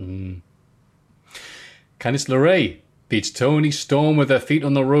 Candice LeRae beats Toni Storm with her feet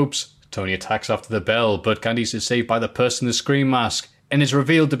on the ropes. Toni attacks after the bell, but Candice is saved by the person in the scream mask and is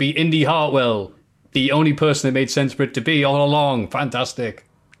revealed to be Indy Hartwell, the only person it made sense for it to be all along. Fantastic.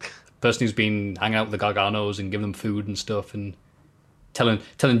 Person who's been hanging out with the Garganos and giving them food and stuff and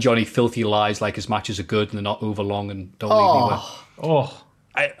telling Johnny filthy lies like his matches are good and they're not over long and don't leave me with. Oh.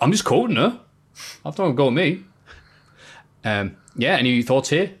 I'm just quoting her. I thought it would go with me. Any thoughts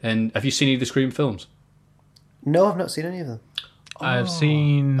here? And have you seen any of the Scream films? No, I've not seen any of them. I've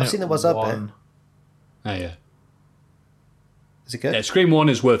seen the What's Up bit. Oh, yeah. Is it good? Yeah, Scream 1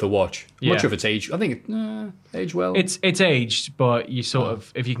 is worth a watch. Yeah. Much of it's aged. I think it aged well. It's aged, but you sort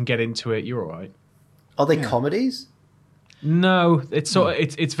of, if you can get into it, you're all right. Are they comedies? No, it's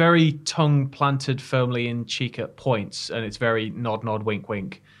it's very tongue planted firmly in cheek at points, and it's very nod, wink,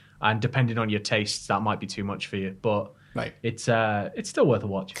 wink. And depending on your tastes, that might be too much for you. But it's still worth a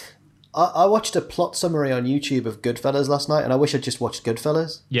watch. I watched a plot summary on YouTube of Goodfellas last night, and I wish I'd just watched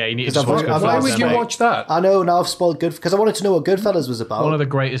Goodfellas. Yeah, you need to watch Goodfellas. Why would you watch that? I know, now I've spoiled Good because I wanted to know what Goodfellas was about. One of the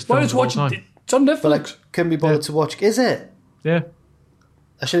greatest films of all time. It's on Netflix. But couldn't be bothered to watch. Is it? Yeah.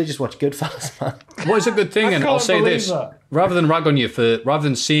 I should have just watched Goodfellas, man. What is a good thing? And I'll say this: that. rather than rag on you rather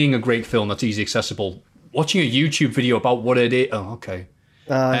than seeing a great film that's easily accessible, watching a YouTube video about what it is. Oh, okay.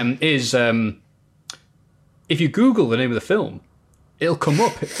 If you Google the name of the film, it'll come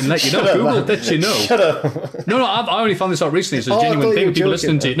up and let you know. Google lets you know. Shut up. No, I only found this out recently. It's a genuine thing. People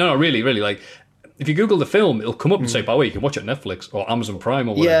listening to it. No, really. Like, if you Google the film, it'll come up and say, by the way, you can watch it on Netflix or Amazon Prime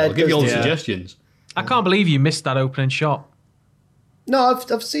or whatever. It'll give you all the suggestions. I can't believe you missed that opening shot. No,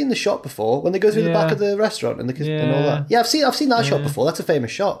 I've seen the shot before when they go through the back of the restaurant and and all that. Yeah, I've seen that shot before. That's a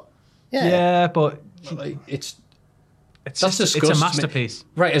famous shot. Yeah, but it's that's disgusting. It's a masterpiece.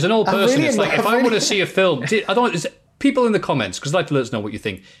 Right, as an old person, it's like if I want to see a film, people in the comments, because I'd like to let us know what you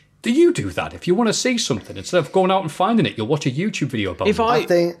think. Do you do that? If you want to see something, instead of going out and finding it, you'll watch a YouTube video about it.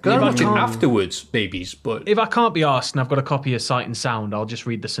 Because I watch it afterwards, babies. But if I can't be asked and I've got a copy of Sight and Sound, I'll just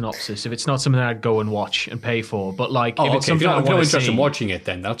read the synopsis. If it's not something I'd go and watch and pay for, but like if it's something I'm I want to see, in watching it,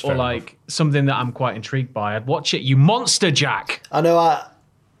 then that's fair or like enough. Something that I'm quite intrigued by, I'd watch it. You monster, Jack! I know.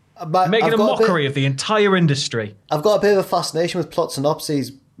 Making a mockery of the entire industry. I've got a bit of a fascination with plot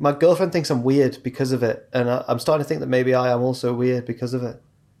synopses. My girlfriend thinks I'm weird because of it, and I'm starting to think that maybe I am also weird because of it.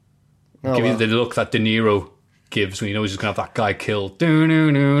 Give you the look that De Niro gives when he knows he's going to have that guy killed.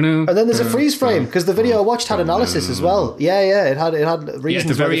 And then there's a freeze frame because the video I watched had analysis as well. Yeah, it had reasons. Yeah, at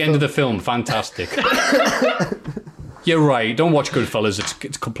the very end of the film, fantastic. You're right. Don't watch Goodfellas.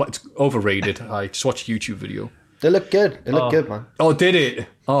 It's overrated. I just watch a YouTube video. They look good. They look good, man. Oh, did it?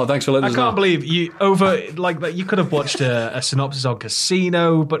 Oh, thanks for letting us know. I can't believe you you could have watched a synopsis on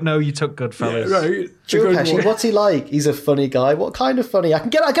Casino, but no, you took Goodfellas. Yeah, right. Joe Pesci, what's he like? He's a funny guy. What kind of funny? I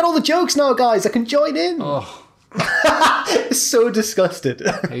get all the jokes now, guys. I can join in. Oh, so disgusted.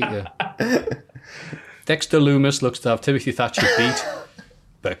 Hate you. Dexter Loomis looks to have Timothy Thatcher beat,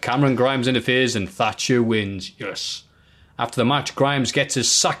 but Cameron Grimes interferes and Thatcher wins. Yes. After the match, Grimes gets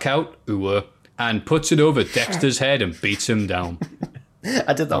his sack out. And puts it over Dexter's head and beats him down.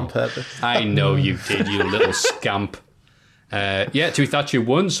 I did that on purpose. I know you did, you little scamp. Timothy Thatcher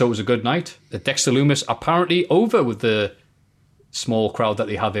won, so it was a good night. Dexter Loomis apparently over with the small crowd that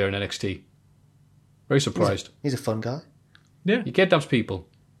they have there in NXT. Very surprised. He's a fun guy. Yeah. He kidnaps people.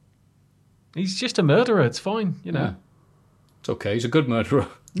 He's just a murderer. It's fine, you know. Yeah. It's okay. He's a good murderer.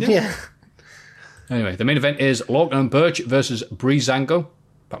 Yeah. Anyway, the main event is Lorcan and Birch versus Breezango.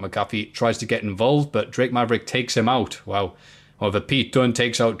 Pat McAfee tries to get involved, but Drake Maverick takes him out. Wow. However, Pete Dunne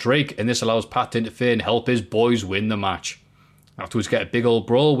takes out Drake, and this allows Pat to interfere and help his boys win the match. Afterwards, get a big old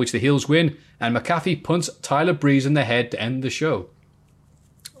brawl, which the heels win, and McAfee punts Tyler Breeze in the head to end the show.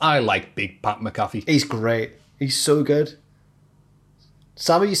 I like big Pat McAfee. He's great. He's so good.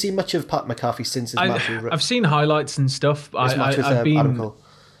 Sam, have you seen much of Pat McAfee since his match? I've seen highlights and stuff.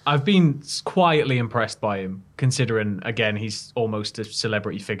 I've been quietly impressed by him, considering, again, he's almost a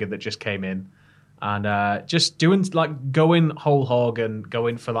celebrity figure that just came in. And just doing, going whole hog and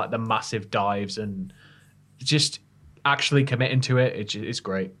going for, the massive dives and just actually committing to it, it's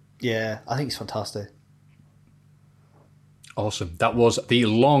great. Yeah, I think he's fantastic. Awesome. That was the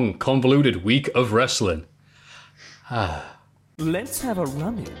long, convoluted week of wrestling. Let's have a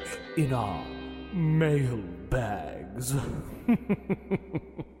rummage in our mail bags.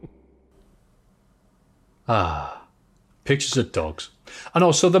 Pictures of dogs. And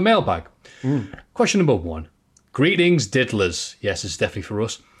also the mailbag. Question number 1. Greetings, diddlers. Yes, it's definitely for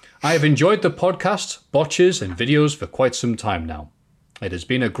us. I have enjoyed the podcast, botches, and videos for quite some time now. It has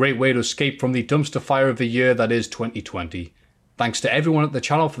been a great way to escape from the dumpster fire of the year that is 2020. Thanks to everyone at the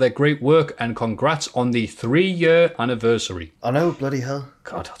channel for their great work, and congrats on the 3-year anniversary. I know, bloody hell.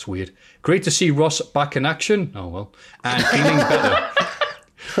 God, that's weird. Great to see Ross back in action. Oh, well. And feeling better.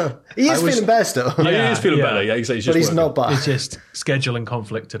 He is feeling better still. Yeah, he is feeling better. Yeah, exactly. But he's not back. It's just scheduling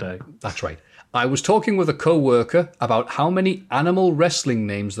conflict today. That's right. I was talking with a co-worker about how many animal wrestling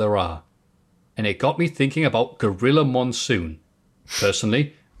names there are, and it got me thinking about Gorilla Monsoon.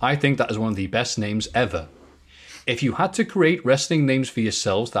 Personally, I think that is one of the best names ever. If you had to create wrestling names for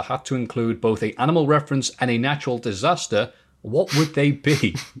yourselves that had to include both a animal reference and a natural disaster, what would they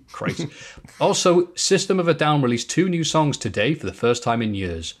be? Christ. Also, System of a Down released 2 new songs today for the first time in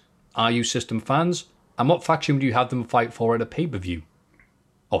years. Are you System fans? And what faction would you have them fight for at a pay-per-view?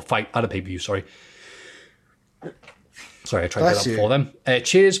 Or fight at a pay-per-view, sorry. Sorry, I tried to get that for them.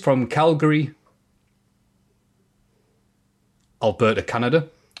 Cheers from Calgary, Alberta, Canada.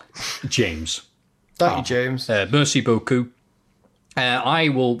 James. Thank you, James. Merci beaucoup. I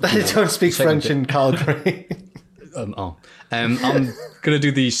will... Don't speak French in Calgary. I'm going to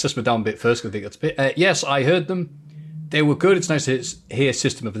do the System of a Down bit first, because I think that's a bit... yes, I heard them. They were good. It's nice to hear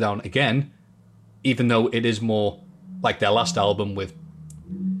System of a Down again, even though it is more like their last album with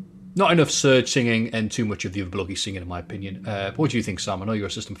not enough Surge singing and too much of the other bloody singing, in my opinion. What do you think, Sam? I know you're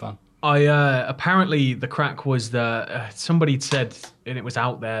a System fan. Apparently the crack was that somebody said, and it was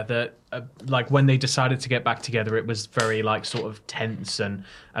out there, that like when they decided to get back together, it was very like sort of tense and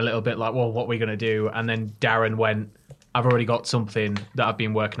a little bit like, well, what are we going to do? And then Darren went, I've already got something that I've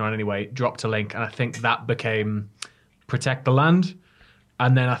been working on anyway, dropped a link, and I think that became Protect the Land.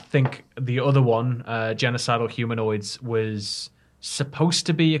 And then I think the other one, Genocidal Humanoids, was supposed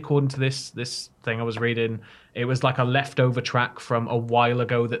to be, according to this thing I was reading, it was like a leftover track from a while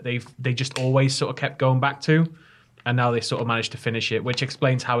ago that they just always sort of kept going back to, and now they sort of managed to finish it, which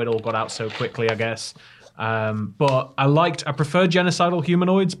explains how it all got out so quickly, I guess. But I prefer Genocidal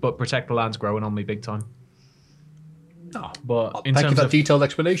Humanoids, but Protect the Land's growing on me big time. Oh, but in thank you terms for that of detailed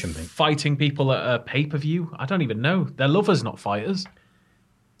explanation, mate. Fighting people at a pay-per-view, I don't even know. They're lovers, not fighters.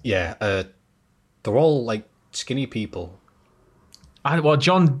 Yeah, they're all like skinny people.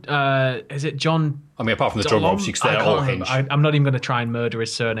 John, is it John? I mean, apart from the drummer, obviously, because they're all hinged. I'm not even going to try and murder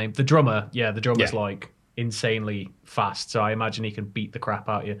his surname. The drummer, the drummer's like insanely fast, so I imagine he can beat the crap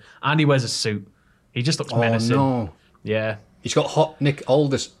out of you. And he wears a suit. He just looks menacing. Oh, no. Yeah. He's got hot Nick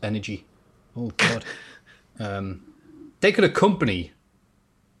Aldis energy. Oh, God. They could accompany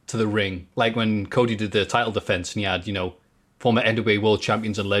to the ring, like when Cody did the title defense and he had, former NWA World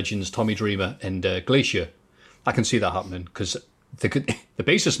Champions and Legends, Tommy Dreamer and Glacier. I can see that happening, because the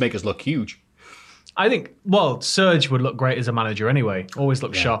bassist makers look huge. I think, Surge would look great as a manager anyway. Always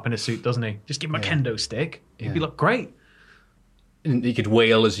looks sharp in a suit, doesn't he? Just give him a kendo stick. He'd look great. And he could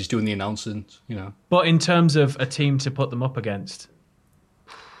wail as he's doing the announcements, But in terms of a team to put them up against,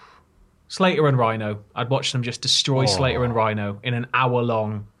 Slater and Rhino. I'd watch them just destroy Slater and Rhino in an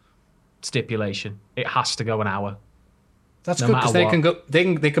hour-long stipulation. It has to go an hour. That's good, because they can go.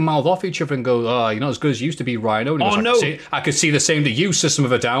 They can mouth off each other and go, you're not as good as you used to be, Rhino. And no! I could see the same to you, System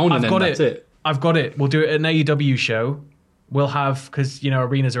of a Down, and then that's it. I've got it. We'll do it at an AEW show. We'll have, because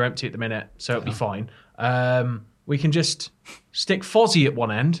arenas are empty at the minute, so it'll be fine. We can just stick Fozzy at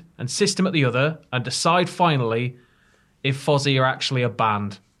one end and System at the other, and decide finally if Fozzy are actually a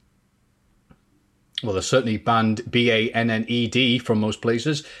band. Well, they're certainly banned BANNED from most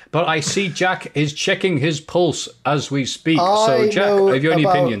places. But I see Jack is checking his pulse as we speak. So, Jack, have you any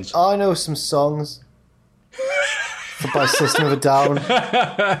opinions? I know some songs by System of a Down.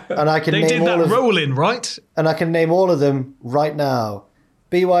 And I can name all of them. Rolling, right? And I can name all of them right now.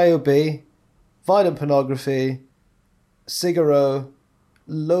 BYOB, Violent Pornography, Cigarro,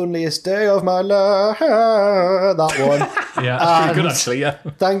 Loneliest Day of My Life. That one. Yeah, that's pretty good, actually, yeah.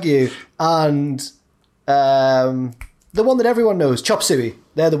 Thank you. And the one that everyone knows, Chop Suey.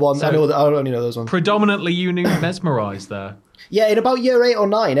 They're the ones. So I only know those ones. Predominantly you knew Mesmerised there. Yeah, in about year 8 or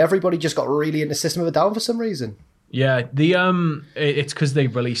 9, everybody just got really into System of a Down for some reason. Yeah, it's because they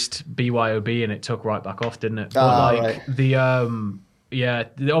released BYOB and it took right back off, didn't it? Right. They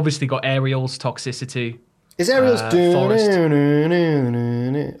obviously got Ariel's Toxicity. Is Ariel's oh,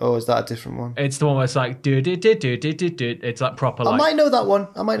 is that a different one? It's the one where it's like it's like proper. I might know that one.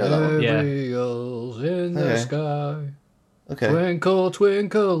 Yeah. Ariel's in the sky. Okay. Twinkle,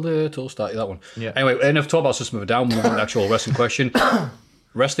 twinkle, little star. That one. Yeah. Anyway, enough talk about System of a Down. We'll move on to the actual wrestling question.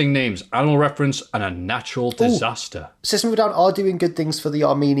 Wrestling names, animal reference, and a natural disaster. System of a Down are doing good things for the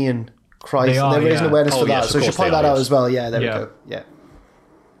Armenian Christ. They're raising awareness for that. So we should point that out as well. Yeah, there we go. Yeah.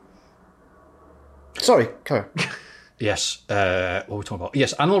 Sorry, carry on. Yes, what were we talking about?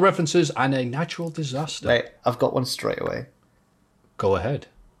 Yes, animal references and a natural disaster. Wait, I've got one straight away. Go ahead.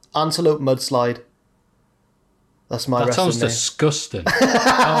 Antelope Mudslide. That's my wrestling name. That sounds disgusting.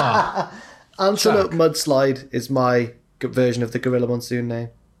 Antelope Mudslide is my version of the Gorilla Monsoon name.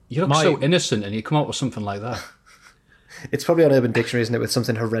 You look so innocent and you come up with something like that. It's probably on Urban Dictionary, isn't it, with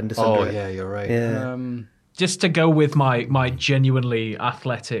something horrendous under it. Yeah, you're right. Yeah. Just to go with my genuinely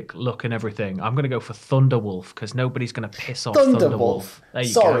athletic look and everything, I'm going to go for Thunderwolf because nobody's going to piss off Thunderwolf. There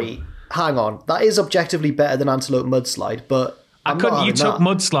you go. Hang on. That is objectively better than Antelope Mudslide, but I couldn't. You took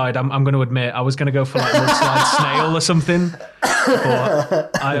Mudslide. I'm going to admit. I was going to go for like Mudslide Snail or something,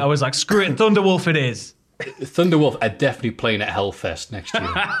 but I was like, screw it, Thunderwolf it is. Thunderwolf are definitely playing at Hellfest next year.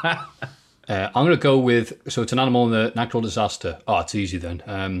 I'm going to go with, so it's an animal in the natural disaster. Oh, it's easy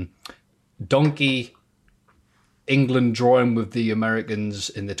then. Donkey, England drawing with the Americans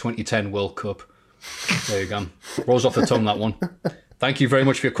in the 2010 World Cup. There you go. Rolls off the tongue, that one. Thank you very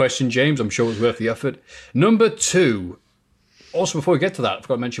much for your question, James. I'm sure it was worth the effort. Number 2. Also, before we get to that, I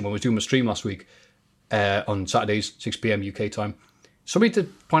forgot to mention when we was doing my stream last week on Saturdays, 6 p.m. UK time, somebody to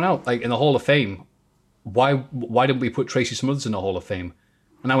point out, like in the Hall of Fame, why didn't we put Tracy Smothers in the Hall of Fame?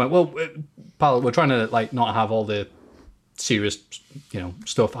 And I went, well, pal, we're trying to like not have all the serious,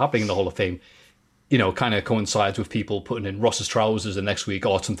 stuff happening in the Hall of Fame. Kind of coincides with people putting in Ross's trousers the next week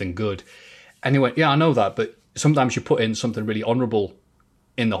or something good. And he went, yeah, I know that, but sometimes you put in something really honourable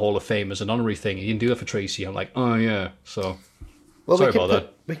in the Hall of Fame as an honorary thing. You didn't do that for Tracy. I'm like, oh yeah. So sorry about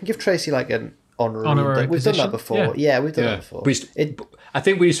that. We can give Tracy like an honorary we've done that before. Yeah, we've done that before. I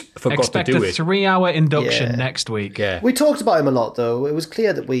think we forgot to do it. Expect a 3-hour induction next week. Yeah. We talked about him a lot, though. It was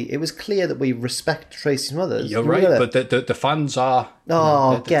clear that we respect Tracy Smothers. You're right, but the fans are.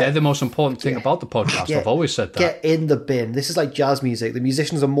 They're the most important thing about the podcast. I've always said that. Get in the bin. This is like jazz music. The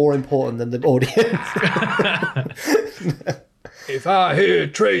musicians are more important than the audience. If I hear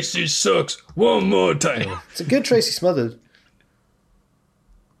Tracy sucks one more time. It's a good Tracy Smothers.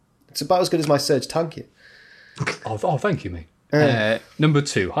 It's about as good as my Serge Tankian. Oh, thank you, mate. Number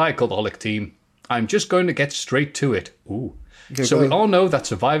 2. Hi, Cultaholic team. I'm just going to get straight to it. Ooh. We all know that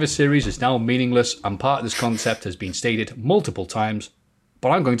Survivor Series is now meaningless and part of this concept has been stated multiple times, but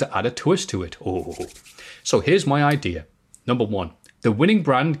I'm going to add a twist to it. Oh. So here's my idea. Number 1. The winning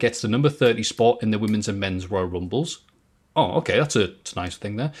brand gets the number 30 spot in the women's and men's Royal Rumbles. Oh, okay, that's a nice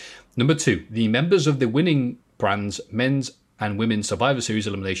thing there. Number 2. The members of the winning brand's men's and women's Survivor Series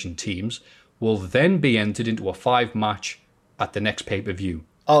elimination teams will then be entered into a 5-match at the next pay-per-view.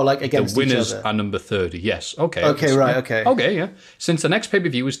 Oh, like against each other. The winners are number 30, yes. Okay. Okay, right, okay. Okay, yeah. Since the next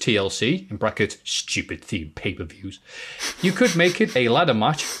pay-per-view is TLC, in brackets, stupid theme pay-per-views, you could make it a ladder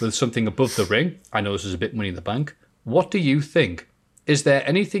match with something above the ring. I know this is a bit Money in the Bank. What do you think? Is there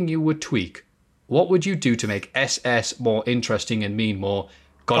anything you would tweak? What would you do to make SS more interesting and mean more?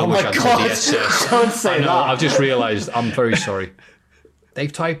 God, I wish I'd said the SS. Don't say that. I've just realised. I'm very sorry.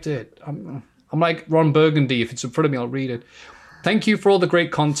 They've typed it. I'm like Ron Burgundy. If it's in front of me, I'll read it. Thank you for all the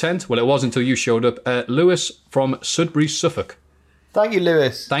great content. Well, it was until you showed up. Lewis from Sudbury, Suffolk. Thank you,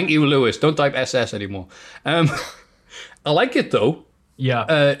 Lewis. Thank you, Lewis. Don't type SS anymore. I like it, though.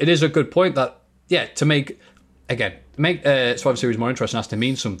 Yeah. It is a good point that, to make Survivor Series more interesting has to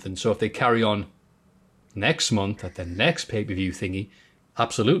mean something. So if they carry on next month at the next pay-per-view thingy,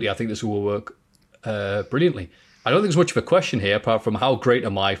 absolutely, I think this will work brilliantly. I don't think there's much of a question here, apart from how great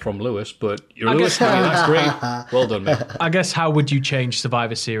am I from Lewis, but you're Lewis, that's great. Well done, mate. I guess how would you change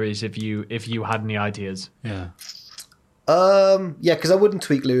Survivor Series if you had any ideas? Yeah. Because I wouldn't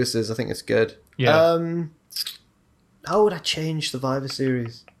tweak Lewis's. I think it's good. Yeah. How would I change Survivor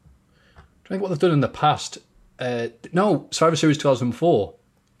Series? I think what they've done in the past. Survivor Series 2004.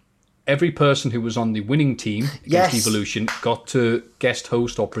 Every person who was on the winning team against Evolution got to guest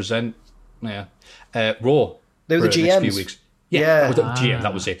host or present Raw. They were the GMs. Next few weeks. Yeah. GM,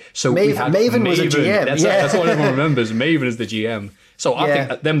 that was it. So Maven, we had Maven was a GM. That's what everyone remembers. Maven is the GM. So I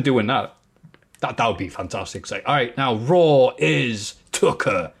think them doing that would be fantastic. Say, all right, now Raw is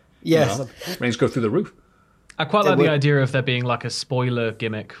Tucker. Yes. Ratings go through the roof. I quite like the idea of there being like a spoiler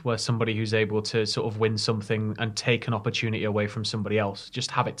gimmick where somebody who's able to sort of win something and take an opportunity away from somebody else, just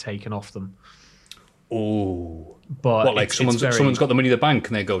have it taken off them. Oh. But what, like someone's got the Money in the Bank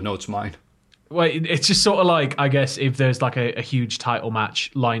and they go, no, it's mine. Well, it's just sort of like, I guess, if there's like a huge title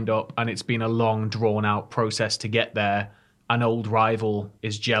match lined up and it's been a long, drawn-out process to get there, an old rival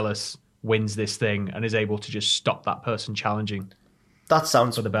is jealous, wins this thing, and is able to just stop that person challenging. That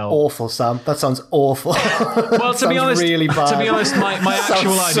sounds awful, Sam. That sounds awful. Well, to be honest, really bad. To be honest, my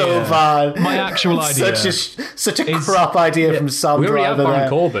actual idea, so bad. My actual idea, such a crap idea from Sam. We already have Baron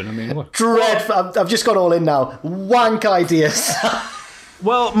Corbin. I mean, what? Dreadful. I've just gone all in now. Wank ideas.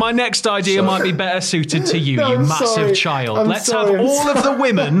 Well, my next idea might be better suited to you, you massive child. Let's have all of the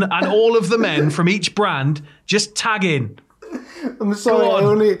women and all of the men from each brand just tag in. I'm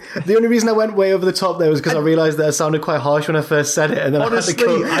sorry. The only reason I went way over the top there was because I realised that it sounded quite harsh when I first said it, and then honestly,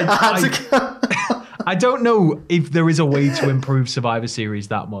 I don't know if there is a way to improve Survivor Series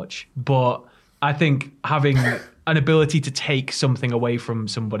that much, but I think having an ability to take something away from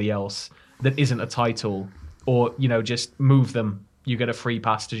somebody else that isn't a title, or, you know, just move them, you get a free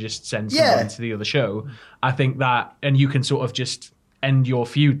pass to just send someone to the other show. I think that, and you can sort of just end your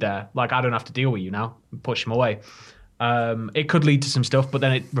feud there. Like, I don't have to deal with you now, push them away. It could lead to some stuff, but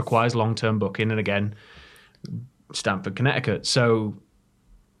then it requires long-term booking, and again, Stamford, Connecticut. So,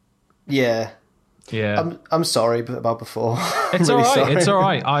 yeah. I'm sorry about before. It's all right. Sorry. It's all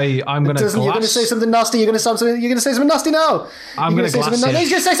right. I'm going to. You're going to say something nasty. You're going to say something nasty now. I'm going to glass He's going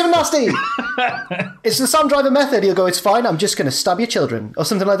to say something nasty. It's the Sam Driver method. He'll go, "It's fine. I'm just going to stab your children," or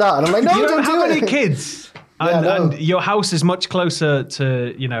something like that. And I'm like, "No, you don't have do any kids." And your house is much closer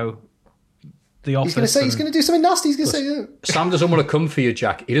to, you know, the office. He's going to do something nasty. He's going to say, yeah. Sam doesn't want to come for you,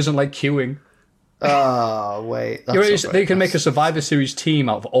 Jack. He doesn't like queuing. Oh, wait. They can make a Survivor Series team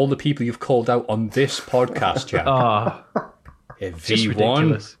out of all the people you've called out on this podcast, Jack.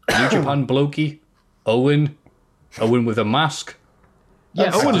 V1, New Japan Blokey, Owen with a mask. Yeah,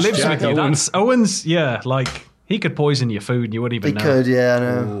 Owen lives with you. Owen's, like, he could poison your food and you wouldn't even know. He could, yeah, I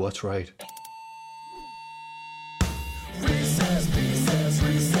know. Oh, that's right.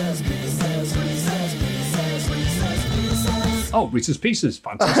 Oh, Reese's Pieces.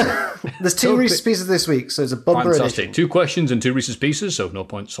 Fantastic. There's 2 Reese's Pieces this week, so it's a bumper Fantastic. edition. 2 questions and 2 Reese's Pieces, so no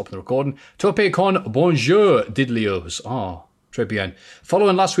point stopping the recording. Tope con bonjour, diddlios. Oh, très bien.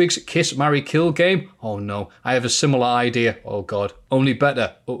 Following last week's Kiss, Marry, Kill game. Oh, no. I have a similar idea. Oh, God. Only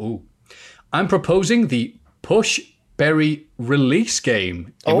better. Oh. I'm proposing the Push, Bury, Release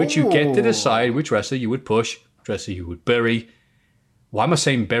game, in which you get to decide which wrestler you would push, which wrestler you would bury. Why am I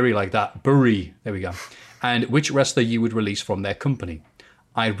saying bury like that? Bury. There we go. And which wrestler you would release from their company.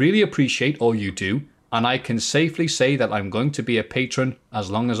 I really appreciate all you do, and I can safely say that I'm going to be a patron as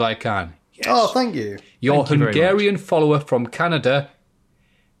long as I can. Yes. Oh, thank you. Your Hungarian follower from Canada,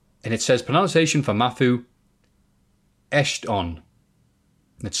 and it says pronunciation for Mafu, Eston.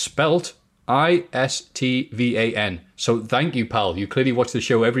 It's spelt Istvan. So thank you, pal. You clearly watch the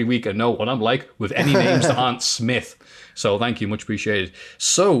show every week and know what I'm like with any names that aren't Smith. So thank you, much appreciated.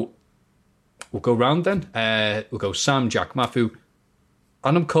 So we'll go round then. We'll go Sam, Jack, Mafu,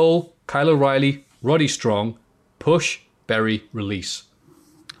 Adam Cole, Kyle O'Reilly, Roddy Strong, Push, Bury, Release.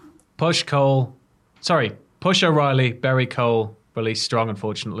 Push O'Reilly, Bury Cole, Release Strong,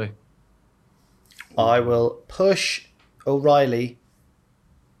 unfortunately. I will push O'Reilly,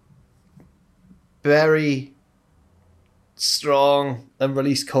 bury Strong, and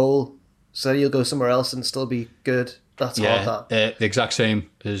release Cole. So you'll go somewhere else and still be good. That's hard, that. The exact same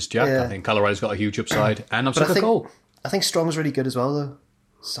as Jack. Yeah. I think Kyle O'Reilly's got a huge upside. And I'm sick of Cole. I think Strong's really good as well, though.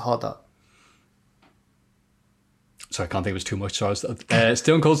 It's hard, that. Sorry, I can't think it was too much. So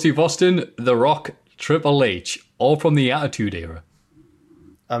Stone Cold Steve Austin, The Rock, Triple H, all from the Attitude Era.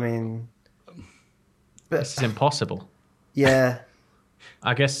 I mean... This is impossible. Yeah.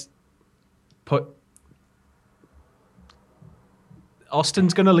 I guess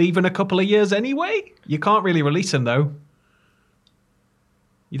Austin's going to leave in a couple of years anyway. You can't really release him, though.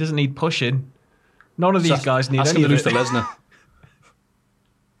 He doesn't need pushing. None of these guys need any of it. Ask him to lose to Lesnar.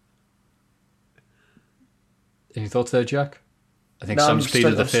 Any thoughts there, Jack? I think Sam's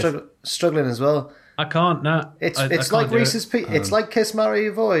pleaded the fifth. Struggling as well. I can't, no. It's like Reese's Pieces. It's like Kiss, Marry,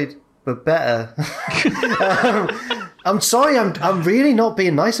 Avoid, but better. I'm sorry, I'm really not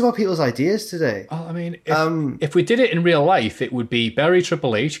being nice about people's ideas today. Well, I mean, if we did it in real life, it would be bury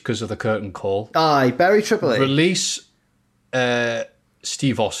Triple H because of the curtain call. Aye, bury Triple H. Release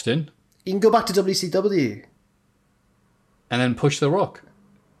Steve Austin. You can go back to WCW. And then push The Rock.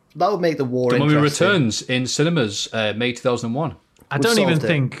 That would make the war interesting. The Mummy returns in cinemas May 2001. I don't even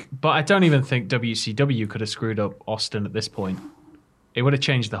think WCW could have screwed up Austin at this point. It would have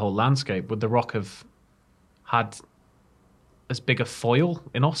changed the whole landscape. Would The Rock have had as big a foil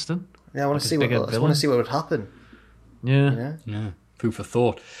in Austin? Yeah, I want to see what would happen. Yeah. Food for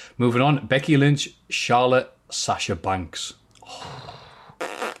thought. Moving on, Becky Lynch, Charlotte, Sasha Banks.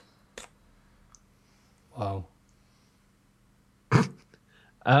 Oh.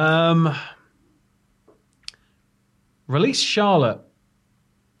 Wow. Release Charlotte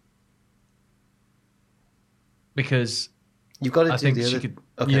because you've got to think the she other. could.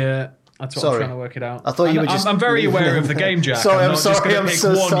 Okay. Yeah, that's what I'm trying to work it out. I thought you were just. I'm very aware of the game, Jack. Sorry, I'm so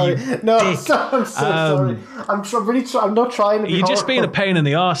sorry. No, I'm so sorry. I'm not trying to be You're just being a pain in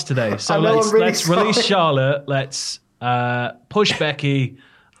the arse today. So let's release Charlotte. Let's push Becky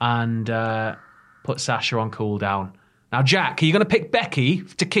and put Sasha on cooldown. Now, Jack, are you going to pick Becky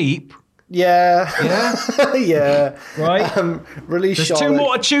to keep? Yeah. Yeah. Right. Release There's Charlotte. 2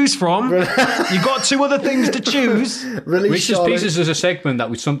 more to choose from. You've got 2 other things to choose. Release Reese's Charlotte. Pieces is a segment that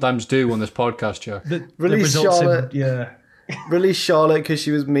we sometimes do on this podcast, Jack. Release Charlotte. Yeah. Release Charlotte because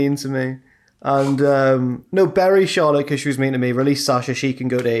she was mean to me. And no, bury Charlotte because she was mean to me. Release Sasha. She can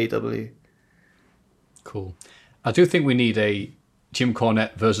go to AEW. Cool. I do think we need a Jim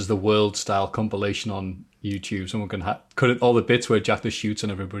Cornette versus the World style compilation on YouTube. Someone can cut it all the bits where Jack just shoots on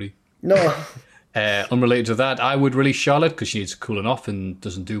everybody. No. Unrelated to that, I would release Charlotte because she needs cooling off and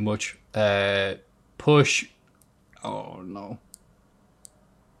doesn't do much. Push. Oh no.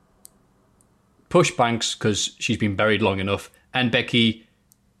 Push Banks because she's been buried long enough, and Becky,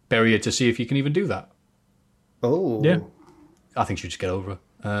 bury her to see if you can even do that. Oh. Yeah. I think she should just get over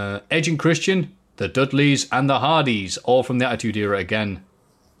her. Edge and Christian, the Dudleys, and the Hardys, all from the Attitude Era again.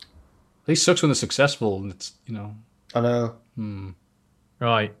 At least sucks when they're successful, and it's, you know. I know.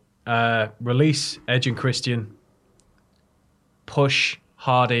 Right. Release Edge and Christian. Push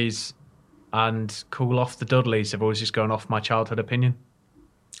Hardys and cool off the Dudleys. I've always just gone off my childhood opinion.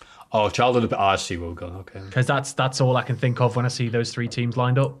 Oh, childhood. I see where we're going. Okay. Because that's all I can think of when I see those 3 teams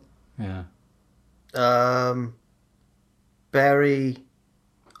lined up. Yeah. Barry.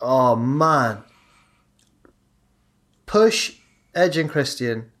 Oh man. Push Edge and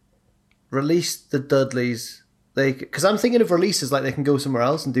Christian. Release the Dudleys. Because I'm thinking of releases like they can go somewhere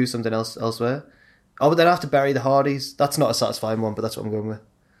else and do something else elsewhere. Oh, but they'd have to bury the Hardys. That's not a satisfying one, but that's what I'm going with.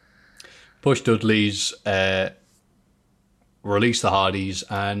 Push Dudleys, release the Hardys,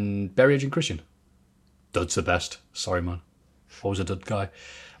 and bury Edge and Christian. Dud's the best. Sorry, man. Always a Dud guy.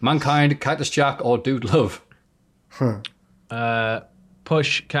 Mankind, Cactus Jack, or Dude Love?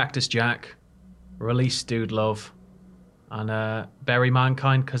 Push Cactus Jack, release Dude Love, and bury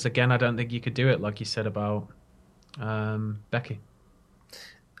Mankind, because again, I don't think you could do it like you said about Becky.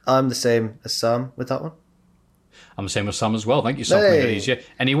 I'm the same as Sam with that one. I'm the same as Sam as well. Thank you, Sam. Hey.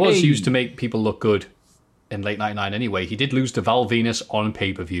 And he was used to make people look good in late 99 anyway. He did lose to Val Venus on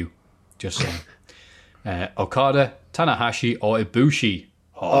pay-per-view. Just saying. Okada, Tanahashi, or Ibushi?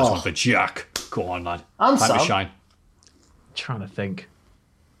 Oh, this one for Jack. Go on, lad. And Time Sam. to shine. Trying to think.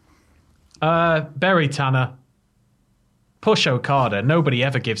 Bury Tanner. Push Okada. Nobody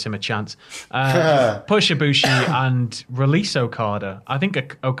ever gives him a chance. Push Ibushi and release Okada. I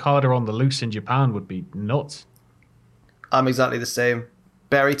think Okada on the loose in Japan would be nuts. I'm exactly the same.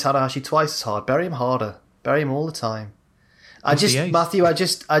 Bury Tanahashi twice as hard. Bury him harder. Bury him all the time. Matthew, what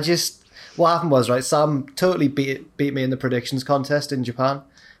happened was, right, Sam totally beat me in the predictions contest in Japan.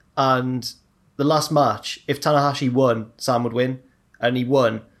 And the last match, if Tanahashi won, Sam would win. And he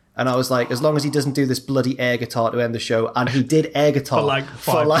won. And I was like, as long as he doesn't do this bloody air guitar to end the show. And he did air guitar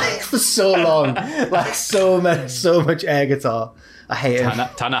for so long. Like so much air guitar. I hate him.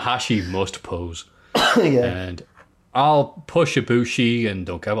 Tanahashi must pose. Yeah. And I'll push Ibushi and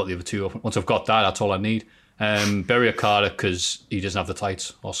don't care about the other two. Once I've got that, that's all I need. Bury Okada because he doesn't have the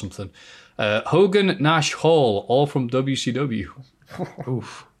tights or something. Hogan, Nash, Hall, all from WCW.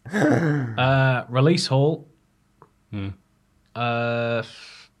 Oof. Release Hall.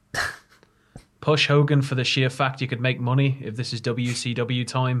 Push Hogan for the sheer fact you could make money if this is WCW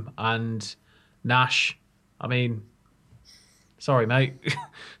time. And Nash, I mean, sorry, mate.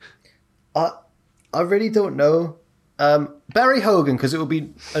 I really don't know. Bury Hogan, because it would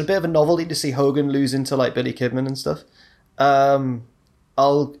be a bit of a novelty to see Hogan losing to like Billy Kidman and stuff.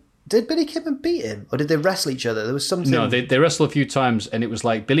 Did Billy Kidman beat him, or did they wrestle each other? There was something. No, they wrestled a few times, and it was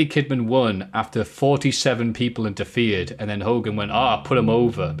like Billy Kidman won after 47 people interfered, and then Hogan went, put him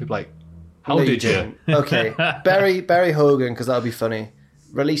over. People like, how No, did you? didn't. Okay, bury Hogan because that would be funny.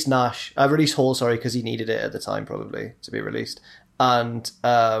 Release Nash. Release Hall, sorry, because he needed it at the time probably to be released, and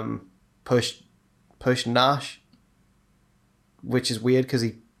push Nash, which is weird because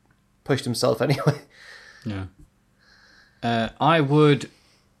he pushed himself anyway. Yeah. I would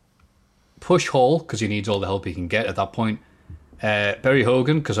push Hall because he needs all the help he can get at that point. Bury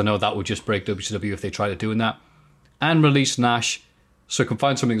Hogan because I know that would just break WCW if they tried to doing that. And release Nash so I can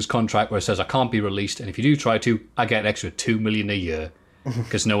find something in his contract where it says I can't be released, and if you do try to, I get an extra $2 million a year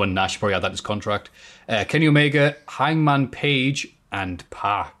because no one Nash probably had that in his contract. Kenny Omega, Hangman Page, and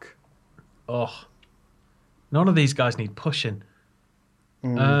Pac. Oh, none of these guys need pushing.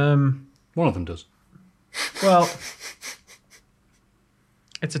 One of them does. Well,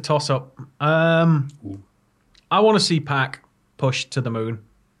 it's a toss-up. I want to see Pac pushed to the moon.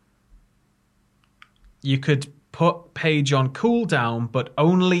 You could put Page on cooldown, but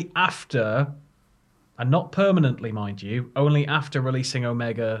only after, and not permanently, mind you, only after releasing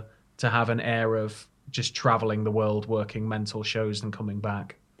Omega to have an air of just traveling the world, working mental shows and coming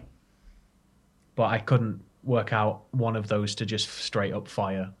back. but I couldn't work out one of those to just straight up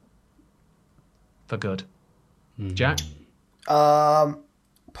fire for good. Jack?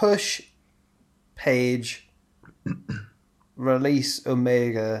 Push Page, release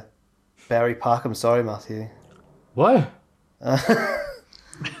Omega, Barry Pack. I'm sorry, Matthew. What?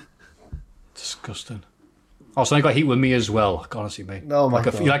 Disgusting. Oh, so you got heat with me as well. Honestly, mate. Oh my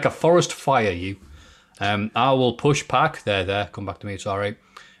God. You're like a forest fire, you. I will push Pack. There. Come back to me. It's all right.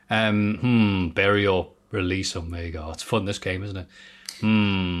 Bury or release Omega. Oh, it's fun, this game, isn't it?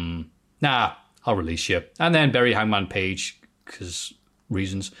 Nah, I'll release you. And then bury Hangman Page, because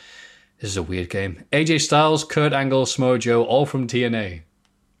reasons. This is a weird game. AJ Styles, Kurt Angle, Samoa Joe, all from TNA.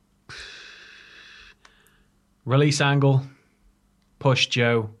 Release Angle, push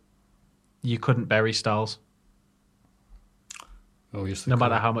Joe. You couldn't bury Styles. Oh, yes, no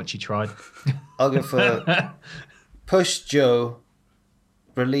matter how much you tried. I'll go for push Joe,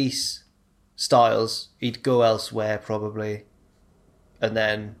 release Styles. He'd go elsewhere probably, and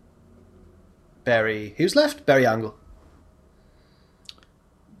then bury. Who's left? Bury Angle.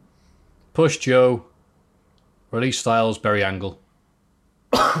 Push Joe, release Styles, bury Angle.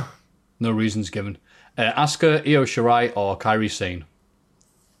 No reasons given. Asuka, Io Shirai, or Kairi Sane.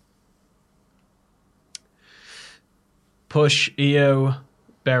 Push Io,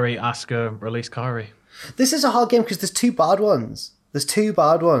 bury Asuka, release Kairi. This is a hard game because there's two bad ones.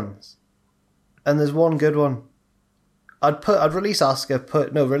 And there's one good one. I'd release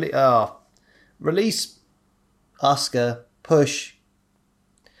Asuka. Release Asuka. Push.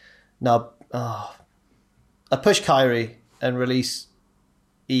 No. I'd push Kairi and release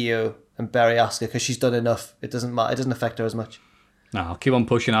Io and bury Asuka because she's done enough. It doesn't matter. It doesn't affect her as much. No, I'll keep on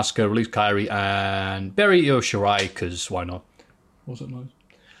pushing Asuka, release Kairi, and bury Io Shirai, because why not? Was it nice?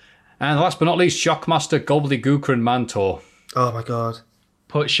 And last but not least, Shockmaster, Gobbledygooker, and Mantor. Oh my God.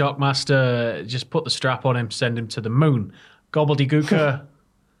 Put Shockmaster, just put the strap on him, send him to the moon. Gobbledygooker,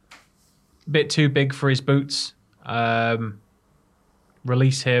 bit too big for his boots.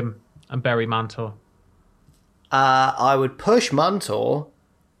 Release him and bury Mantor. I would push Mantor.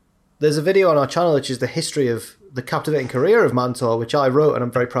 There's a video on our channel which is the history of the captivating career of Mantor, which I wrote and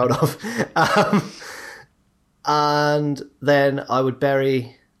I'm very proud of. And then I would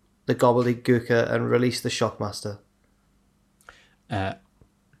bury the Gobbledygooker and release the Shockmaster.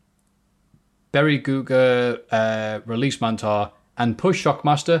 Bury Gooker, release Mantor, and push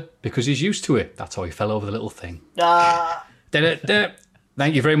Shockmaster because he's used to it. That's how he fell over the little thing.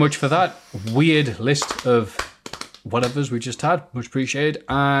 Thank you very much for that weird list of whatevers we just had. Much appreciated.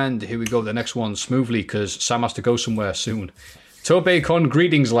 And here we go, the next one smoothly because Sam has to go somewhere soon. TopeCon,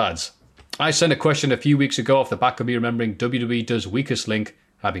 greetings, lads. I sent a question a few weeks ago off the back of me remembering WWE does Weakest Link.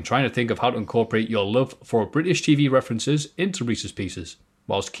 I've been trying to think of how to incorporate your love for British TV references into Reese's Pieces,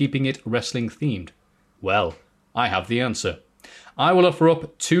 whilst keeping it wrestling themed. Well, I have the answer. I will offer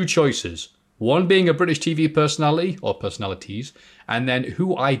up two choices. One being a British TV personality or personalities, and then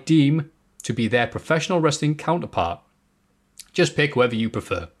who I deem to be their professional wrestling counterpart. Just pick whoever you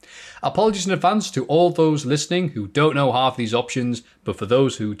prefer. Apologies in advance to all those listening who don't know half these options, but for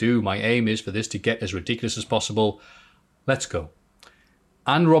those who do, my aim is for this to get as ridiculous as possible. Let's go.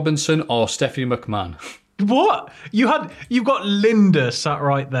 Anne Robinson or Stephanie McMahon? What? You've got Linda sat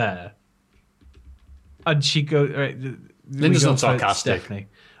right there. And she goes... Right, Linda's not sarcastic. Stephanie.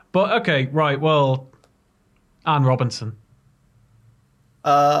 But, okay, right, well, Anne Robinson.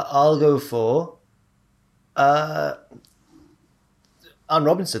 I'll go for Anne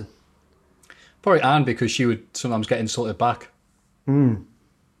Robinson. Probably Anne, because she would sometimes get insulted back.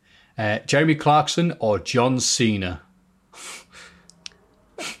 Jeremy Clarkson or John Cena?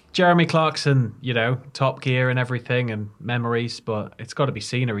 Jeremy Clarkson, Top Gear and everything and memories, but it's got to be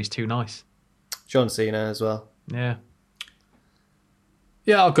Cena. He's too nice. John Cena as well. Yeah.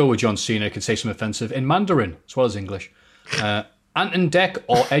 Yeah, I'll go with John Cena. I can say some offensive in Mandarin as well as English. Ant and Dec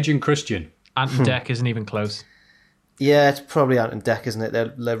or Edge and Christian? Ant and Dec isn't even close. Yeah, it's probably Ant and Dec, isn't it?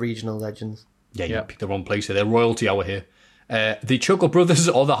 They're regional legends. Yeah, you picked the wrong place here. They're royalty hour here. The Chuckle Brothers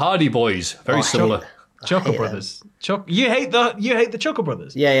or the Hardy Boys? Very similar. Chuckle Brothers. You hate the Chuckle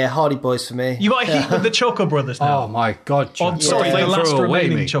Brothers? Yeah, Hardy Boys for me. You got heat with the Chuckle Brothers now. Oh my God, John. Sorry, the last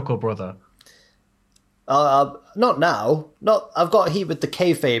remaining Chuckle Brother. Not now. I've got heat with the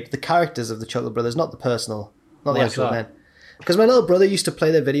kayfabe, the characters of the Chuckle Brothers, not the personal, not the actual men. Because my little brother used to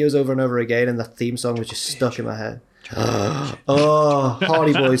play their videos over and over again, and the theme song was just stuck in my head. Oh,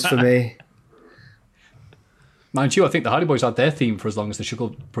 Hardy Boys for me. Mind you, I think the Hardy Boys had their theme for as long as the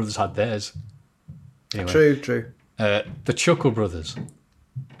Chuckle Brothers had theirs. True. Anyway, the Chuckle Brothers.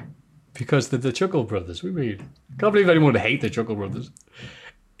 Because the Chuckle Brothers, we can't believe anyone would hate the Chuckle Brothers.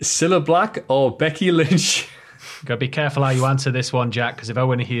 Cilla Black or Becky Lynch? Gotta be careful how you answer this one, Jack, because if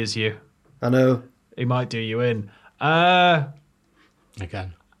Owen hears you, I know he might do you in.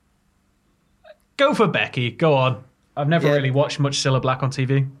 Again. Go for Becky. Go on. I've never really watched much Cilla Black on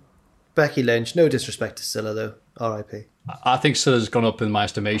TV. Becky Lynch. No disrespect to Cilla, though. R.I.P. I think Cilla's gone up in my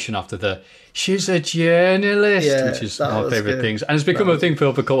estimation after she's a journalist, which is my favourite things. And it's become a thing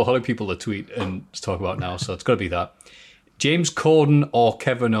for Cultaholic people to tweet and to talk about now, so it's got to be that. James Corden or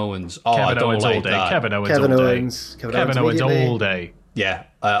Kevin Owens? Oh, Kevin I don't Owens like all day. that. Kevin Owens all day. Kevin Owens all day. Yeah,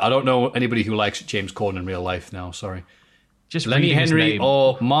 I don't know anybody who likes James Corden in real life now, sorry. Just Lenny Henry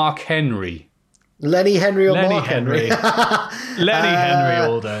or Mark Henry? Lenny Henry or Mark Henry? Lenny Henry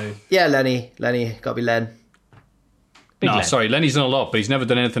all day. Yeah, Lenny. Gotta be Len. Sorry, Lenny's done a lot, but he's never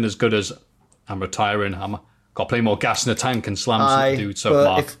done anything as good as I'm retiring. I'm got to play more gas in the tank and slam some dude. So, but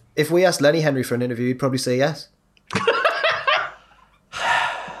Mark. if we asked Lenny Henry for an interview, he'd probably say yes.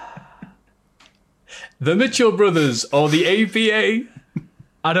 The Mitchell Brothers or the APA?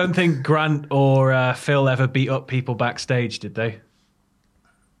 I don't think Grant or Phil ever beat up people backstage, did they?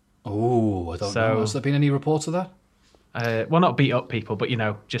 Oh, I don't know. Has there been any reports of that? Well, not beat up people, but,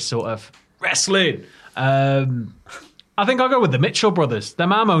 just sort of wrestling. I think I'll go with the Mitchell Brothers. Their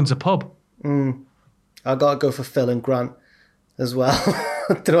mum owns a pub. I got to go for Phil and Grant as well.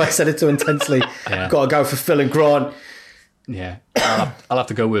 I don't know why I said it so intensely. Yeah. Got to go for Phil and Grant. Yeah, I'll have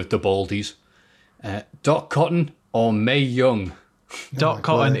to go with the Baldies. Doc Cotton or Mae Young? Doc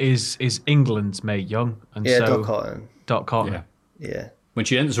Cotton is England's Mae Young. And Yeah, so Doc Cotton. Doc Cotton. Yeah. When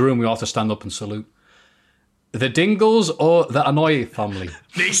she enters the room, we all have to stand up and salute. The Dingles or the Anoa'i family?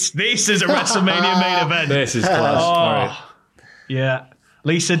 This is a WrestleMania main event. This is class. All right. Yeah.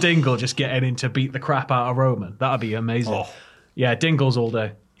 Lisa Dingle just getting in to beat the crap out of Roman. That'd be amazing. Oh. Yeah, Dingles all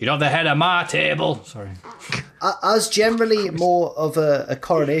day. You're not the head of my table. Sorry. As generally more of a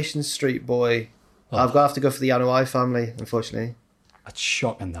Coronation Street boy, I've got to have to go for the Anoa'i family, unfortunately. That's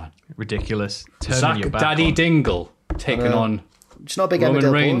shocking, that. Ridiculous. Turning Zach your back Daddy on. Dingle taking on It's not a big Roman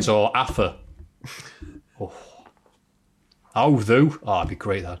Emmerdale Reigns boy. or Afa. Oh, though. Oh, that'd be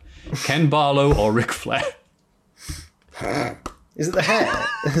great, that. Ken Barlow or Ric Flair? Is it the hair?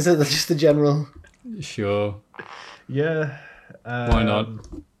 Is it just the general? Sure. Yeah. Why not?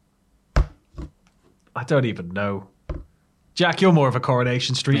 I don't even know. Jack, you're more of a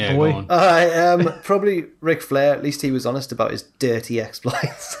Coronation Street Yeah, boy. go on. Probably Ric Flair. At least he was honest about his dirty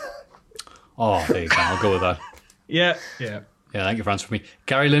exploits. Oh, there you go. I'll go with that. Yeah. Yeah, thank you for answering me.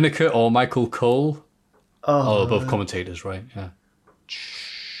 Gary Lineker or Michael Cole? Oh, both commentators, right? Yeah.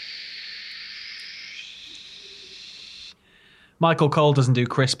 Michael Cole doesn't do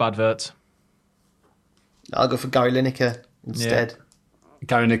crisp adverts. I'll go for Gary Lineker instead.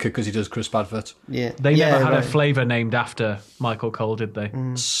 Gary Lineker because he does crisp adverts. Yeah. They never had a flavour named after Michael Cole, did they?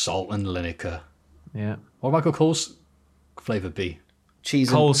 Salt and Lineker. Yeah. What would Michael Cole's flavour be?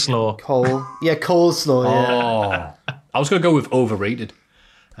 Cheese Coleslaw. Cole. Yeah, coleslaw. Yeah. Oh. I was going to go with overrated.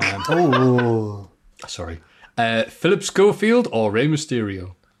 Oh. Sorry. Philip Schofield or Rey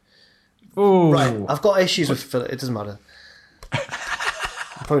Mysterio? Ooh. Right. I've got issues with Philip. It doesn't matter.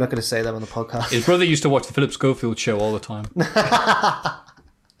 I'm probably not going to say them on the podcast. His brother used to watch the Philip Schofield show all the time.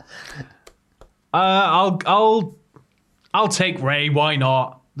 I'll take Ray. Why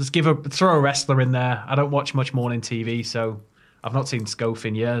not? Just throw a wrestler in there. I don't watch much morning TV, so I've not seen Scof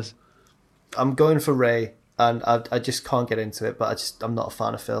in years. I'm going for Ray, and I just can't get into it. But I'm not a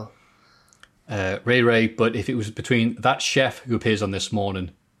fan of Phil. Ray, but if it was between that chef who appears on This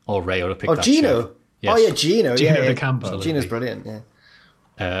Morning or Ray, I would have picked that Gino. chef. Yes. Oh yeah, Gino. Gino yeah, DeCampo. Gino's brilliant. Yeah.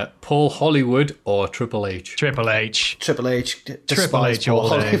 Paul Hollywood or Triple H? Triple H. Triple H. Triple H all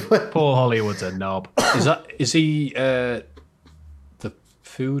day. Paul Hollywood's a knob. Is he the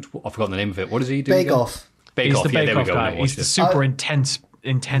food? I've forgotten the name of it. What does he do? Bake again? Off. Bake He's Off. the Yeah, Bake there we Off go. guy. He's the super intense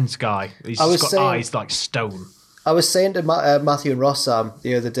guy. He's just got eyes like stone. I was saying to Matthew and Ross Sam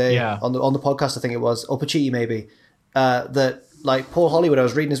the other day on the podcast, I think it was, or Pacitti maybe, that like Paul Hollywood, I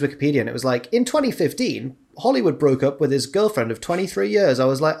was reading his Wikipedia and it was like, in 2015, Hollywood broke up with his girlfriend of 23 years. I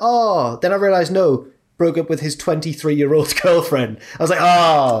was like, oh, then I realised broke up with his 23-year-old girlfriend. I was like,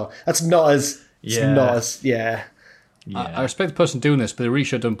 oh, that's not as, I respect the person doing this, but they really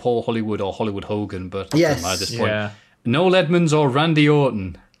should have done Paul Hollywood or Hollywood Hogan, but yes. at this point. Yeah. Noel Edmonds or Randy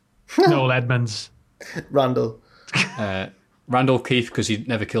Orton? Noel Edmonds. Randall Keith, because he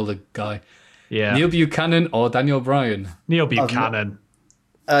never killed a guy. Yeah. Neil Buchanan or Daniel Bryan? Neil Buchanan.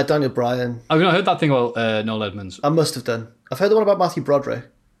 Daniel Bryan. I've not heard that thing about Noel Edmonds. I must have done. I've heard the one about Matthew Broderick.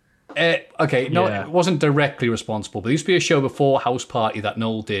 It wasn't directly responsible, but there used to be a show before House Party that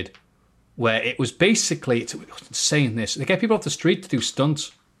Noel did, where it was basically, it's insane this, they get people off the street to do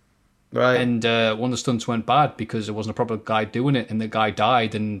stunts. Right. And one of the stunts went bad because there wasn't a proper guy doing it, and the guy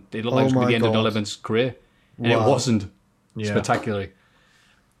died, and it looked like it was going to be the end of Neil Eleven's career. And it wasn't spectacularly.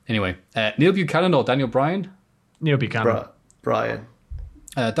 Anyway, Neil Buchanan or Daniel Bryan? Neil Buchanan. Bryan.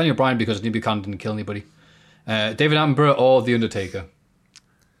 Daniel Bryan, because Neil Buchanan didn't kill anybody. David Attenborough or The Undertaker?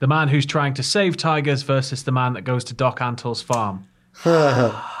 The man who's trying to save tigers versus the man that goes to Doc Antle's farm.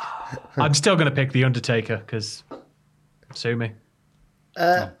 I'm still going to pick The Undertaker, because sue me.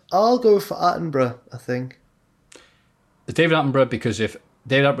 I'll go for Attenborough, I think. David Attenborough, because if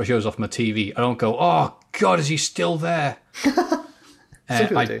David Attenborough shows off my TV, I don't go, oh, God, is he still there?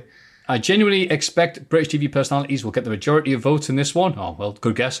 I genuinely expect British TV personalities will get the majority of votes in this one. Oh, well,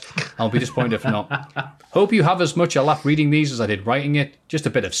 good guess. I'll be disappointed if not. Hope you have as much a laugh reading these as I did writing it. Just a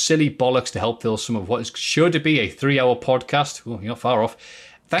bit of silly bollocks to help fill some of what is sure to be a 3-hour podcast. Oh, you're not far off.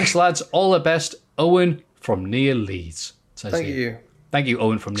 Thanks, lads. All the best. Owen from near Leeds. Thank you. Thank you,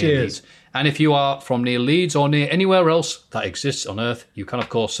 Owen from near Leeds. And if you are from near Leeds or near anywhere else that exists on Earth, you can, of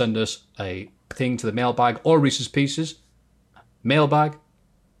course, send us a thing to the mailbag or Reese's Pieces. Mailbag.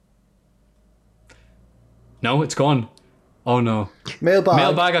 No, it's gone. Oh, no.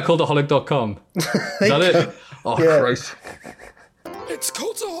 Mailbag at cultaholic.com. Is that it? Oh, yeah. Christ. It's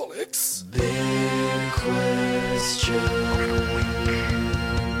Cultaholics. Big question.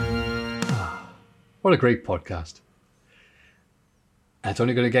 What a great podcast. And it's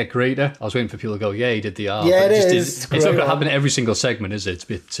only going to get greater. I was waiting for people to go, yeah, he did the R. Yeah, it is. It's not going to happen every single segment, is it? It's a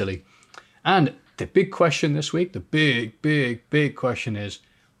bit silly. And the big question this week, the big question is,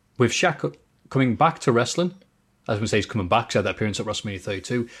 with Shaq coming back to wrestling, as we say, he's coming back, so he had that appearance at WrestleMania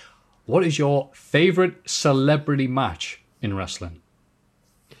 32, what is your favourite celebrity match in wrestling?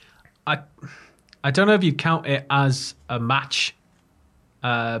 I don't know if you count it as a match,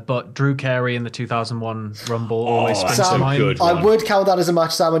 but Drew Carey in the 2001 Rumble always springs to mind. I would count that as a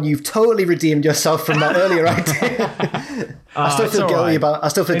match, Sam, and you've totally redeemed yourself from that earlier idea. I still feel guilty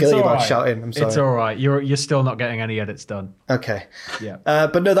about shouting. I'm sorry. It's all right. You're still not getting any edits done. Okay. Yeah.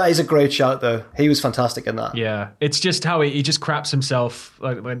 But no, that is a great shout, though. He was fantastic in that. Yeah. It's just how he just craps himself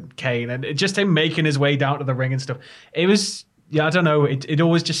like when Kane, and just him making his way down to the ring and stuff. It was, I don't know. It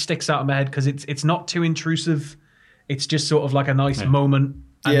always just sticks out of my head because it's not too intrusive. It's just sort of like a nice moment.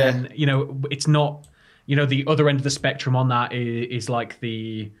 And then, it's not, the other end of the spectrum on that is like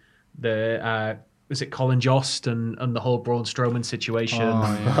the is it Colin Jost and the whole Braun Strowman situation?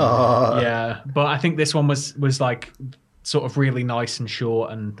 Yeah. But I think this one was like sort of really nice and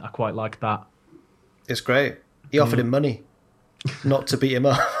short, and I quite like that. It's great. He offered him money not to beat him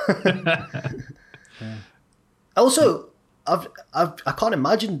up. Also, I can't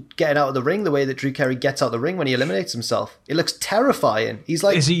imagine getting out of the ring the way that Drew Carey gets out of the ring when he eliminates himself. It looks terrifying. He's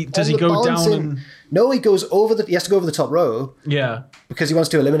like, does he go down? And... No, he goes over he has to go over the top row. Yeah, because he wants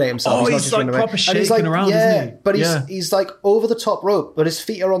to eliminate himself. He's like proper shaking around, isn't he? But he's like over the top rope, but his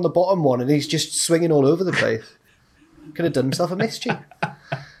feet are on the bottom one, and he's just swinging all over the place. Could have done himself a mischief.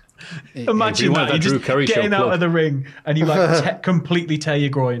 Imagine that, you just getting out of the ring and you like completely tear your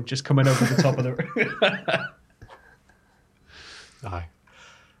groin just coming over the top of the ring. Aye.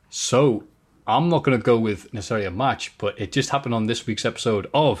 So, I'm not going to go with necessarily a match, but it just happened on this week's episode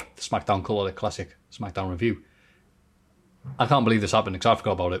of the SmackDown Cultaholic Classic SmackDown Review. I can't believe this happened because I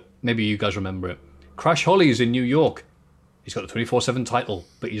forgot about it. Maybe you guys remember it. Crash Holly is in New York. He's got the 24/7 title,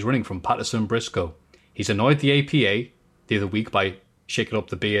 but he's running from Patterson Briscoe. He's annoyed the APA the other week by shaking up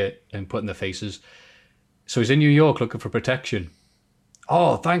the beer and putting their faces. So he's in New York looking for protection.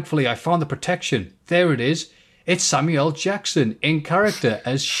 Oh, thankfully I found the protection. There it is. It's Samuel Jackson in character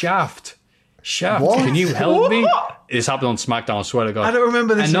as Shaft. Shaft, what? Can you help me? It's happened on SmackDown, I swear to God. I don't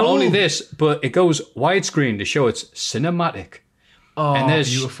remember this. And not only this, but it goes widescreen to show it's cinematic. Oh, and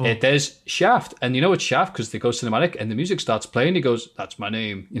there's, beautiful. There's Shaft. And you know it's Shaft because they go cinematic and the music starts playing. He goes, that's my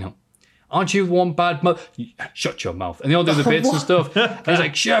name. Aren't you one bad shut your mouth. And they all do the bits and stuff. And he's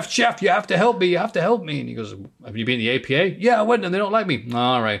like, Shaft, you have to help me. And he goes, have you been to the APA? Yeah, I went and they don't like me.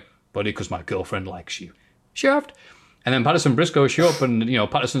 All right, buddy, because my girlfriend likes you. Shaft. And then Patterson Briscoe show up and,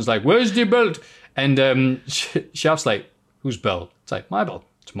 Patterson's like, where's the belt? And Shaft's like, whose belt? It's like, my belt.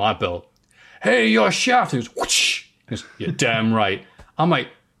 It's my belt. Hey, you're Shaft. He goes, whoosh. He goes, you're damn right. I'm like,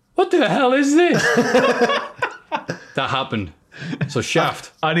 what the hell is this? That happened. So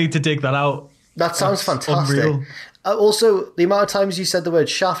Shaft. I need to dig that out. That sounds fantastic. Also, the amount of times you said the word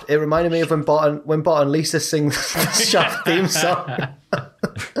Shaft, it reminded me of when Bart and Lisa sing the Shaft theme song.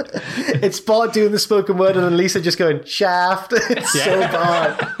 It's Bart doing the spoken word and then Lisa just going, Shaft. It's so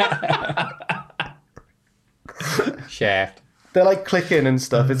bad. Shaft. They're like clicking and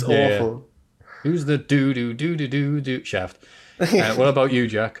stuff. It's awful. Who's the do? Shaft. What about you,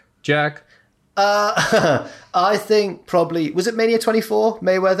 Jack? Jack? I think probably, was it Mania 24,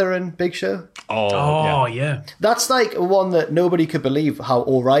 Mayweather and Big Show? Oh yeah. That's like one that nobody could believe how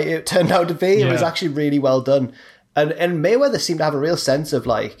all right it turned out to be. It was actually really well done. And Mayweather seemed to have a real sense of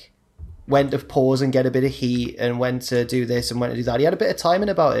like when to pause and get a bit of heat and when to do this and when to do that. He had a bit of timing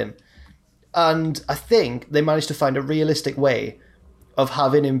about him. And I think they managed to find a realistic way of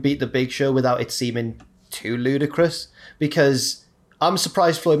having him beat the Big Show without it seeming too ludicrous. Because I'm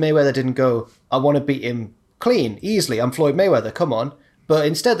surprised Floyd Mayweather didn't go, I want to beat him clean, easily. I'm Floyd Mayweather, come on. But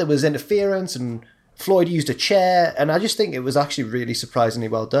instead there was interference and Floyd used a chair, and I just think it was actually really surprisingly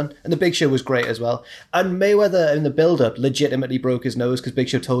well done. And the Big Show was great as well. And Mayweather in the build-up legitimately broke his nose because Big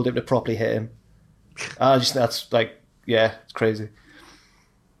Show told him to properly hit him. That's like, yeah, it's crazy.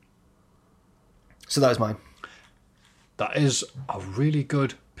 So that was mine. That is a really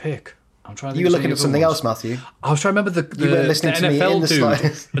good pick. I'm trying to think. You were looking at something else, Matthew. I was trying to remember the you weren't listening to NFL me in the dude.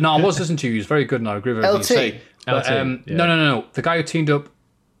 slightest. No, I was listening to you. He was very good, and I agree with everything you say. But, No. The guy who teamed up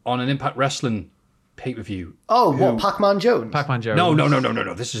on an Impact Wrestling pay-per-view. Oh, what? Pac-Man Jones? Pac-Man Jones.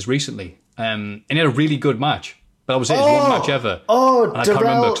 No. This is recently. And he had a really good match. But that was his one match ever. Oh, and I can't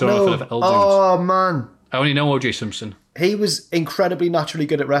remember because I don't know if L Jones. Oh, man. I only know O.J. Simpson. He was incredibly naturally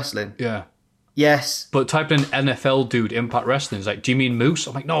good at wrestling. Yeah. Yes. But type in NFL dude, Impact Wrestling. It's like, do you mean Moose?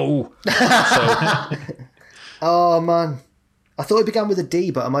 I'm like, no. So, oh, man. I thought it began with a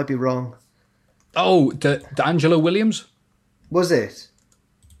D, but I might be wrong. Oh, D'Angelo Williams? Was it?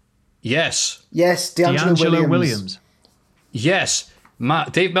 Yes. Yes, D'Angelo Williams. Yes.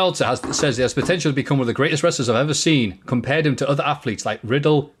 Dave Meltzer says he has potential to become one of the greatest wrestlers I've ever seen. Compared him to other athletes like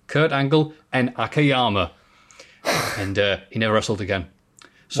Riddle, Kurt Angle, and Akiyama. And he never wrestled again.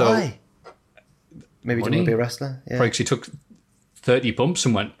 So, why? Maybe he didn't want to be a wrestler. Yeah. Probably because he took 30 bumps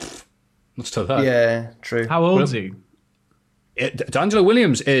and went, let's do that. Yeah, true. How old is he? D'Angelo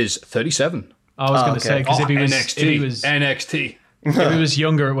Williams is 37. I was going to say, because if he was NXT. If he was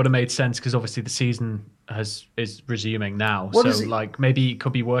younger, it would have made sense because obviously the season is resuming now. Like maybe he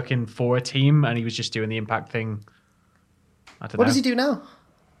could be working for a team and he was just doing the Impact thing. I don't know. What does he do now?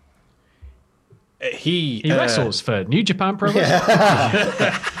 He wrestles for New Japan Pro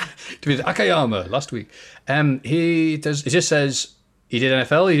Wrestling. With Akiyama last week. He does. It just says he did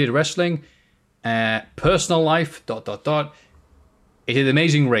NFL, he did wrestling, personal life. ... He did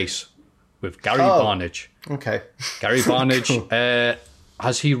Amazing Race with Gary Barnage. Okay. Gary Barnage. Cool.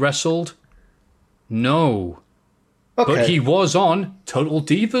 Has he wrestled? No. Okay. But he was on Total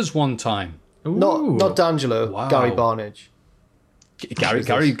Divas one time. Ooh. Not D'Angelo. Wow. Gary Barnage.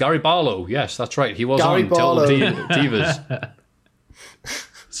 Gary Barlow. Yes, that's right. He was Gary on Barlow. Total Divas.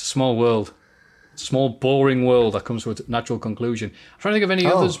 It's a small world. It's a small, boring world that comes to a natural conclusion. I'm trying to think of any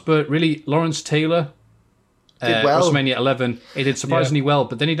others, but really, Lawrence Taylor did well. WrestleMania 11. He did surprisingly well,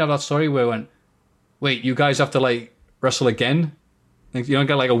 but then he'd have that story where he went, wait, you guys have to like wrestle again? Like, you don't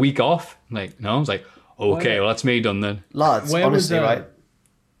get like a week off? Like, no. I was like, okay, well, that's me done then. Lads, honestly, right?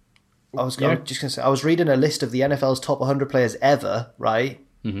 I was just going to say, I was reading a list of the NFL's top 100 players ever, right?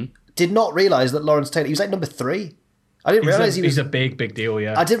 Mm-hmm. Did not realise that Lawrence Taylor, he was like number 3. I didn't realise he was... He's a big deal,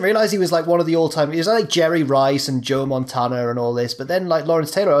 yeah. I didn't realise he was like one of the all-time... He was like Jerry Rice and Joe Montana and all this, but then like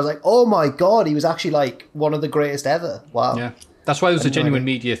Lawrence Taylor, I was like, oh my God, he was actually like one of the greatest ever. Wow. Yeah. That's why it was a genuine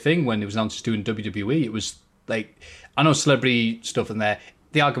media thing when it was announced doing WWE. It was like, I know celebrity stuff in there.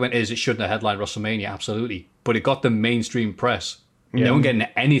 The argument is it shouldn't have headlined WrestleMania, absolutely. But it got the mainstream press. Yeah. They weren't getting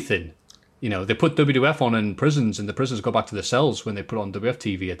anything. You know, they put WWF on in prisons, and the prisoners go back to the cells when they put on WWF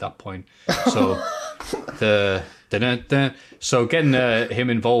TV at that point. So so getting him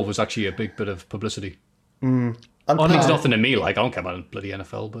involved was actually a big bit of publicity. It means nothing to me. Like, I don't care about bloody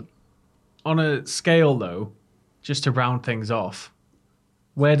NFL, but on a scale though, just to round things off,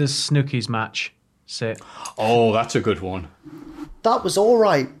 where does Snooki's match sit? Oh, that's a good one. That was all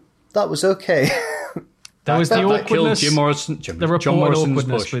right. That was okay. That was the awkwardness. Killed Jim Morrison. The reported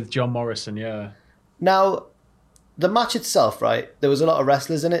awkwardness with John Morrison, yeah. Now, the match itself, right? There was a lot of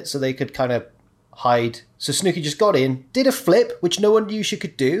wrestlers in it, so they could kind of hide. So Snooki just got in, did a flip, which no one knew she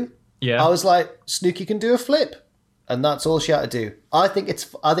could do. Yeah. I was like, Snooki can do a flip, and that's all she had to do. I think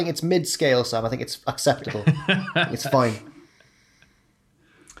it's mid-scale, Sam. I think it's acceptable. It's fine.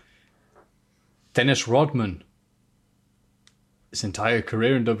 Dennis Rodman. His entire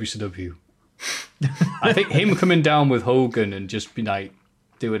career in WCW. I think him coming down with Hogan and just be like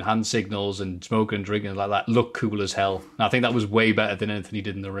doing hand signals and smoking and drinking like that looked cool as hell. And I think that was way better than anything he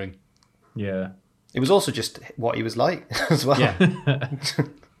did in the ring. Yeah. It was also just what he was like as well. Yeah.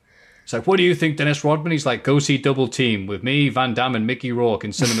 It's like, what do you think, Dennis Rodman? He's like, go see Double Team with me, Van Damme, and Mickey Rourke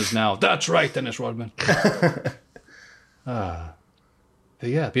in cinemas now. That's right, Dennis Rodman. But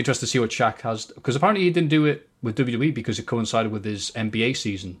yeah, it'd be interesting to see what Shaq has, because apparently he didn't do it with WWE because it coincided with his NBA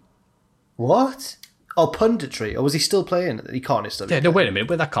season. What? Oh, punditry. Or was he still playing? He can't still. Yeah, no, wait a minute.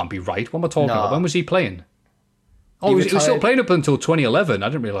 But that can't be right. What am I talking about? When was he playing? Oh, he was still playing up until 2011. I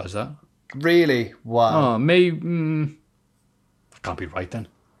didn't realise that. Really? Wow. Oh, maybe... that can't be right then.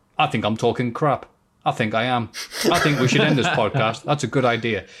 I think I'm talking crap. I think I am. I think we should end this podcast. That's a good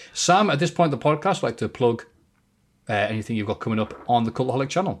idea. Sam, at this point in the podcast, I'd like to plug anything you've got coming up on the Cultaholic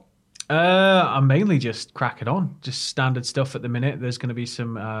channel. I'm mainly just cracking on. Just standard stuff at the minute. There's going to be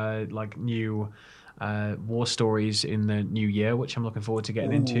some new war stories in the new year, which I'm looking forward to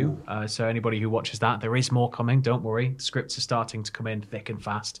getting into. So anybody who watches that, there is more coming. Don't worry. Scripts are starting to come in thick and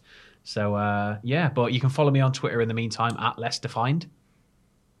fast. So but you can follow me on Twitter in the meantime at LessDefined.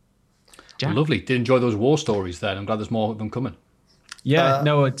 Well, lovely. Did enjoy those war stories then. I'm glad there's more of them coming. Yeah,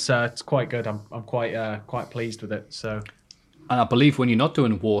 it's quite good. I'm quite pleased with it. So. And I believe when you're not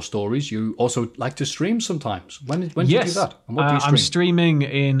doing war stories, you also like to stream sometimes. When do you do that? And what do you stream? I'm streaming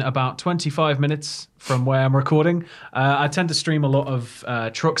in about 25 minutes from where I'm recording. I tend to stream a lot of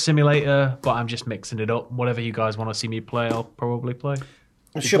Truck Simulator, but I'm just mixing it up. Whatever you guys want to see me play, I'll probably play.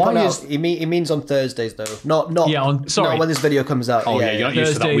 He means on Thursdays though, not when this video comes out. Oh yeah, you're not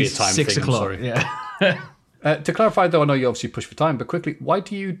used to that weird time 6 thing. o'clock. I'm sorry. Yeah. To clarify though, I know you obviously push for time, but quickly, why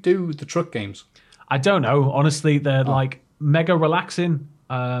do you do the truck games? I don't know. Honestly, they're like mega relaxing,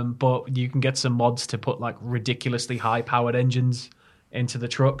 but you can get some mods to put like ridiculously high-powered engines into the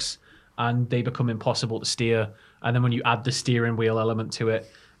trucks, and they become impossible to steer. And then when you add the steering wheel element to it,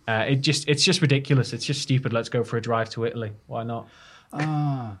 it's just ridiculous. It's just stupid. Let's go for a drive to Italy. Why not?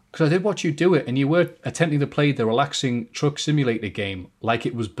 Because I did watch you do it, and you were attempting to play the relaxing truck simulator game like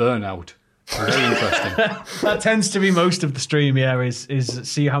it was Burnout. Very interesting. That tends to be most of the stream. Yeah, is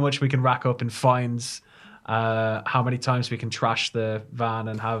see how much we can rack up in fines, how many times we can trash the van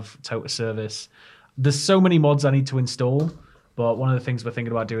and have total service. There's so many mods I need to install, but one of the things we're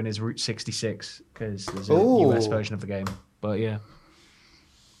thinking about doing is Route 66 because there's a US version of the game. But yeah.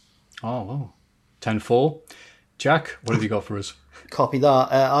 Oh, wow. 10-4. Jack, what have you got for us? Copy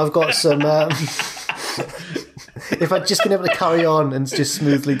that. I've got some... if I'd just been able to carry on and just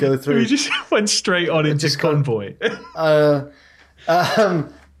smoothly go through... We just went straight on into Convoy. I'd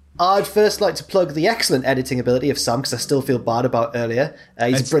first like to plug the excellent editing ability of Sam, because I still feel bad about earlier.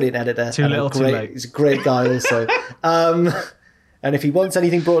 He's a brilliant editor. Too late. He's a great guy also. And if he wants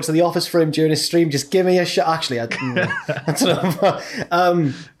anything brought to the office for him during his stream, just give me a shot. Actually, I don't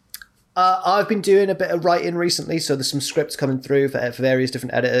know. I've been doing a bit of writing recently, so there's some scripts coming through for various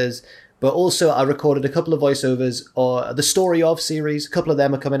different editors. But also, I recorded a couple of voiceovers or the Story of series. A couple of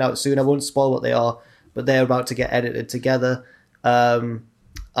them are coming out soon. I won't spoil what they are, but they're about to get edited together. And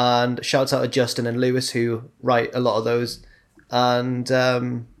shouts out to Justin and Lewis, who write a lot of those. And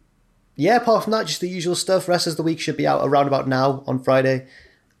apart from that, just the usual stuff. Rest of the week should be out around about now on Friday.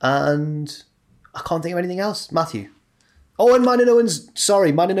 And I can't think of anything else. Matthew. Oh, and Mine and Owen's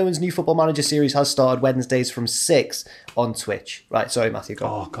new Football Manager series has started Wednesdays from 6 on Twitch. Right, sorry, Matthew. Go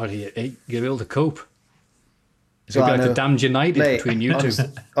on. Oh, God, you're able to cope. It's going to be like the damned United between you two.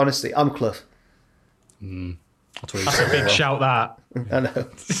 Honestly, I'm Clough. That's a big shout, that. I know.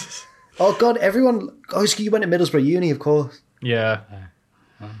 Oh, God, everyone... Oh, you went to Middlesbrough Uni, of course. Yeah.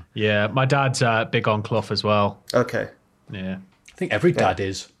 Yeah, my dad's big on Clough as well. Okay. Yeah. I think every dad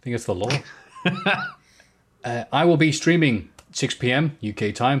is. I think it's the law. I will be streaming 6 p.m.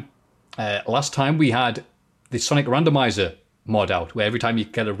 UK time. Last time we had the Sonic Randomizer mod out, where every time you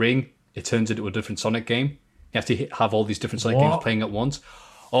get a ring, it turns into a different Sonic game. You have to have all these different Sonic games playing at once.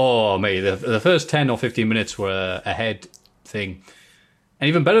 Oh, mate, the first 10 or 15 minutes were a head thing. And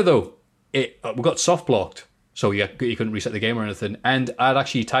even better, though, we got soft blocked, so you couldn't reset the game or anything. And I'd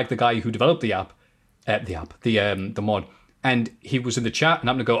actually tagged the guy who developed the mod. And he was in the chat, and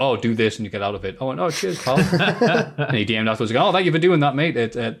I'm going to go, oh, do this, and you get out of it. Oh, no, cheers, pal. And he DM'd afterwards, oh, thank you for doing that, mate.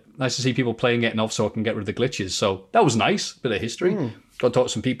 Nice to see people playing it enough so I can get rid of the glitches. So that was nice, bit of history. Got to talk to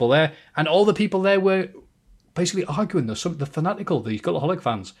some people there. And all the people there were basically arguing, the fanatical, the Cultaholic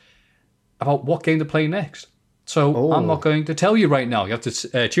fans, about what game to play next. So I'm not going to tell you right now. You have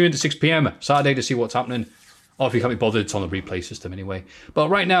to tune in to 6 p.m. Saturday to see what's happening. Or if you can't be bothered, it's on the replay system anyway. But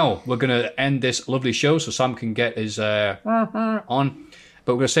right now, we're going to end this lovely show so Sam can get his on.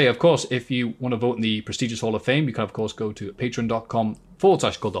 But we're going to say, of course, if you want to vote in the prestigious Hall of Fame, you can, of course, go to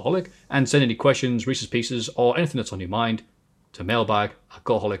patreon.com/Cultaholic and send any questions, Reese's Pieces, or anything that's on your mind to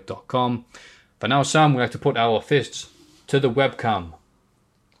mailbag@cultaholic.com. For now, Sam, we have to put our fists to the webcam.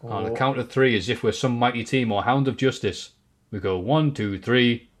 On the count of 3, as if we're some mighty team or hound of justice. We go 1, 2,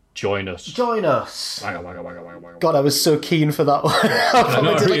 3... Join us. Join us. Wagga, wagga, wagga, wagga, wagga. God, I was so keen for that one.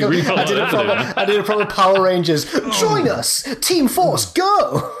 I did a proper Power Rangers. Join us. Team Force,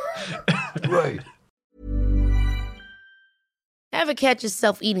 go. Right. Ever catch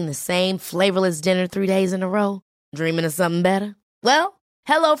yourself eating the same flavorless dinner 3 days in a row? Dreaming of something better? Well,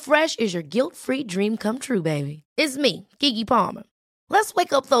 HelloFresh is your guilt-free dream come true, baby. It's me, Keke Palmer. Let's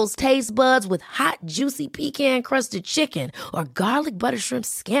wake up those taste buds with hot, juicy pecan-crusted chicken or garlic butter shrimp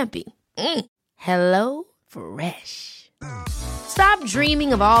scampi. Hello Fresh. Stop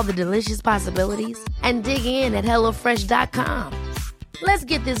dreaming of all the delicious possibilities and dig in at HelloFresh.com. Let's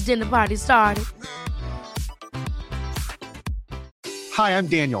get this dinner party started. Hi, I'm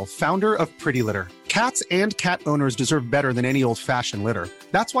Daniel, founder of Pretty Litter. Cats and cat owners deserve better than any old-fashioned litter.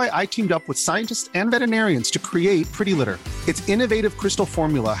 That's why I teamed up with scientists and veterinarians to create Pretty Litter. Its innovative crystal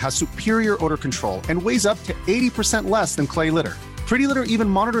formula has superior odor control and weighs up to 80% less than clay litter. Pretty Litter even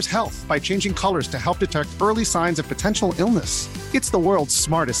monitors health by changing colors to help detect early signs of potential illness. It's the world's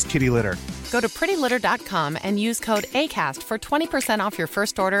smartest kitty litter. Go to prettylitter.com and use code ACAST for 20% off your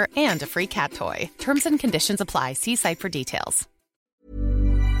first order and a free cat toy. Terms and conditions apply. See site for details.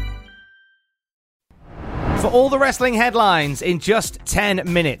 For all the wrestling headlines in just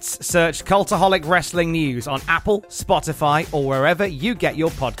 10 minutes, search Cultaholic Wrestling News on Apple, Spotify, or wherever you get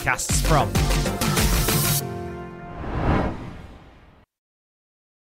your podcasts from.